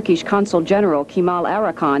assassination of Turkish Consul General Kemal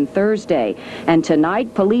Arakan Thursday. And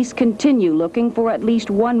tonight, police continue looking for at least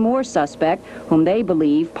one more suspect whom they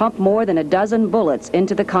believe pumped more than a dozen bullets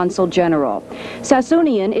into the Consul General.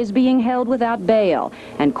 Sassoonian is being held without bail,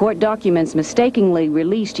 and court documents mistakenly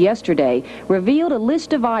released yesterday revealed a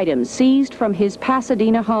list of items seized from his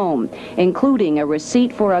Pasadena home, including a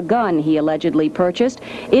receipt for a gun he allegedly purchased.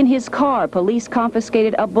 In his car, police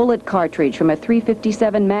confiscated a bullet cartridge from a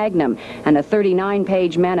 .357 Magnum and a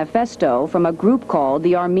 39-page manifesto from a group called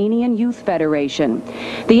the Armenian Youth Federation.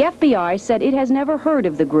 The FBI said it has never heard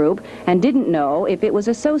of the group and didn't know if it was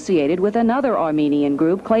associated with another Armenian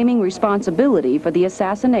group claiming responsibility for the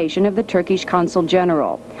assassination of the Turkish Consul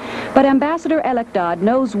General. But Ambassador Elekdad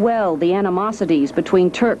knows well the animosities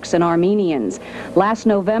between Turks and Armenians. Last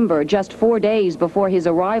November, just 4 days before his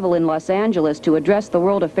arrival in Los Angeles to address the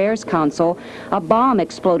World Affairs Council, a bomb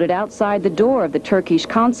exploded outside the door of the Turkish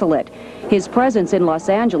consulate. His presence in Los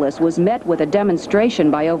Angeles was met with a demonstration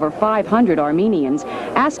by over 500 Armenians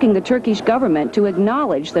asking the Turkish government to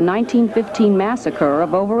acknowledge the 1915 massacre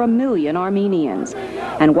of over 1 million Armenians.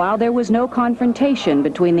 And while there was no confrontation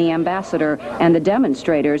between the ambassador and the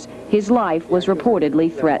demonstrators, his life was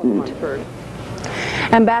reportedly threatened.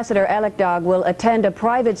 Ambassador Elekdad will attend a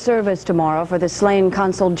private service tomorrow for the slain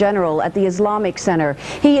Consul General at the Islamic Center.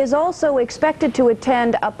 He is also expected to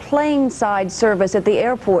attend a plane-side service at the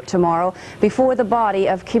airport tomorrow before the body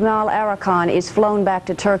of Kemal Arakan is flown back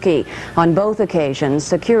to Turkey. On both occasions,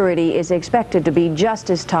 security is expected to be just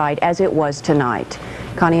as tight as it was tonight.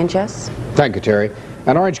 Connie and Jess? Thank you, Terry.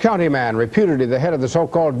 An Orange County man, reputedly the head of the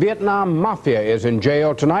so-called Vietnam Mafia, is in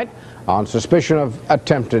jail tonight on suspicion of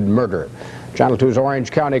attempted murder. Channel 2's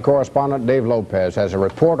Orange County correspondent Dave Lopez has a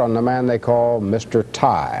report on the man they call Mr.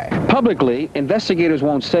 Ty. Publicly, investigators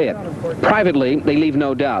won't say it. Privately, they leave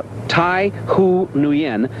no doubt. Ty Hu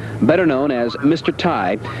Nguyen, better known as Mr.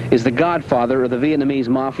 Ty, is the godfather of the Vietnamese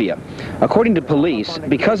mafia. According to police,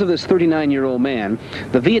 because of this 39-year-old man,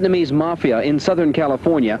 the Vietnamese mafia in Southern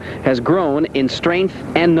California has grown in strength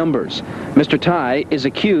and numbers. Mr. Ty is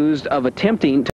accused of attempting to